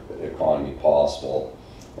integrated economy possible.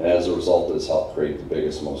 And as a result, it's helped create the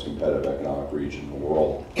biggest, most competitive economic region in the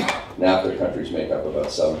world. NAFTA countries make up about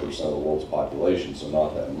 7% of the world's population, so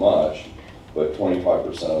not that much, but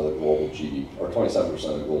 25% of the global GDP, or 27%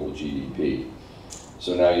 of the global GDP.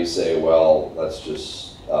 So now you say, well, that's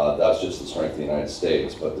just the strength of the United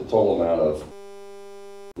States, but the total amount of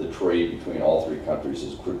the trade between all 3 countries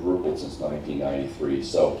has quadrupled since 1993.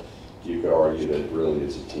 So you could argue that it really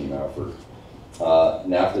is a team effort.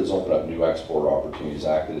 NAFTA has opened up new export opportunities,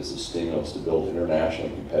 acted as a stimulus to build internationally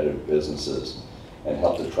competitive businesses, and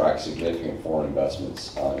helped attract significant foreign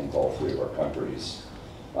investments into all 3 of our countries.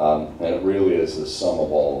 And it really is the sum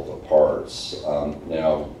of all of the parts.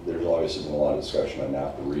 Now, there's obviously been a lot of discussion on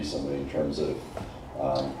NAFTA recently in terms of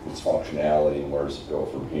its functionality and where does it go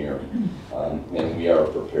from here. And we are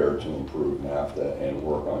prepared to improve NAFTA and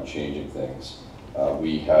work on changing things.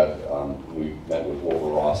 We met with Wilbur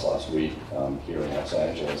Ross last week here in Los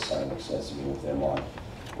Angeles. I had an extensive meeting with him on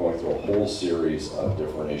going through a whole series of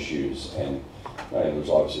different issues. And there's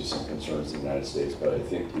obviously some concerns in the United States, but I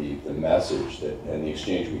think the message and the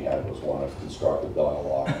exchange we had was one of constructive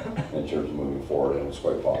dialogue in terms of moving forward, and it was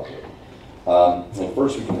quite positive. And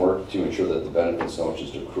first, we can work to ensure that the benefits don't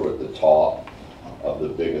just accrue at the top of the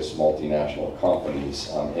biggest multinational companies.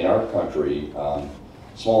 In our country,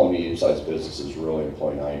 small and medium-sized businesses really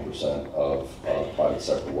employ 90% of private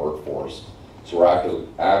sector workforce. So we're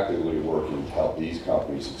actively working to help these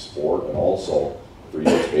companies export, and also for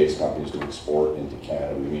US-based companies to export into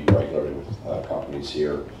Canada. We meet regularly with companies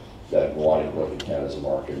here that want to look at Canada as a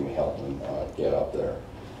market, and we help them get up there.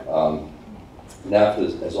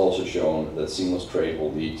 NAFTA has also shown that seamless trade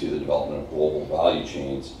will lead to the development of global value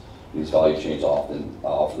chains. These value chains often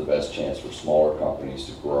offer the best chance for smaller companies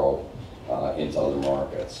to grow into other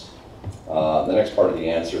markets. The next part of the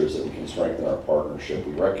answer is that we can strengthen our partnership.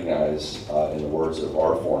 We recognize, in the words of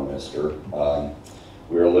our foreign minister,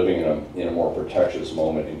 we are living in a more protectionist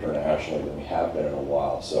moment internationally than we have been in a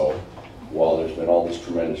while. So while there's been all this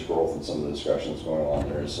tremendous growth in some of the discussions going on,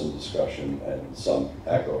 there is some discussion and some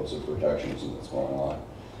echoes of protectionism that's going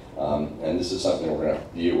on. And this is something we're going to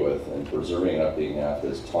have to deal with, and preserving and updating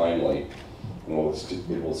NAFTA is timely, and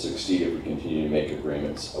it will succeed if we continue to make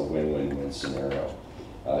agreements a win-win-win scenario.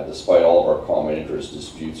 Despite all of our common interests,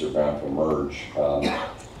 disputes are bound to emerge.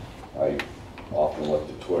 I often look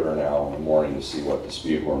to Twitter now in the morning to see what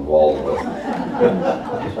dispute we're involved with.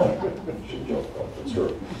 Should joke about it, it's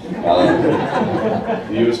true.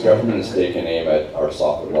 The U.S. government has taken aim at our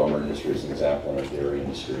softwood lumber industry as an example in our dairy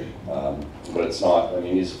industry. But it's not, I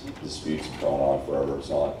mean, these disputes have gone on forever. It's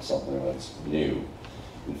not something that's new.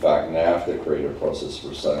 In fact, NAFTA created a process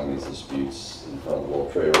for settling these disputes in front of the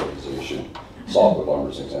World Trade Organization. Softwood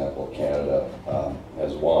lumber is an example. Canada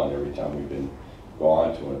has won every time we've been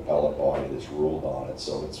gone to an appellate body that's ruled on it.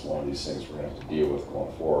 So it's one of these things we're going to have to deal with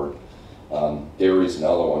going forward. Dairy is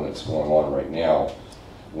another one that's going on right now,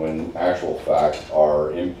 when actual fact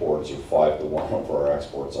our imports are 5 to 1 for our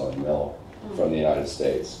exports on milk from the United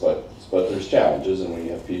States. But there's challenges, and when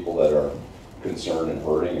you have people that are concerned and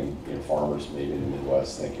hurting, and farmers maybe in the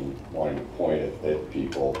Midwest wanting to point at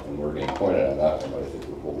people, and we're getting pointed on that one, but I think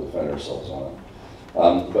we'll defend ourselves on it.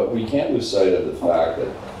 But we can't lose sight of the fact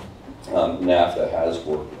that NAFTA has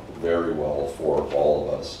worked very well for all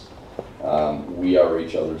of us. We are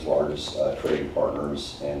each other's largest trading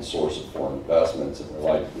partners and source of foreign investments, and we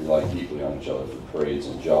rely deeply on each other for trades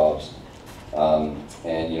and jobs.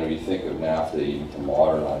 And you think of NAFTA, even to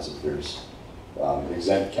modernize it, there's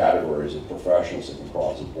exempt categories of professionals that can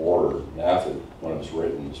cross the border. NAFTA, when it was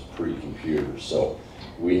written, was pre-computer. So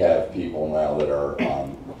we have people now that are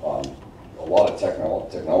a lot of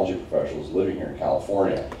technology professionals living here in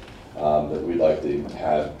California that we'd like to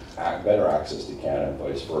have better access to Canada and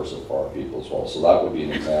vice versa for our people as well. So that would be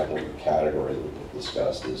an example of a category that we've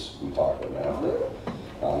discussed as we talk about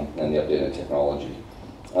NAFTA and the updated technology.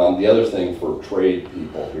 The other thing for trade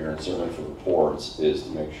people here, and certainly for the ports, is to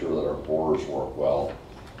make sure that our borders work well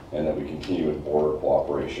and that we continue with border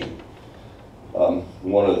cooperation.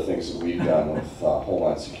 One of the things that we've done with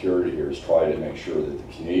Homeland Security here is try to make sure that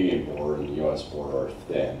the Canadian border and the U.S. border are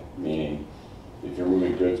thin, meaning if you're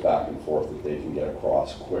moving goods back and forth, that they can get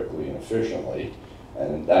across quickly and efficiently.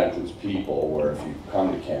 And that includes people, where if you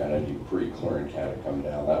come to Canada and you pre-clear in Canada, come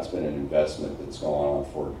down. That's been an investment that's gone on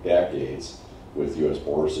for decades with U.S.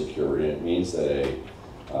 border security. It means that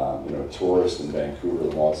a tourist in Vancouver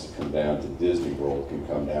that wants to come down to Disney World can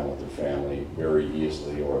come down with their family very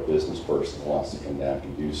easily, or a business person that wants to come down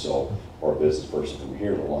can do so, or a business person from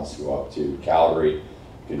here that wants to go up to Calgary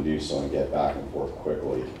can do so and get back and forth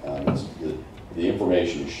quickly. The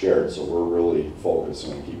information is shared, so we're really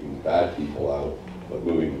focusing on keeping the bad people out, but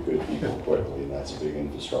moving the good people quickly, and that's a big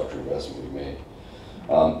infrastructure investment we made.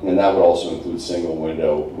 And that would also include single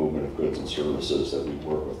window movement of goods and services that we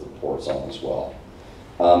work with the ports on as well.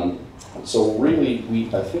 So really,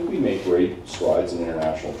 I think we make great strides in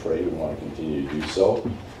international trade. We want to continue to do so.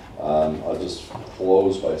 I'll just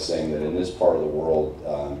close by saying that in this part of the world,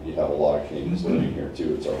 you have a lot of Canadians living here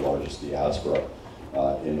too. It's our largest diaspora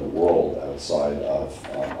in the world outside of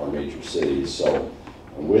our major cities. So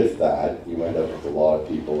with that, you end up with a lot of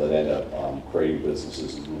people that end up creating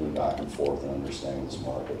businesses and moving back and forth and understanding this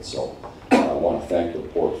market. So I want to thank the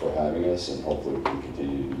port for having us, and hopefully we can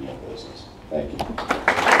continue to do more business. Thank you.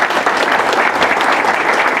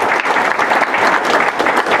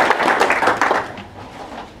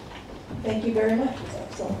 Thank you very much.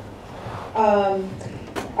 That's excellent.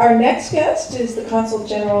 Our next guest is the Consul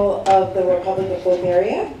General of the Republic of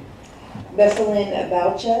Bulgaria, Veselin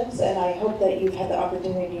Valchev, and I hope that you've had the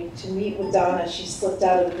opportunity to meet with Donna. She slipped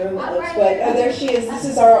out of the room, it looks, but there she is. This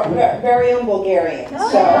is our very own Bulgarian. So,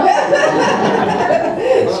 not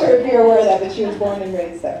sure if you're aware of that, but she was born and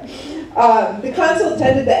raised there. The consul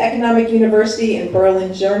attended the Economic University in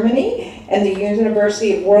Berlin, Germany, and the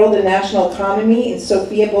University of World and National Economy in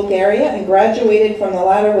Sofia, Bulgaria, and graduated from the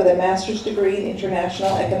latter with a master's degree in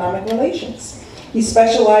international economic relations. He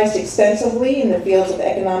specialized extensively in the fields of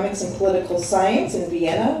economics and political science in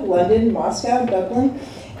Vienna, London, Moscow, Dublin,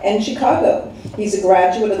 and Chicago. He's a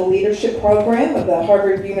graduate of the leadership program of the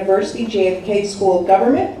Harvard University JFK School of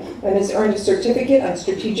Government and has earned a certificate on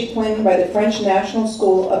strategic planning by the French National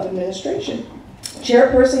School of Administration.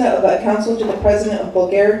 Chairperson of a council to the President of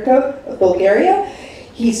Bulgaria,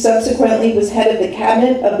 he subsequently was head of the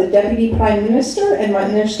cabinet of the Deputy Prime Minister and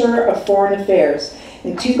Minister of Foreign Affairs.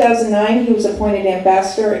 In 2009, he was appointed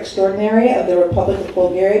Ambassador Extraordinary of the Republic of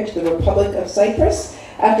Bulgaria to the Republic of Cyprus.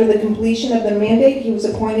 After the completion of the mandate, he was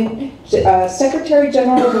appointed Secretary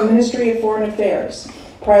General of the Ministry of Foreign Affairs.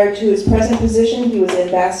 Prior to his present position, he was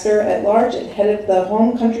Ambassador at Large and head of the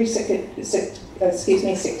Home Country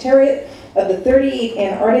Secretariat of the 38th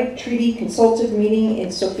Antarctic Treaty Consultative Meeting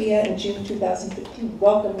in Sofia in June 2015.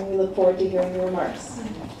 Welcome, and we look forward to hearing your remarks.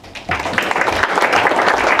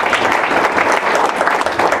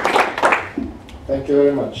 Thank you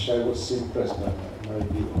very much. I was impressed by my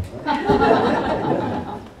view.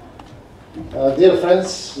 Dear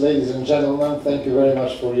friends, ladies and gentlemen, thank you very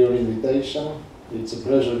much for your invitation. It's a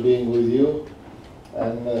pleasure being with you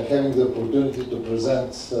and having the opportunity to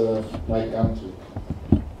present my country.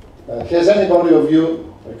 Has anybody of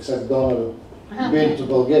you, except Donald, been to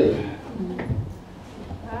Bulgaria?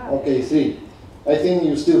 Okay, 3. I think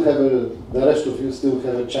you still have the rest of you still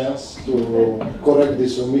have a chance to correct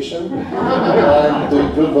this omission and to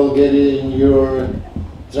include Bulgaria in your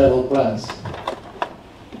travel plans.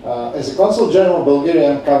 As a Consul General of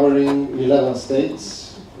Bulgaria, I'm covering 11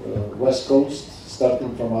 states, West Coast,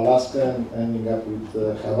 starting from Alaska and ending up with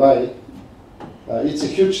Hawaii. It's a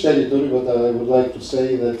huge territory, but I would like to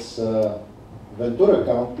say that Ventura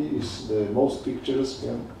County is the most picturesque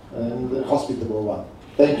and hospitable one.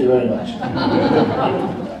 Thank you very much.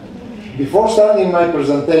 Before starting my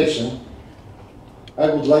presentation, I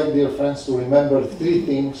would like, dear friends, to remember 3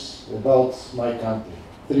 things about my country.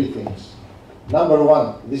 3 things. Number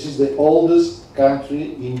 1, this is the oldest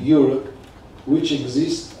country in Europe which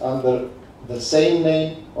exists under the same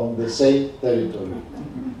name on the same territory.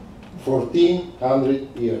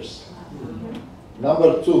 1400 years.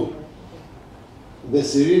 Number 2, the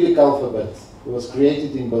Cyrillic alphabet was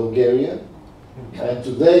created in Bulgaria, and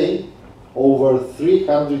today over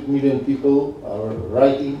 300 million people are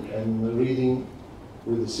writing and reading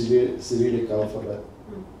with the Cyrillic alphabet.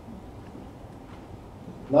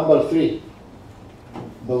 Number 3,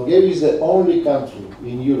 Bulgaria is the only country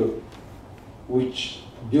in Europe which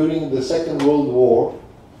during the Second World War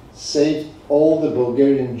saved all the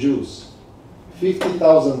Bulgarian Jews.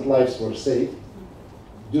 50,000 lives were saved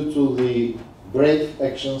due to the brave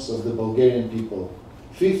actions of the Bulgarian people.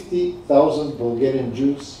 50,000 Bulgarian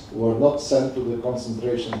Jews were not sent to the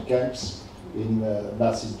concentration camps in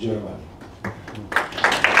Nazi Germany.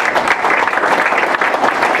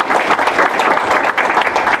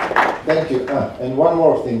 Thank you. And one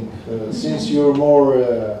more thing. Since you're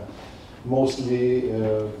mostly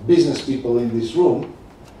business people in this room,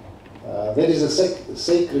 there is a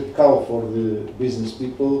sacred cow for the business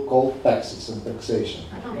people called taxes and taxation.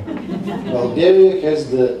 Bulgaria has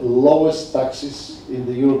the lowest taxes in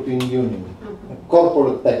the European Union.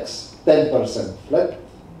 Corporate tax, 10% flat.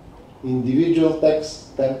 Individual tax,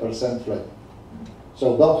 10% flat.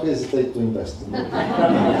 So don't hesitate to invest in it.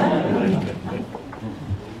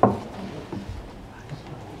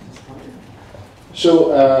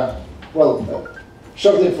 So,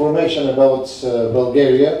 short information about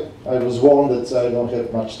Bulgaria. I was warned that I don't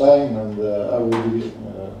have much time, and I will be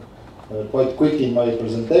quite quick in my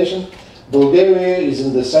presentation. Bulgaria is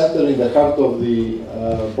in the center, in the heart of the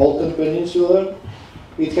Balkan Peninsula.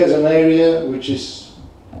 It has an area which is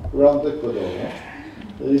around Ecuador.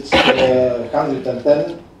 It's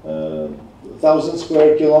 110,000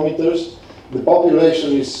 square kilometers. The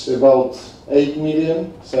population is about 8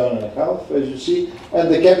 million, 7.5, as you see, and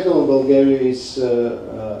the capital of Bulgaria is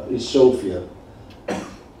Sofia.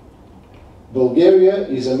 Bulgaria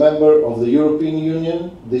is a member of the European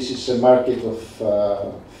Union. This is a market of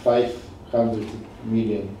 500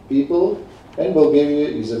 million people, and Bulgaria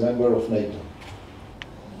is a member of NATO.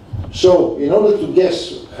 So, in order to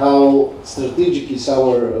guess how strategic is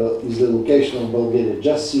the location of Bulgaria,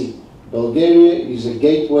 just see, Bulgaria is a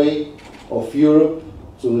gateway of Europe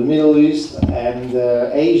to the Middle East and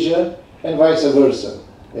Asia, and vice versa.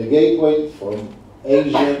 A gateway from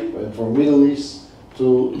Asia and from Middle East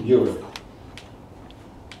to Europe.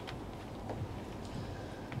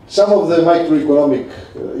 Some of the macroeconomic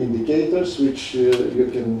indicators which you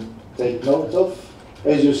can take note of.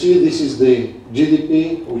 As you see, this is the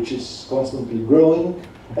GDP, which is constantly growing,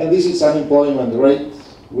 and this is unemployment rate,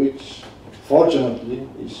 which fortunately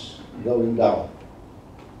is going down.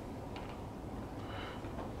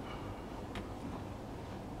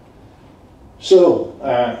 So,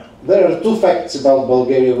 there are 2 facts about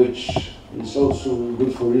Bulgaria which is also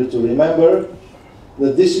good for you to remember.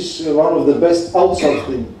 That this is one of the best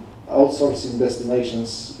outsourcing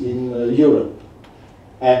destinations in Europe.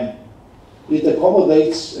 And it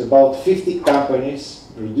accommodates about 50 companies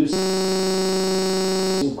producing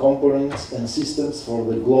components and systems for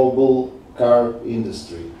the global car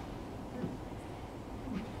industry.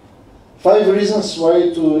 5 reasons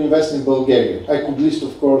why to invest in Bulgaria. I could list,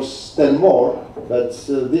 of course, 10 more, but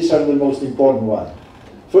these are the most important ones.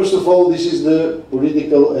 First of all, this is the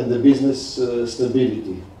political and the business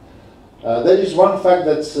stability. There is one fact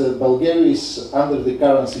that Bulgaria is under the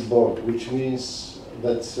currency board, which means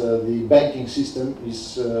that the banking system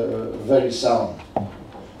is very sound.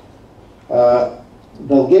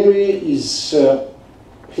 Bulgaria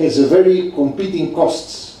has a very competing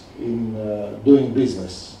costs in doing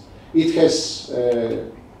business. It has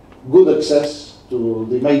good access to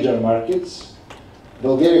the major markets.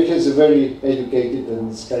 Bulgaria has a very educated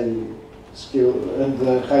and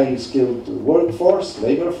highly skilled workforce,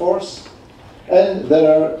 labor force, and there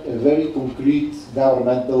are very concrete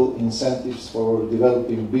governmental incentives for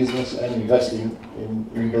developing business and investing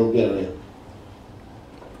in Bulgaria.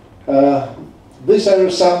 These are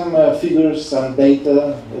some figures, some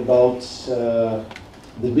data about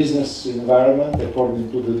the business environment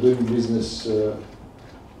according to the Doing Business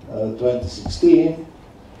 2016.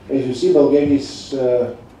 As you see, Bulgaria is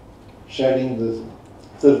sharing the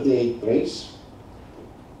 38th place.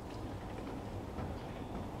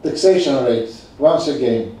 Taxation rate, once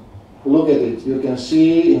again, look at it. You can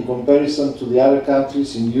see in comparison to the other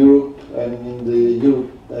countries in Europe and in the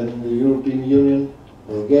European Union,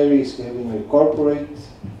 Bulgaria is having a corporate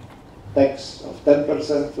tax of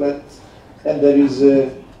 10% flat, and there is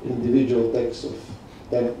an individual tax of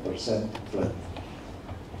 10% flat.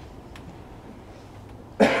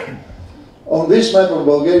 On this map of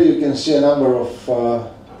Bulgaria, you can see a number of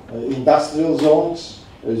industrial zones.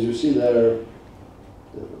 As you see, they're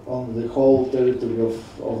on the whole territory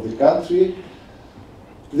of the country.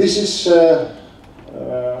 This is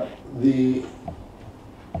the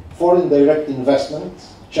foreign direct investment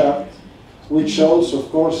chart, which shows,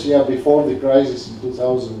 of course, before the crisis in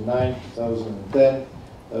 2009, 2010,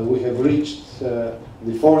 we have reached, the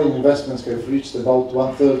foreign investments have reached about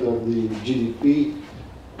 1/3 of the GDP.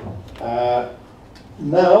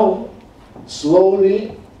 Now,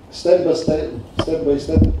 slowly, step by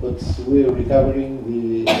step, but we are recovering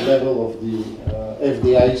the level of the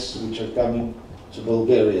FDIs which are coming to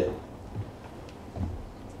Bulgaria.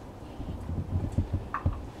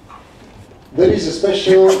 There is a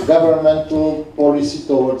special governmental policy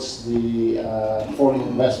towards the foreign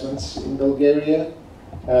investments in Bulgaria.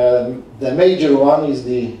 The major one is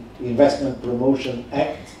the Investment Promotion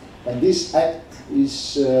Act, and this act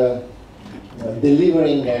is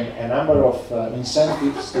delivering a number of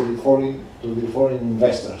incentives to the foreign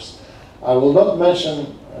investors. I will not mention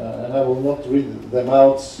and I will not read them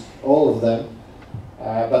out, all of them,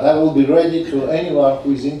 but I will be ready to anyone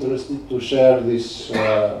who is interested to share this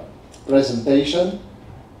presentation.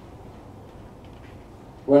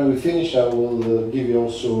 When we finish, I will give you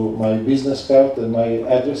also my business card and my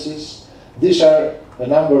addresses. These are a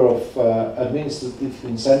number of administrative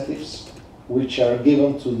incentives which are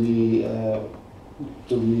given to the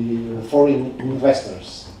foreign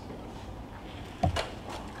investors.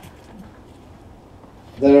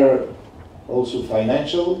 There are also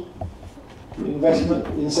financial investment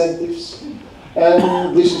incentives,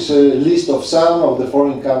 and this is a list of some of the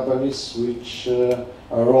foreign companies which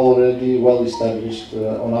are already well established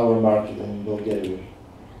on our market in Bulgaria.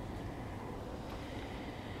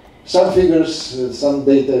 Some figures, some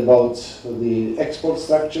data about the export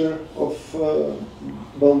structure of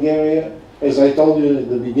Bulgaria. As I told you at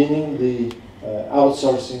the beginning, the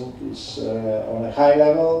outsourcing is on a high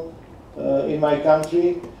level in my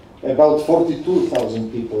country. About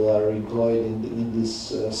 42,000 people are employed in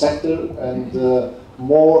this sector, and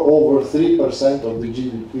over 3% of the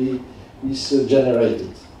GDP is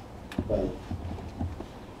generated by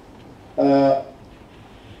it.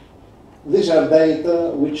 These are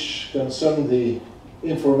data which concern the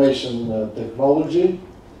information technology.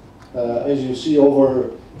 As you see,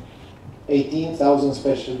 over 18,000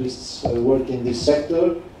 specialists work in this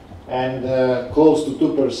sector, and close to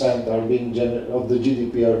 2% of the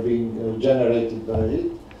GDP are being generated by it.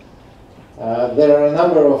 There are a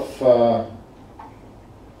number of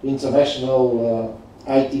international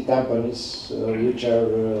IT companies which are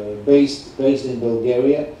based in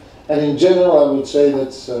Bulgaria. And in general, I would say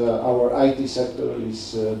that our IT sector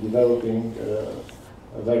is developing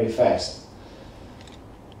very fast.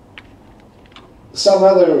 Some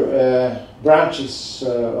other branches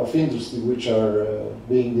of industry which are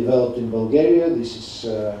being developed in Bulgaria, this is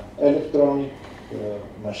electronic,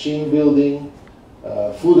 machine building,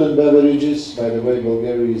 food and beverages. By the way,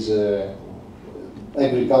 Bulgaria is an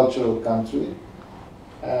agricultural country,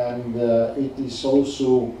 and it is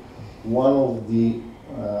also one of the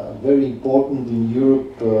very important in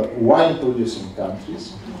Europe wine producing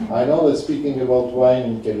countries. I know that speaking about wine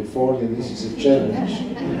in California, this is a challenge.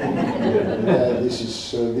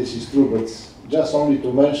 This is true, but just only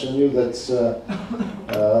to mention you that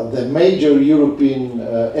the major European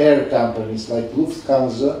air companies like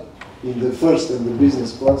Lufthansa in the first and the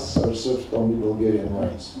business class are served only Bulgarian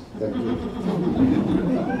wines. Thank you.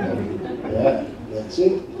 Yeah, that's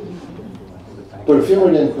it.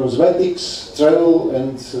 Perfumery and cosmetics, travel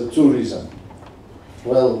and tourism.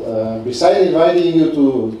 Well, besides inviting you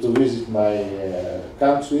to visit my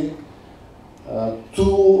country,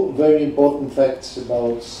 two very important facts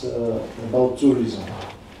about tourism.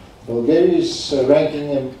 Bulgaria is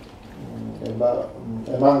ranking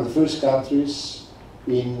among the first countries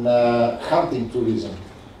in hunting tourism.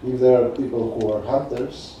 If there are people who are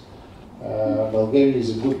hunters, Bulgaria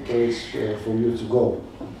is a good place for you to go.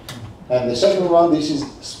 And the second one, this is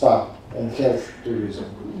spa and health tourism.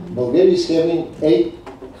 Bulgaria is having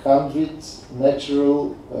 800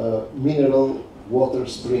 natural mineral water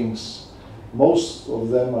springs. Most of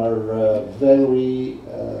them are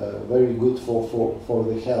very good for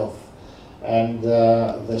the health. And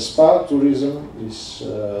the spa tourism is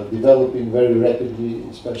developing very rapidly,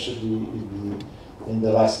 especially in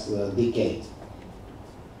the last decade.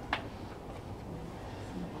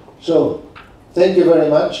 So, thank you very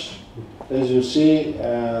much. As you see,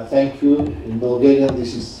 thank you. In Bulgarian,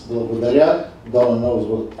 this is Благодаря. Donna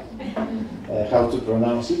knows how to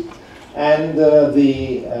pronounce it. And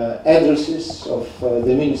the addresses of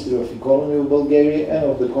the Ministry of Economy of Bulgaria and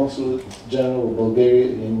of the Consulate General of Bulgaria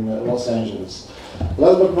in Los Angeles.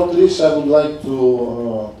 Last but not least, I would like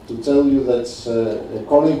to tell you that a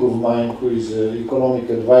colleague of mine who is an economic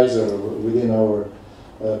advisor within our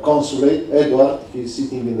consulate, Edward, he's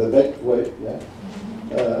sitting in the back,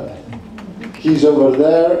 he's over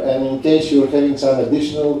there, and in case you're having some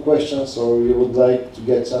additional questions or you would like to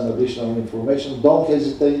get some additional information, don't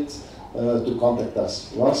hesitate to contact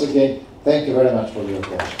us. Once again, thank you very much for your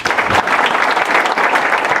attention.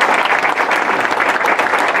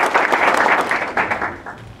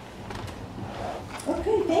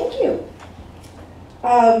 Okay, thank you.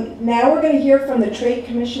 Now we're going to hear from the Trade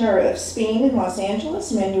Commissioner of Spain in Los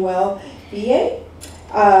Angeles, Manuel Ville.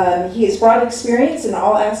 He has broad experience in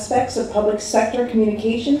all aspects of public sector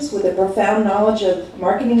communications with a profound knowledge of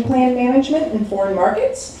marketing plan management in foreign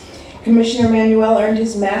markets. Commissioner Manuel earned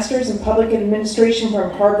his master's in public administration from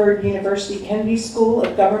Harvard University Kennedy School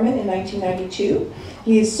of Government in 1992.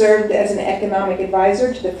 He has served as an economic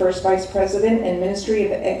advisor to the first vice president and Ministry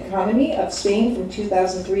of Economy of Spain from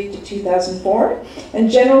 2003 to 2004, and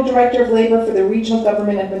general director of labor for the regional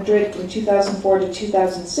government of Madrid from 2004 to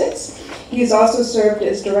 2006. He has also served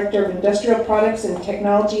as director of industrial products and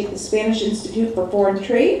technology at the Spanish Institute for Foreign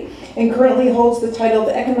Trade, and currently holds the title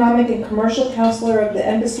of Economic and Commercial Counselor of the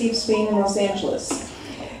Embassy of Spain in Los Angeles.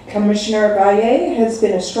 Commissioner Valle has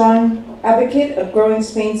been a strong advocate of growing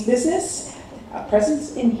Spain's business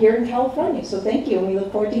presence here in California. So thank you, and we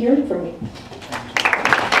look forward to hearing from you.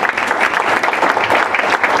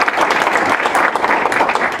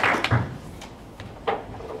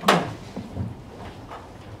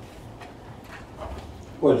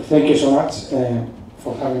 Well, thank you so much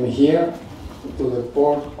for having me here to the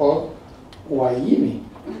port of Hueneme.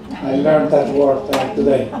 I learned that word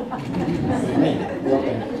today.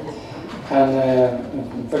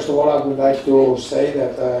 And first of all, I would like to say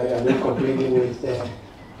that I agree completely with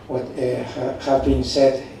what has been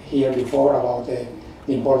said here before about the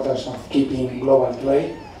importance of keeping global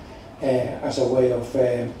trade as a way of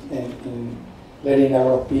letting a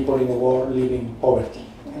lot of people in the world live in poverty.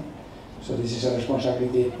 So this is a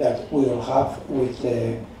responsibility that we all have with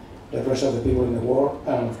the rest of the people in the world,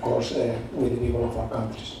 and of course with the people of our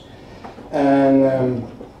countries. And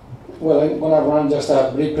well, I'm going to run just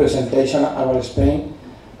a brief presentation about Spain.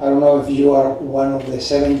 I don't know if you are one of the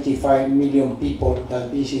 75 million people that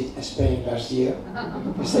visited Spain last year.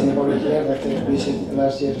 Is anybody here that visited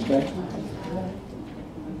last year Spain?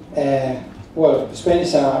 Well, Spain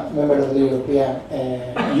is a member of the European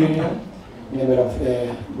Union, member of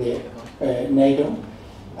the NATO,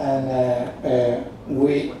 and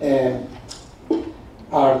we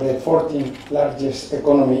are the 14th largest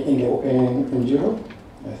economy in Europe.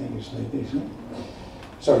 I think it's like this, no?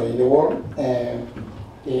 Sorry, in the world.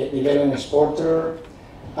 The 11th exporter,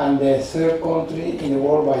 and the 3rd country in the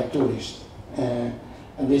world by tourists. And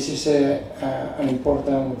this is an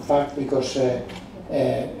important fact because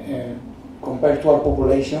compared to our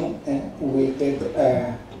population, we get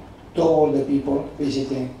double the people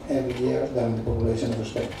visiting every year than the population of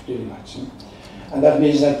Spain, pretty much. And that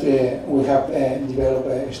means that we have developed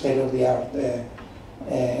a state-of-the-art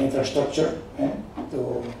infrastructure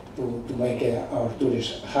to make our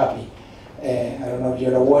tourists happy. I don't know if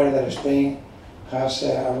you're aware that Spain has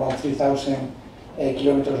around 3,000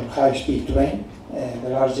 kilometers of high-speed train, the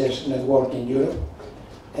largest network in Europe,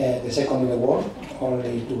 the second in the world,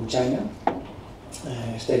 only to China,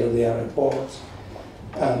 state-of-the-art airports,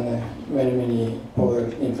 and many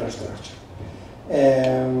other infrastructure.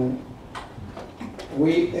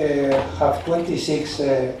 We have 26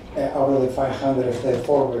 out of the 500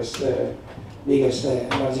 Forbes biggest,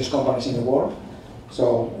 largest companies in the world.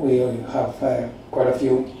 So we have quite a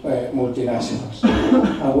few multinationals.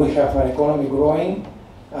 And we have an economy growing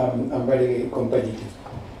and very competitive.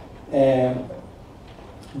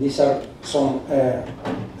 These are some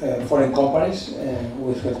foreign companies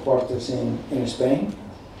with headquarters in Spain.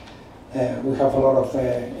 We have a lot of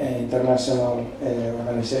international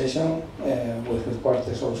organization with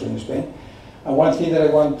headquarters also in Spain. And one thing that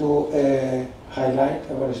I want to highlight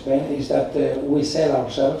about Spain is that we sell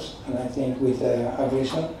ourselves, and I think with a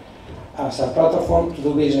reason, as a platform to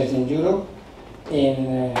do business in Europe,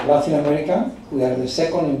 in Latin America. We are the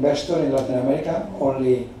second investor in Latin America,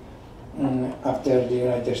 only after the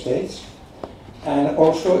United States, and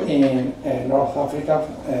also in North Africa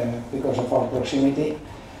because of our proximity,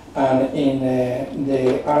 and in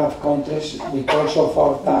the Arab countries because of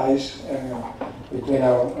our ties between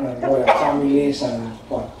our royal families and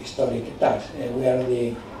historic ties. We are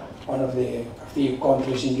one of the few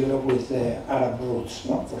countries in Europe with Arab roots.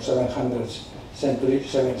 No? For 7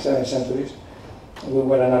 centuries, we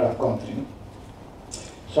were an Arab country. No?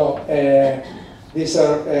 So these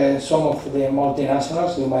are some of the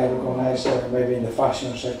multinationals you might recognize maybe in the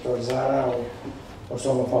fashion sector, Zara, or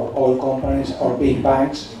some of our oil companies, or big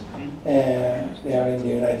banks. They are in the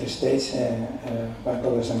United States,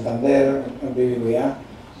 Banco de Santander, BBVA,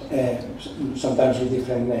 sometimes with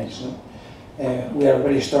different names. No? We are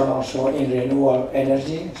very strong also in renewable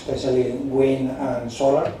energy, especially wind and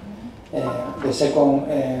solar. The second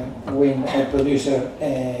wind producer,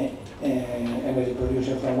 energy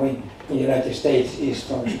producer from wind in the United States is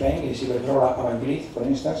from Spain, is Iberdrola Avangrid, for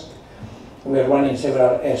instance. We are running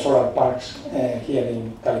several solar parks here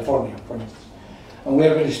in California, for instance. And we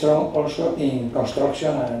are very strong also in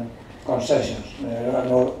construction and concessions. I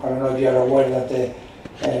don't know if you are aware that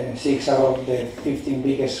 6 out of the 15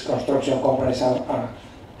 biggest construction companies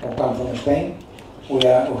come from Spain. We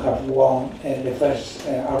have won the first,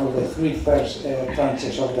 out of the 3 first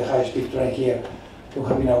tranches of the high-speed train here who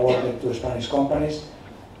have been awarded to Spanish companies.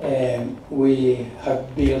 We have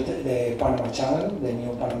built the Panama Channel, the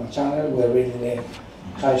new Panama Channel. We are building the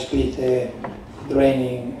high-speed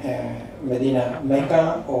draining Medina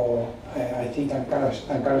Mecca, or I think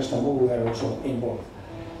Ankara Istanbul, we are also involved.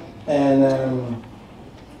 And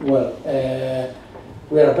well,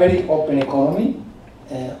 we are a very open economy,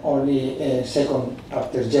 only second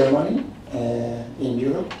after Germany in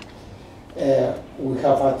Europe. We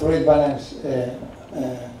have a trade balance, the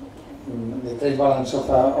trade balance of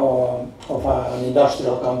an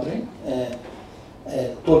industrial country.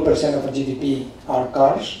 12% of our GDP are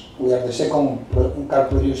cars. We are the second car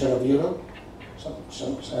producer of Europe,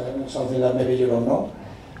 something that maybe you don't know.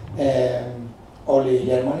 Only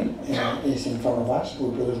Germany is in front of us.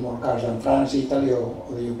 We produce more cars than France, Italy, or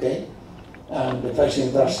the UK, and the first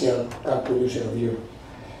industrial car producer of Europe.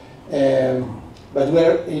 But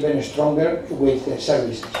we're even stronger with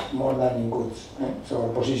services, more than in goods. So our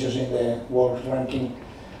positions in the world ranking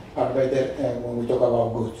are better when we talk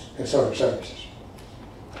about goods, services.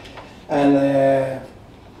 And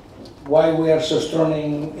why we are so strong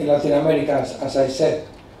in Latin America, as I said,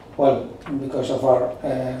 well, because of our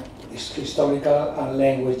historical and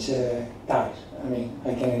language ties. I mean,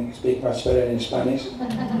 I can speak much better in Spanish,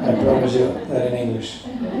 I promise you, than in English.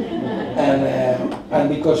 And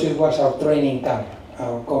because it was our training camp.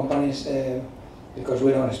 Our companies, because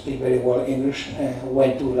we don't speak very well English,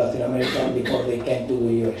 went to Latin America before they came to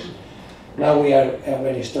the US. Now we are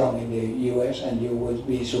very strong in the US, and you will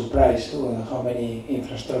be surprised how many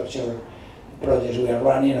infrastructure projects we are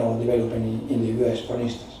running or developing in the US, for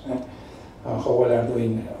instance. How well are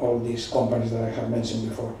doing all these companies that I have mentioned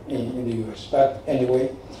before in the US. But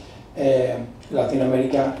anyway, Latin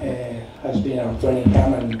America has been our training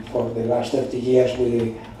camp, and for the last 30 years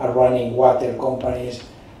we are running water companies,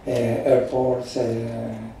 airports,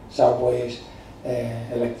 subways,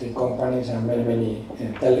 electric companies, and many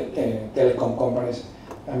telecom companies,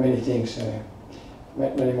 and many things,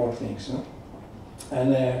 many more things. No?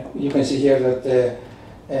 And you can see here that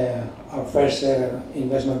our first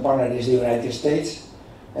investment partner is the United States,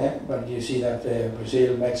 but you see that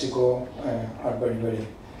Brazil, Mexico are very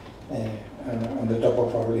on the top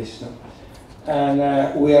of our list. No?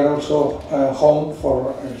 And we are also home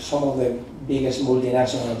for some of the biggest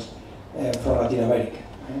multinationals from Latin America.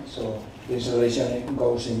 So this relation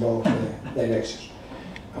goes in both directions.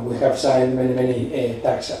 And we have signed many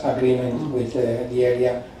tax agreements with the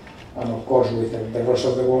area, and of course with the rest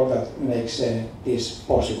of the world that makes this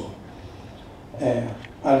possible. And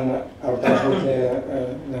our ties with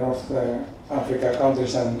the North Africa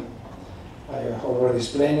countries, and I have already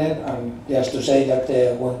explained it, and just to say that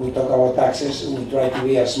when we talk about taxes, we try to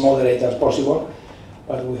be as moderate as possible,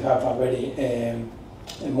 but we have a very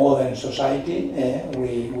a modern society.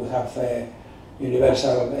 We have a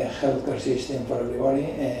universal healthcare system for everybody,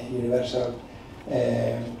 a universal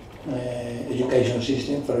education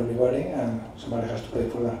system for everybody, and somebody has to pay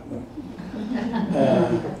for that. No?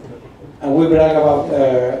 And we brag about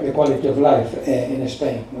the quality of life in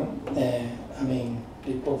Spain. No? I mean,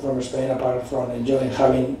 people from Spain, apart from enjoying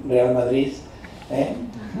having Real Madrid,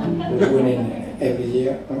 who's winning every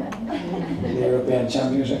year, the European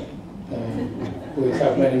champions, we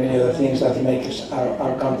have many other things that make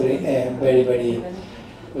our country very, very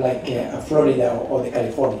like Florida or the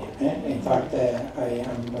California. In fact,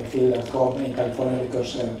 I feel at home in California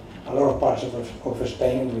because a lot of parts of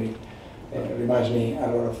Spain reminds me a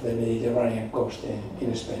lot of the Mediterranean coast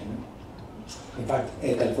in Spain. In fact,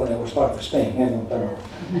 California was part of Spain. I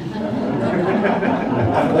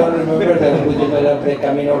don't remember that we developed the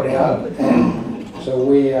Camino Real, so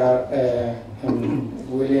we are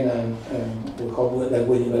willing and we hope that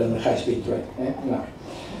we develop the high-speed train now.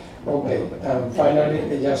 Okay, and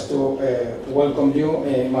finally, just to welcome you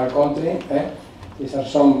in my country. These are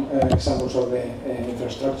some examples of the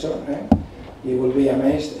infrastructure. You will be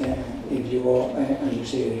amazed if you go and you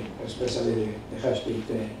see especially the high-speed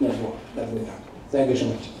network that we have. Thank you so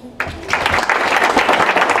much.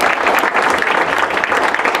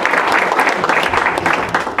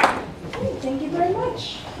 Thank you very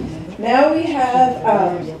much. Now we have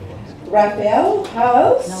Rafael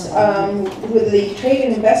Haus, with the Trade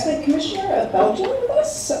and Investment Commissioner of Belgium with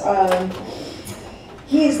us.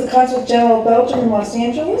 He is the Consul General of Belgium in Los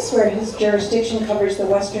Angeles, where his jurisdiction covers the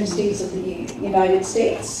western states of the United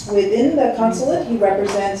States. Within the consulate, he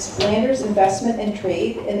represents Flanders Investment and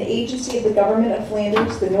Trade, an agency of the government of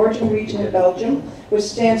Flanders, the northern region of Belgium, which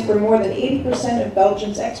stands for more than 80% of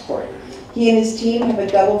Belgium's export. He and his team have a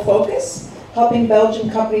double focus: helping Belgian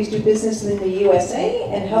companies do business in the USA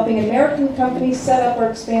and helping American companies set up or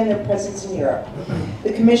expand their presence in Europe.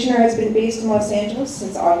 The Commissioner has been based in Los Angeles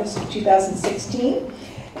since August of 2016,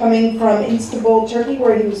 coming from Istanbul, Turkey,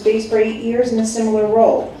 where he was based for 8 years in a similar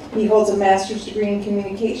role. He holds a master's degree in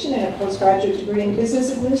communication and a postgraduate degree in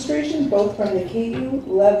business administration, both from the KU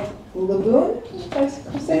Leuven, if I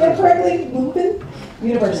say that correctly, Leuven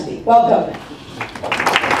University. Welcome.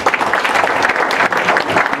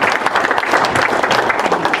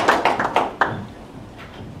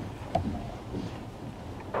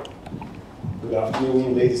 Good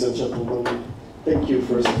afternoon, ladies and gentlemen. Thank you,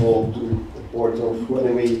 first of all, to the Port of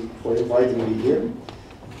Hueneme for inviting me here.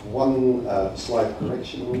 One slight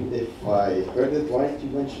correction. If I heard it right, you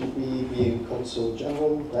mentioned me being Consul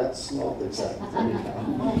General. That's not exact.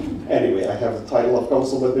 Anyway, I have the title of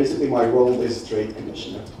Consul, but basically my role is Trade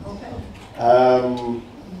Commissioner.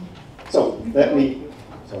 So, let me...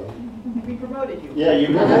 Sorry. We promoted you. Yeah, you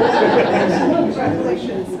promoted me.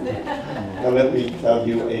 Congratulations. Now let me tell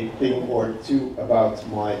you a thing or two about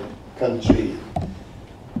my country.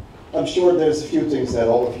 I'm sure there's a few things that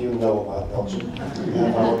all of you know about Belgium. We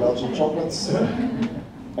have our Belgian chocolates,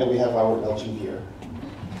 and we have our Belgian beer.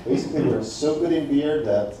 Basically, we're so good in beer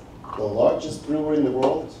that the largest brewer in the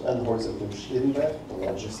world, and Anheuser-Busch, the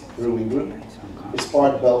largest brewing group, is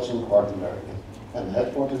part Belgian, part American, and the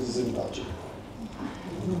headquarters is in Belgium.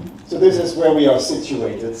 So this is where we are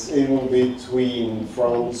situated, in between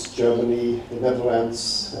France, Germany, the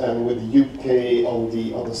Netherlands, and with the UK on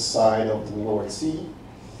the other side of the North Sea.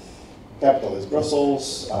 Capital is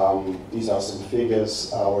Brussels. These are some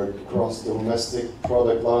figures. Our gross domestic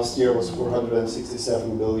product last year was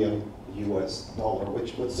 $467 billion US,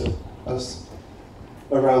 which puts us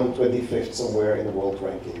around 25th somewhere in the world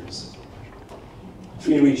rankings.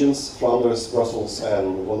 3 regions, Flanders, Brussels,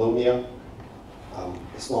 and Wallonia.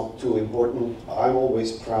 It's not too important. I'm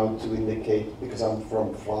always proud to indicate, because I'm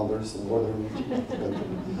from Flanders, the northern region of the country,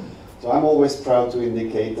 so I'm always proud to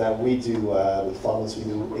indicate that we do, with Flanders, we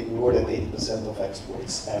do more than 80% of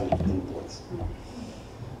exports and imports.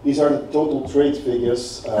 These are the total trade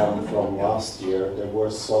figures from last year. There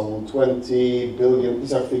were some 20 billion,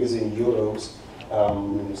 these are figures in euros,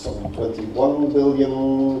 some 21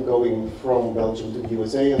 billion going from Belgium to the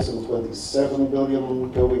USA and some 27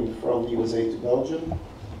 billion going from the USA to Belgium.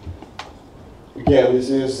 Again, this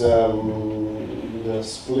is the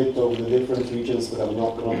split of the different regions, but I'm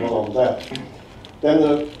not going to go on that. Then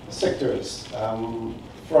the sectors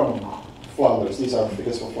from Flanders, these are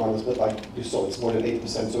figures for Flanders, but like you saw, it's more than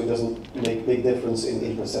 80%, so it doesn't make big difference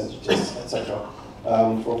in percentages, etc.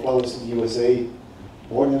 For Flanders in the USA,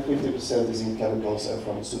 more than 50% is in chemicals and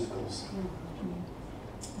pharmaceuticals.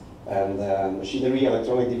 And machinery,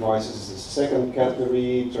 electronic devices is the second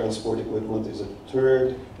category, transport equipment is a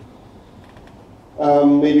third.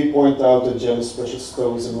 Maybe point out that gems, precious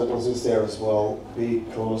stones, and metals is there as well,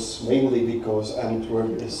 mainly because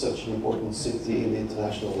Antwerp is such an important city in the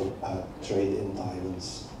international trade in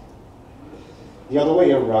diamonds. The other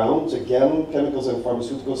way around, again, chemicals and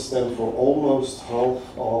pharmaceuticals stand for almost half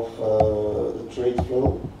of the trade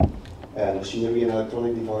flow, and machinery and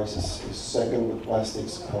electronic devices is second, with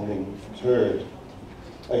plastics coming third.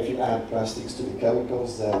 If you add plastics to the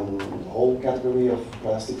chemicals, then the whole category of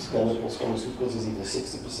plastics, chemicals, pharmaceuticals is even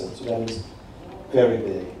 60%, so that is very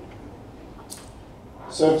big.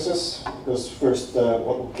 Services, because first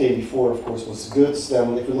what came before, of course, was goods.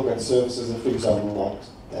 Then if we look at services, the figures are not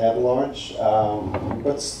that large,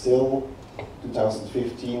 but still,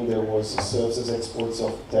 2015 there was services exports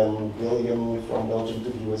of 10 billion from Belgium to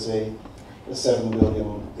the USA, 7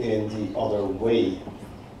 billion in the other way.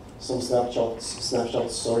 Some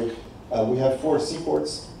snapshots, sorry. We have 4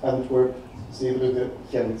 seaports: Antwerp, Zeebrugge,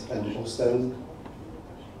 Ghent, and Ostend.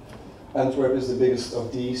 Antwerp is the biggest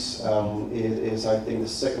of these. It is, I think, the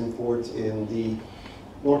second port in the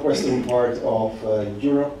northwestern part of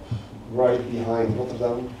Europe, right behind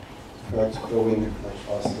Rotterdam, but growing much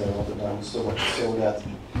faster than Rotterdam, so much so that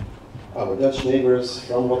our Dutch neighbors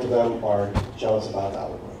from Rotterdam are jealous about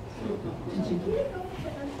our work.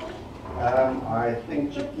 I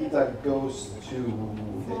think Chiquita goes to,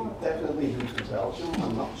 they definitely do to Belgium.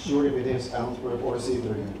 I'm not sure if it is Antwerp or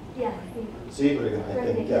Zeebrugge. Yeah. Zeebrugge, I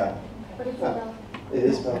think, yeah. But it's Belgium. It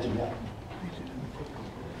is Belgium, yeah.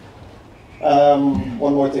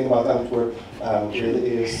 One more thing about Antwerp. It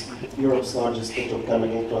is Europe's largest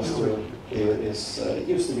petrochemical cluster. It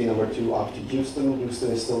used to be number 2 after Houston.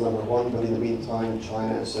 Houston is still number 1, but in the meantime,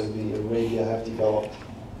 China and Saudi Arabia have developed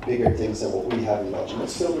bigger things than what we have in Belgium. But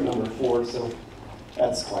still we're number 4, so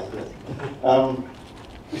that's quite good.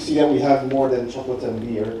 You see that we have more than chocolate and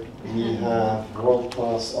beer. We have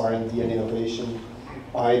world-class R&D and innovation.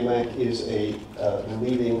 IMEC is a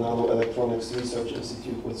leading nanoelectronics research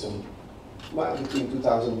institute with some, well, between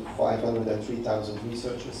 2,500 and 3,000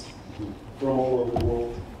 researchers from all over the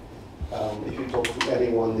world. If you talk to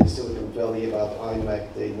anyone in Silicon Valley about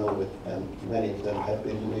IMEC, they know it, and many of them have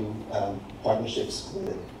been doing partnerships with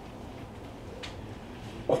it.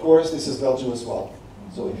 Of course, this is Belgium as well.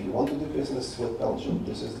 So if you want to do business with Belgium,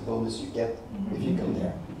 this is the bonus you get if you come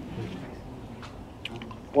there.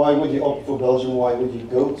 Why would you opt for Belgium? Why would you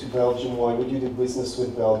go to Belgium? Why would you do business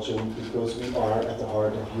with Belgium? Because we are at the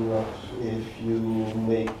heart of Europe. If you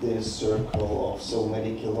make this circle of so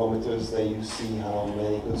many kilometers, then you see how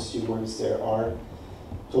many consumers there are.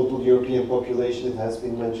 Total European population, it has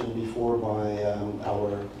been mentioned before by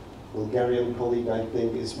our Bulgarian colleague, I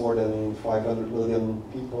think, is more than 500 million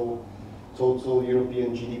people. Total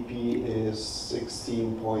European GDP is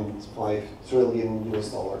 16.5 trillion US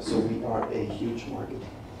dollars. So we are a huge market.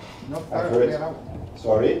 Not fair, we are out.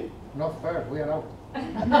 Sorry? Not fair, we are out.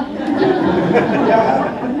 Yeah.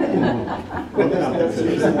 Well, that's the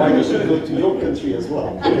reason why we should go to your country as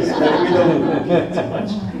well, because then we don't get too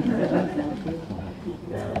much.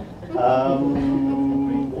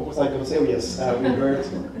 What was I going to say? Oh, yes, we heard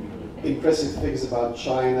impressive figures about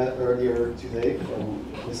China earlier today from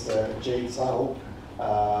Mr. Jay Zhao.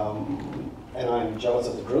 And I'm jealous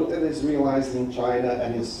of the growth that is realized in China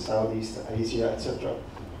and in Southeast Asia, etc.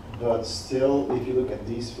 But still, if you look at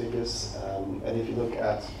these figures, and if you look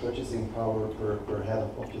at purchasing power per head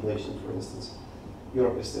of population, for instance,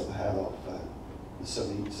 Europe is still ahead of the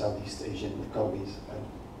Southeast Asian economies. And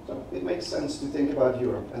so it makes sense to think about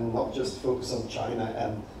Europe and not just focus on China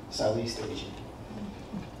and Southeast Asia.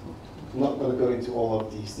 I'm not going to go into all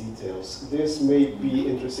of these details. This may be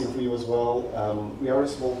interesting for you as well. We are a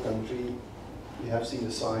small country. You have seen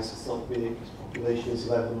the size, it's not big. Population is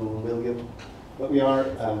 11 million. But we are,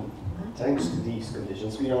 thanks to these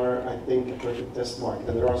conditions, we are, I think, a perfect test market.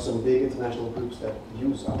 And there are some big international groups that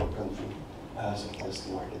use our country as a test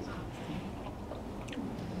market.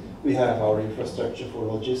 We have our infrastructure for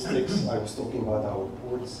logistics. I was talking about our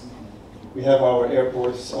ports. We have our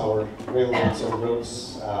airports, our railroads, our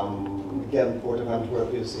roads. Again, Port of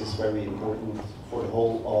Antwerp is very important for the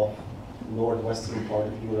whole of northwestern part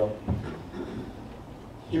of Europe.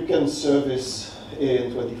 You can service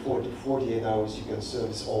in 24 to 48 hours, you can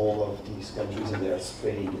service all of these countries, and there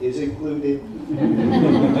Spain is included.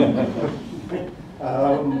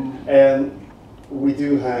 And we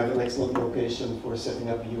do have an excellent location for setting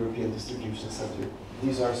up a European distribution center.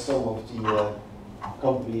 These are some of the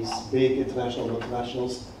companies, big international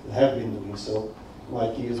multinationals, that have been doing so.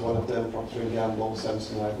 Nike is one of them, Procter & Gamble,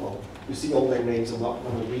 Samsung, well, you see all their names. I'm not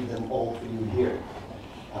going to read them all for you here.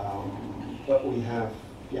 But we have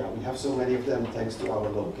so many of them thanks to our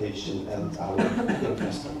location and our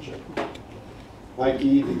infrastructure.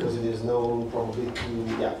 Nike, because it is known probably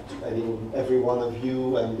to every one of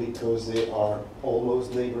you, and because they are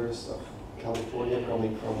almost neighbors of California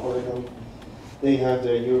coming from Oregon. They have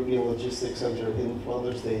their European Logistics Center in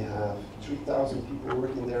Flanders. They have 3,000 people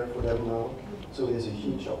working there for them now. So it is a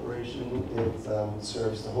huge operation. It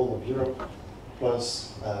serves the whole of Europe,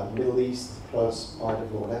 plus Middle East, plus part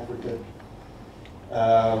of North Africa,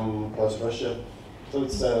 plus Russia. So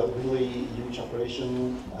it's a really huge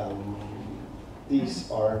operation. These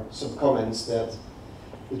are some comments that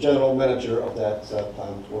the general manager of that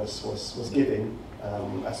plant was giving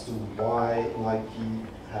as to why Nike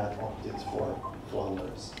had opted for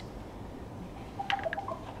Flanders.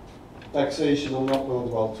 Taxation, I'm not going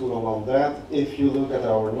to dwell too long on that. If you look at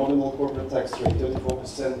our nominal corporate tax rate,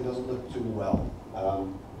 34%, it doesn't look too well.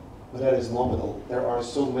 But that is nominal. There are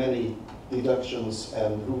so many deductions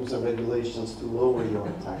and rules and regulations to lower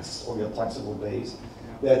your tax or your taxable base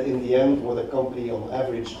that in the end, what a company on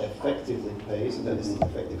average effectively pays, and that is the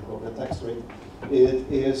effective corporate tax rate, it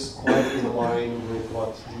is quite in line with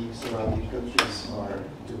what the surrounding countries are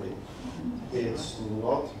doing. It's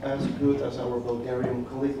not as good as our Bulgarian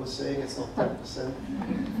colleague was saying, it's not 10%.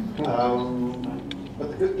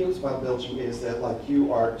 But the good news about Belgium is that, like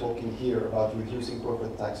you are talking here about reducing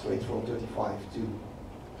corporate tax rate from 35 to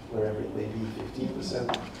wherever it may be,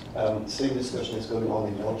 15%. Same discussion is going on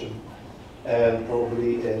in Belgium. And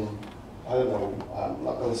probably in, I don't know, I'm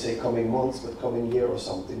not going to say coming months, but coming year or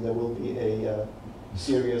something, there will be a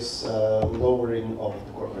serious lowering of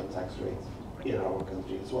the corporate tax rate in our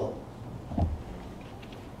country as well.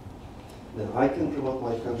 Then I can promote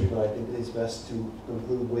my country, but I think it is best to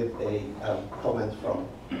conclude with a comment from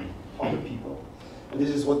other people. And this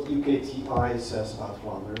is what UKTI says about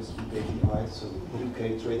Flanders. UKTI, so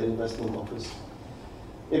UK Trade and Investment Office.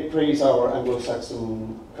 They praise our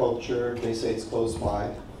Anglo-Saxon culture. They say it's close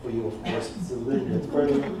by. For you, of course, it's a little bit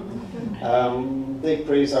further. They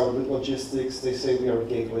praise our logistics. They say we are a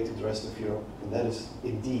gateway to the rest of Europe. And that is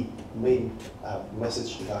indeed the main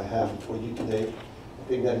message that I have for you today. I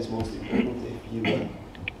think that is most important. If you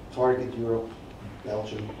target Europe,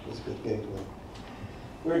 Belgium is a good gateway.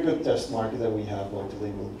 We're a good test market, and we have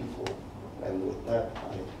multilingual people. And with that,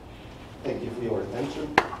 I thank you for your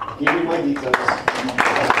attention. I'll give you my details.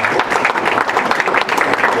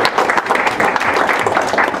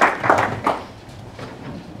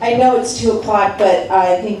 I know it's 2 o'clock, but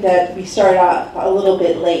I think that we started off a little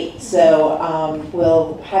bit late, so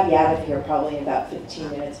we'll have you out of here probably in about 15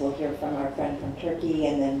 minutes. We'll hear from our friend from Turkey,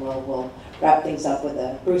 and then we'll wrap things up with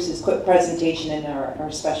Bruce's quick presentation and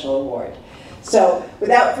our special award. So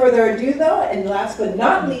without further ado, though, and last but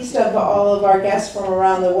not least of all of our guests from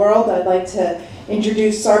around the world, I'd like to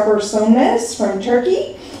introduce Sarper Sönmez from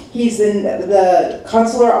Turkey. He's in the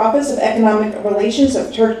Consular Office of Economic Relations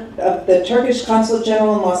of the Turkish Consulate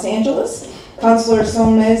General in Los Angeles. Consular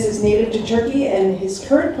Sönmez is native to Turkey, and his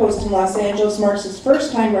current post in Los Angeles marks his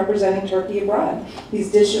first time representing Turkey abroad. He's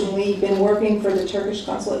additionally been working for the Turkish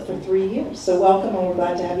Consulate for 3 years. So welcome, and we're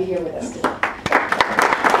glad to have you here with us today.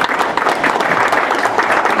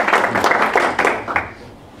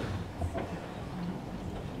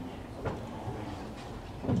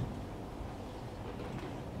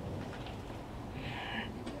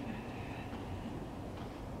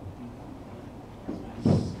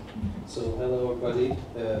 So hello everybody,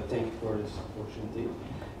 thank you for this opportunity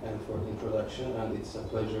and for the introduction, and it's a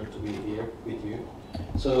pleasure to be here with you.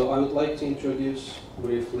 So I would like to introduce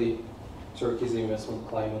briefly Turkey's investment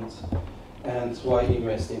climate and why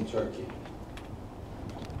invest in Turkey.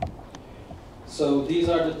 So these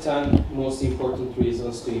are the 10 most important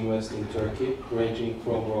reasons to invest in Turkey, ranging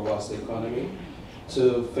from robust economy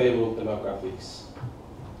to favorable demographics.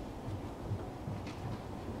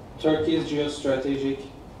 Turkey's geostrategic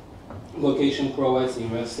location provides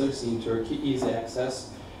investors in Turkey easy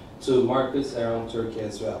access to markets around Turkey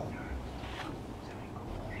as well.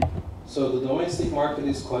 So the domestic market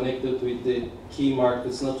is connected with the key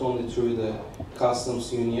markets not only through the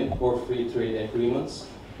customs union or free trade agreements,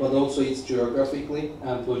 but also it's geographically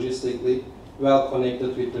and logistically well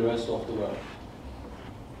connected with the rest of the world.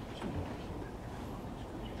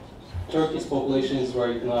 Turkey's population is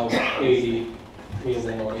right now 80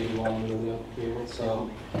 million or 81 million people, so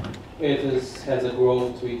it has a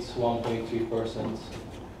growth with 1.3%.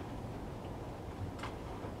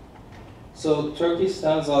 So Turkey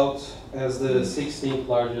stands out as the 16th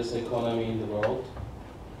largest economy in the world.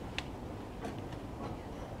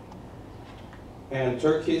 And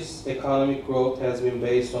Turkey's economic growth has been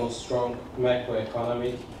based on strong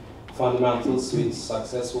macroeconomic fundamentals with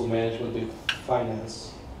successful management of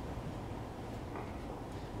finance.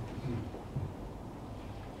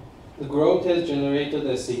 The growth has generated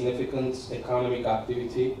a significant economic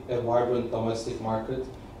activity, a vibrant domestic market,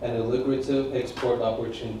 and a lucrative export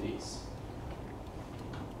opportunities.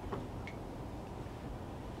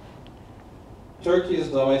 Turkey's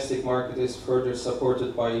domestic market is further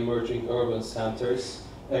supported by emerging urban centers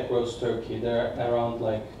across Turkey. There are around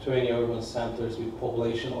like 20 urban centers with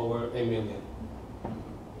population over 1 million.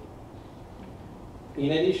 In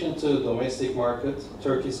addition to the domestic market,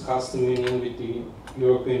 Turkey's custom union with the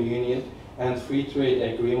European Union and free trade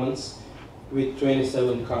agreements with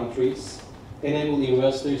 27 countries enable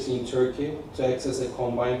investors in Turkey to access a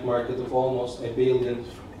combined market of almost 1 billion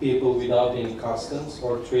people without any customs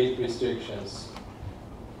or trade restrictions.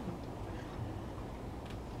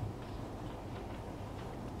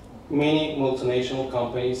 Many multinational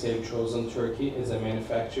companies have chosen Turkey as a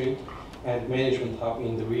manufacturing and management hub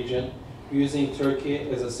in the region, using Turkey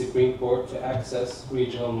as a springboard to access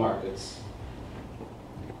regional markets.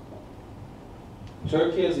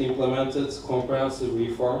 Turkey has implemented comprehensive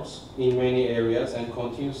reforms in many areas and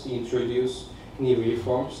continues to introduce new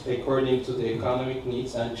reforms according to the economic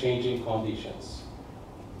needs and changing conditions.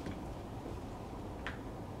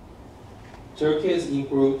 Turkey has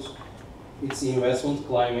improved its investment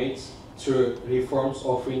climate through reforms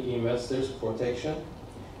offering investors protection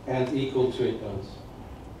and equal treatment.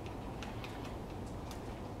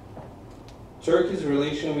 Turkey's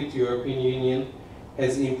relation with the European Union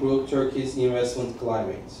has improved Turkey's investment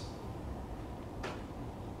climate.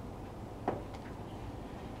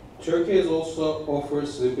 Turkey also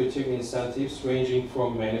offers lucrative incentives ranging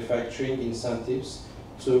from manufacturing incentives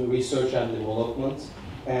to research and development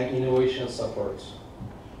and innovation support.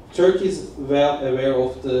 Turkey is well aware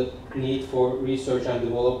of the need for research and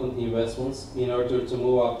development investments in order to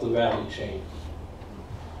move up the value chain.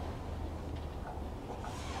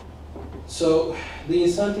 So the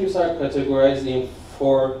incentives are categorized in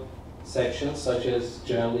 4 sections, such as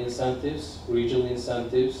general incentives, regional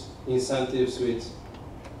incentives, incentives with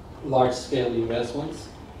large-scale investments,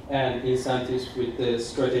 and incentives with the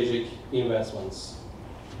strategic investments.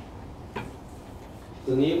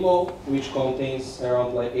 The new law, which contains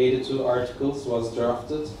around like 82 articles, was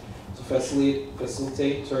drafted to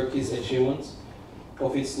facilitate Turkey's achievement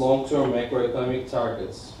of its long-term macroeconomic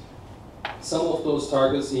targets. Some of those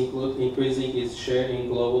targets include increasing its share in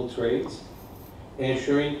global trade,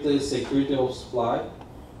 ensuring the security of supply,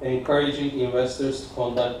 encouraging investors to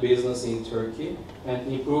conduct business in Turkey,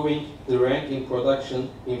 and improving the rank in production,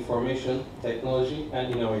 information, technology,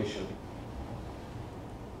 and innovation.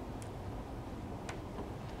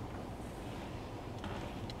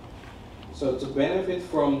 So to benefit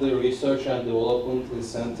from the research and development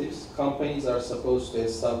incentives, companies are supposed to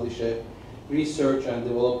establish a research and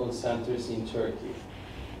development centers in Turkey.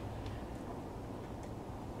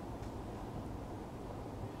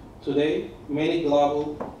 Today, many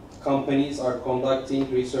global companies are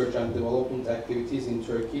conducting research and development activities in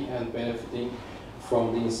Turkey and benefiting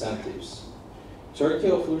from the incentives.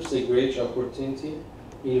 Turkey offers a great opportunity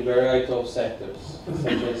in a variety of sectors,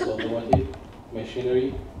 such as automotive,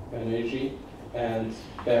 machinery, energy, and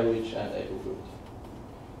beverage and agri-food.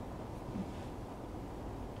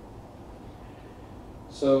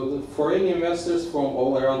 So the foreign investors from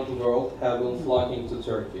all around the world have been flocking to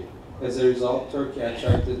Turkey. As a result, Turkey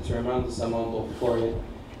attracted a tremendous amount of foreign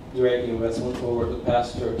direct investment over the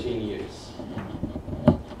past 13 years.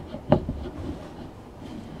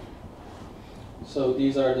 So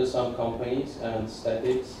these are some companies and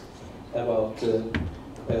statistics about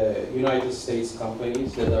United States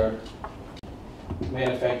companies that are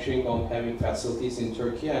manufacturing or having facilities in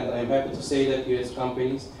Turkey, and I'm happy to say that US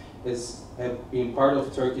companies have been part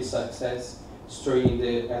of Turkey's success story in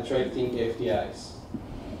the attracting FDIs.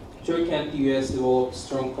 Turkey and the US developed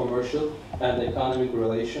strong commercial and economic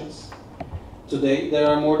relations. Today, there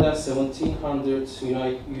are more than 1,700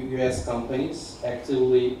 US companies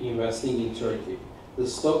actively investing in Turkey. The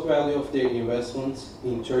stock value of their investment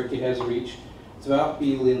in Turkey has reached $12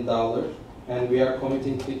 billion, and we are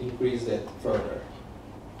committing to increase that further.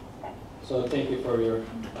 So thank you for your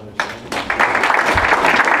understanding.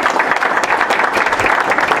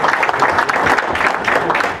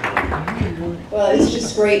 Well, it's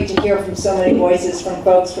just great to hear from so many voices from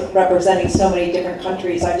folks representing so many different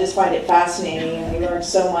countries. I just find it fascinating, and we learn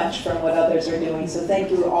so much from what others are doing. So thank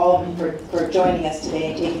you all for joining us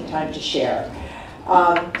today and taking time to share.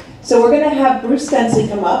 So we're going to have Bruce Spenceley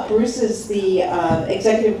come up. Bruce is the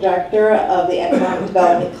Executive Director of the Economic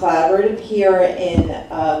Development Collaborative here in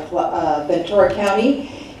Ventura County.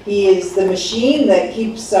 He is the machine that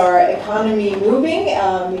keeps our economy moving.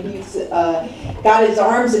 He's got his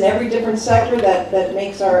arms in every different sector that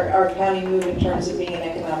makes our county move in terms of being an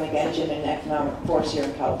economic engine and economic force here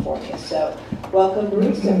in California. So welcome,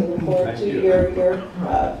 Bruce, and we look forward to your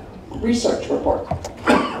research report.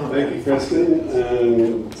 Thank you, Kristen,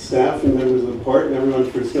 and staff and members of the board, and everyone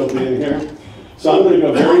for still being here. So I'm going to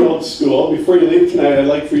go very old school. Before you leave tonight, I'd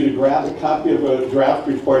like for you to grab a copy of a draft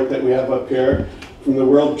report that we have up here from the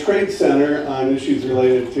World Trade Center on issues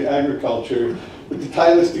related to agriculture. But to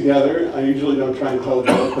tie this together, I usually don't try and tell a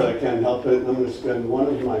joke, but I can't help it. I'm going to spend one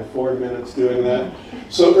of my 4 minutes doing that.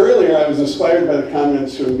 So earlier, I was inspired by the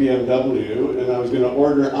comments from BMW, and I was going to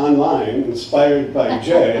order online, inspired by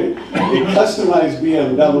Jay, a customized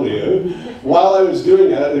BMW. While I was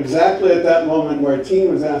doing it, exactly at that moment,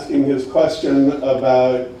 Martin was asking his question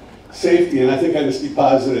about safety, and I think I just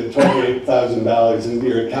deposited $28,000 into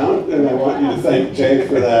your account, and I want you to thank Jay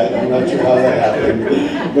for that. I'm not sure how that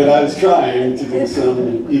happened, but I was trying to do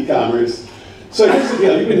some e-commerce. So here's the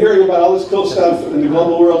deal. You've been hearing about all this cool stuff in the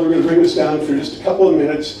global world. We're going to bring this down for just a couple of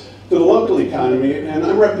minutes to the local economy, and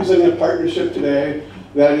I'm representing a partnership today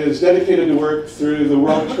that is dedicated to work through the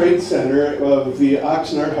World Trade Center of the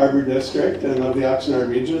Oxnard Harbor District and of the Oxnard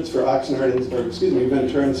region. It's for Oxnard,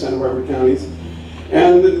 Ventura and Santa Barbara counties.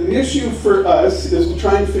 And the issue for us is to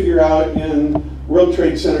try and figure out in World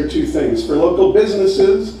Trade Center 2 things. For local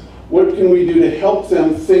businesses, what can we do to help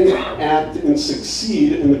them think, act, and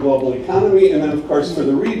succeed in the global economy? And then, of course, for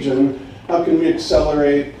the region, how can we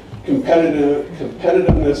accelerate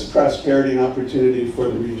competitiveness, prosperity, and opportunity for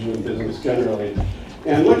the region and business generally?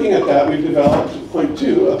 And looking at that, we've developed, point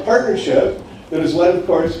 2, a partnership that is led, of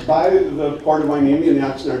course, by the Port of Hueneme and the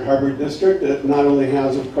Oxnard Harbor District. It not only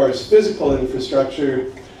has, of course, physical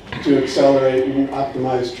infrastructure to accelerate and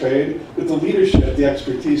optimize trade, but the leadership, the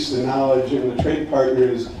expertise, the knowledge, and the trade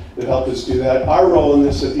partners that help us do that. Our role in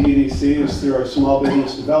this at the EDC is through our Small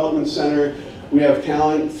Business Development Center. We have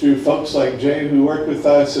talent through folks like Jay who work with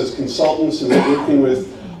us as consultants, and we're working with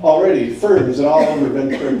already firms all over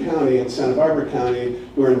Ventura County and Santa Barbara County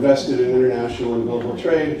who are invested in international and global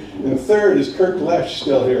trade. And third is Kirk Lesh,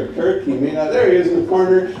 still here. Kirk, he may not, there he is in the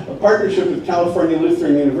corner, a partnership with California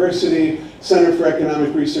Lutheran University, Center for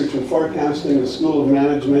Economic Research and Forecasting, the School of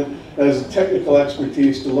Management, that has technical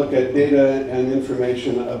expertise to look at data and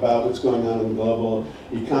information about what's going on in the global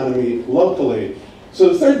economy locally. So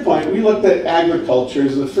the third point, we looked at agriculture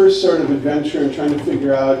as the first sort of adventure in trying to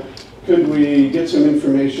figure out, could we get some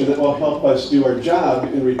information that will help us do our job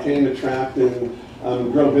and retain, attract, and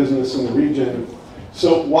grow business in the region?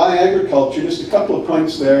 So why agriculture? Just a couple of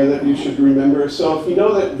points there that you should remember. So if you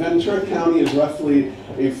know that Ventura County is roughly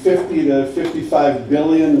a $50 to $55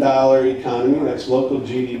 billion economy, that's local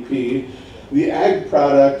GDP, the ag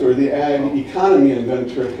product or the ag economy in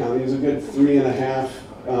Ventura County is a good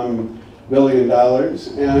 $3.5 billion.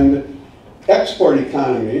 And export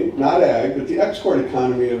economy, not ag, but the export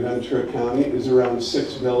economy of Ventura County is around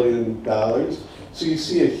 $6 billion. So you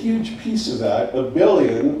see a huge piece of that, $1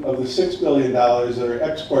 billion of the $6 billion that are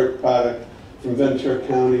export product from Ventura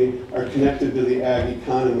County are connected to the ag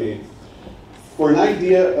economy. For an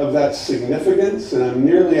idea of that significance, and I'm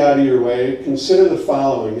nearly out of your way, consider the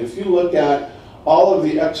following. If you look at all of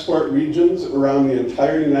the export regions around the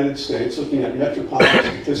entire United States, looking at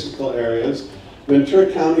metropolitan statistical areas,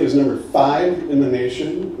 Ventura County is number 5 in the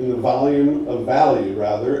nation in the volume of value,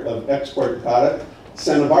 of export product.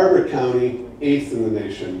 Santa Barbara County, 8th in the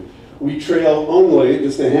nation. We trail only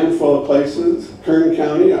just a handful of places: Kern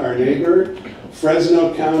County, our neighbor,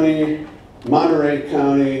 Fresno County, Monterey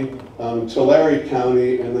County, Tulare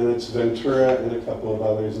County, and then it's Ventura and a couple of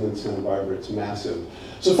others, and then Santa Barbara. It's massive.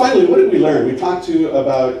 So finally, what did we learn? We talked to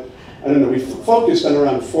about, we focused on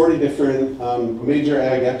around 40 different major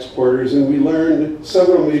ag exporters, and we learned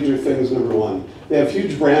several major things. Number one, they have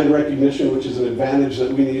huge brand recognition, which is an advantage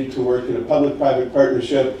that we need to work in a public-private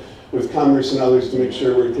partnership with Commerce and others to make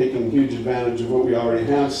sure we're taking huge advantage of what we already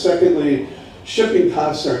have. Secondly, shipping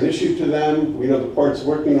costs are an issue to them. We know the port's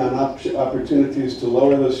working on opportunities to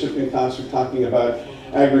lower those shipping costs. We're talking about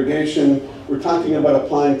aggregation. We're talking about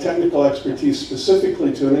applying technical expertise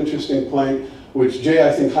specifically to an interesting point, which Jay,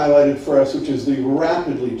 I think, highlighted for us, which is the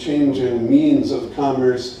rapidly changing means of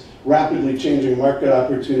commerce, rapidly changing market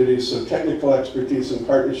opportunities, so technical expertise and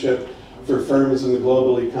partnership for firms in the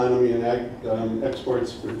global economy and ag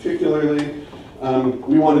exports particularly.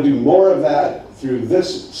 We want to do more of that through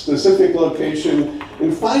this specific location.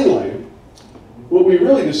 And finally, what we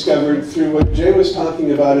really discovered through what Jay was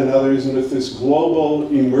talking about and others, and with this global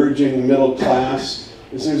emerging middle class,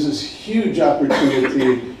 is there's this huge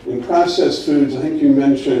opportunity In processed foods, I think you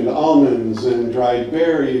mentioned almonds and dried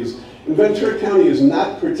berries. And Ventura County is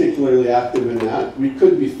not particularly active in that. We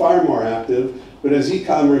could be far more active, but as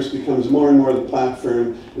e-commerce becomes more and more the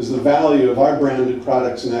platform, as the value of our branded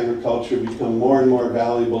products in agriculture become more and more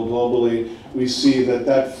valuable globally, we see that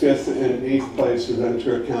that 5th and 8th place for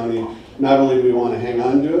Ventura County, not only do we want to hang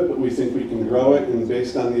on to it, but we think we can grow it, and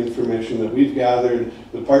based on the information that we've gathered,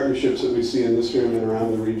 the partnerships that we see in this room and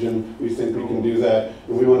around the region, we think we can do that,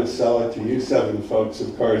 and we want to sell it to you 7 folks,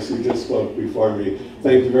 of course, who just spoke before me.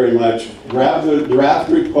 Thank you very much. Grab the draft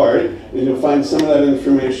report, and you'll find some of that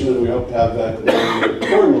information, and we hope to have that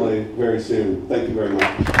formally very soon. Thank you very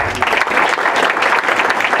much.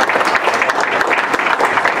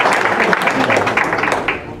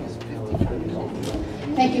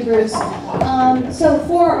 Thank you, Bruce. So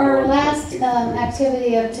for our last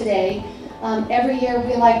activity of today, every year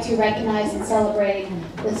we like to recognize and celebrate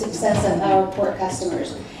the success of our port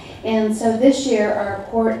customers. And so this year our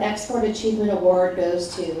Port Export Achievement Award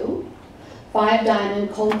goes to 5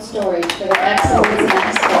 Diamond Cold Storage for their excellence in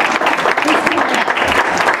export.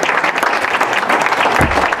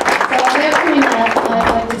 So while they're coming up,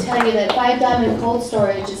 I'd like to tell you that 5 Diamond Cold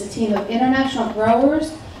Storage is a team of international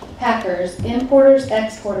growers, packers, importers,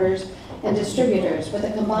 exporters, and distributors with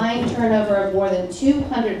a combined turnover of more than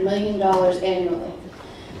 $200 million annually.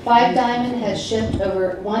 5 Diamond has shipped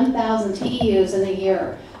over 1,000 TEUs in a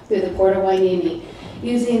year through the Port of Hueneme,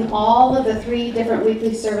 using all of the 3 different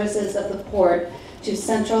weekly services of the port to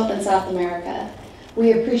Central and South America.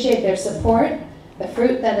 We appreciate their support. The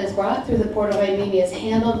fruit that is brought through the Port of Hueneme is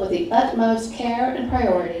handled with the utmost care and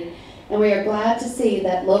priority, and we are glad to see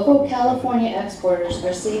that local California exporters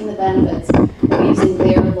are seeing the benefits of using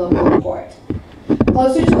their local port.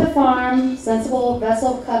 Closer to the farm, sensible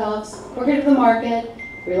vessel cutoffs, quicker to the market,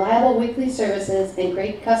 reliable weekly services, and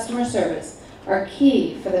great customer service are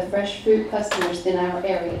key for the fresh fruit customers in our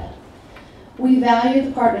area. We value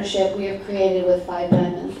the partnership we have created with 5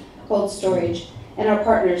 Diamond Cold Storage and our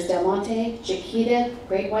partners Del Monte, Chiquita,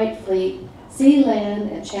 Great White Fleet, Sea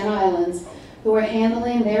Land, and Channel Islands, who are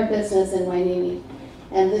handling their business in Hueneme,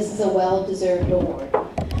 and this is a well-deserved award.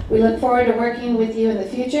 We look forward to working with you in the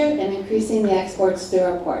future and increasing the exports through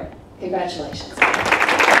our port. Congratulations.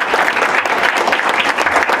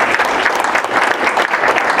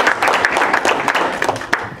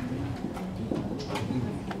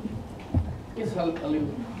 Yes, a little.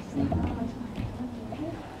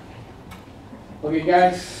 Okay,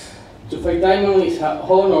 guys, to 5 Diamond is an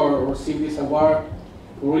honor to receive this award.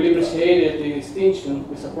 We really appreciate the distinction,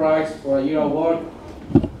 the surprise for a year award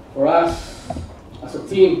for us as a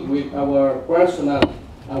team with our personnel,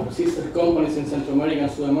 our sister companies in Central America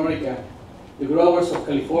and South America, the growers of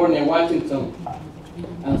California, Washington,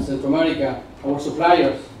 and Central America, our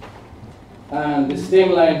suppliers, and the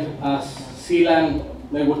stem line as Sea Land,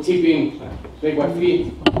 Network Shipping, Great White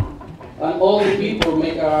Fleet, and all the people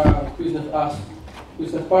make our business as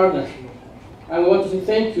business partners. And we want to say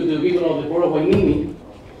thank you to the people of the Port of Hueneme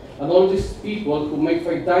and all these people who make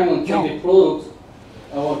 5 Diamond take the products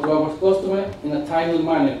to our customer in a timely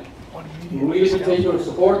manner. We really appreciate your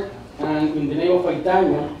support, and in the name of 5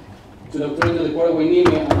 Diamond, to the authority of the Port of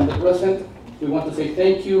Hueneme and the President, we want to say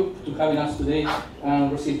thank you to having us today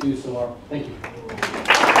and receive this award. Thank you.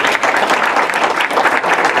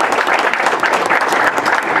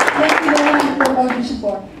 Thank you very much for all your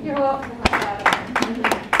support. You're welcome.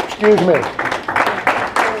 Excuse me.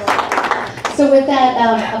 So with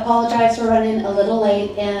that, apologize for running a little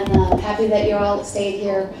late, and happy that you all stayed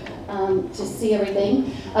here to see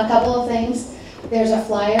everything. A couple of things. There's a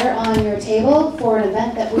flyer on your table for an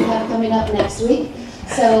event that we have coming up next week.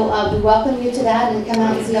 So we welcome you to that, and come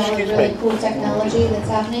out and see all the really cool technology that's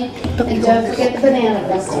happening. And don't forget the Banana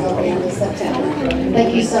Festival at the end of September.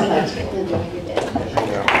 Thank you so much. Enjoy your day.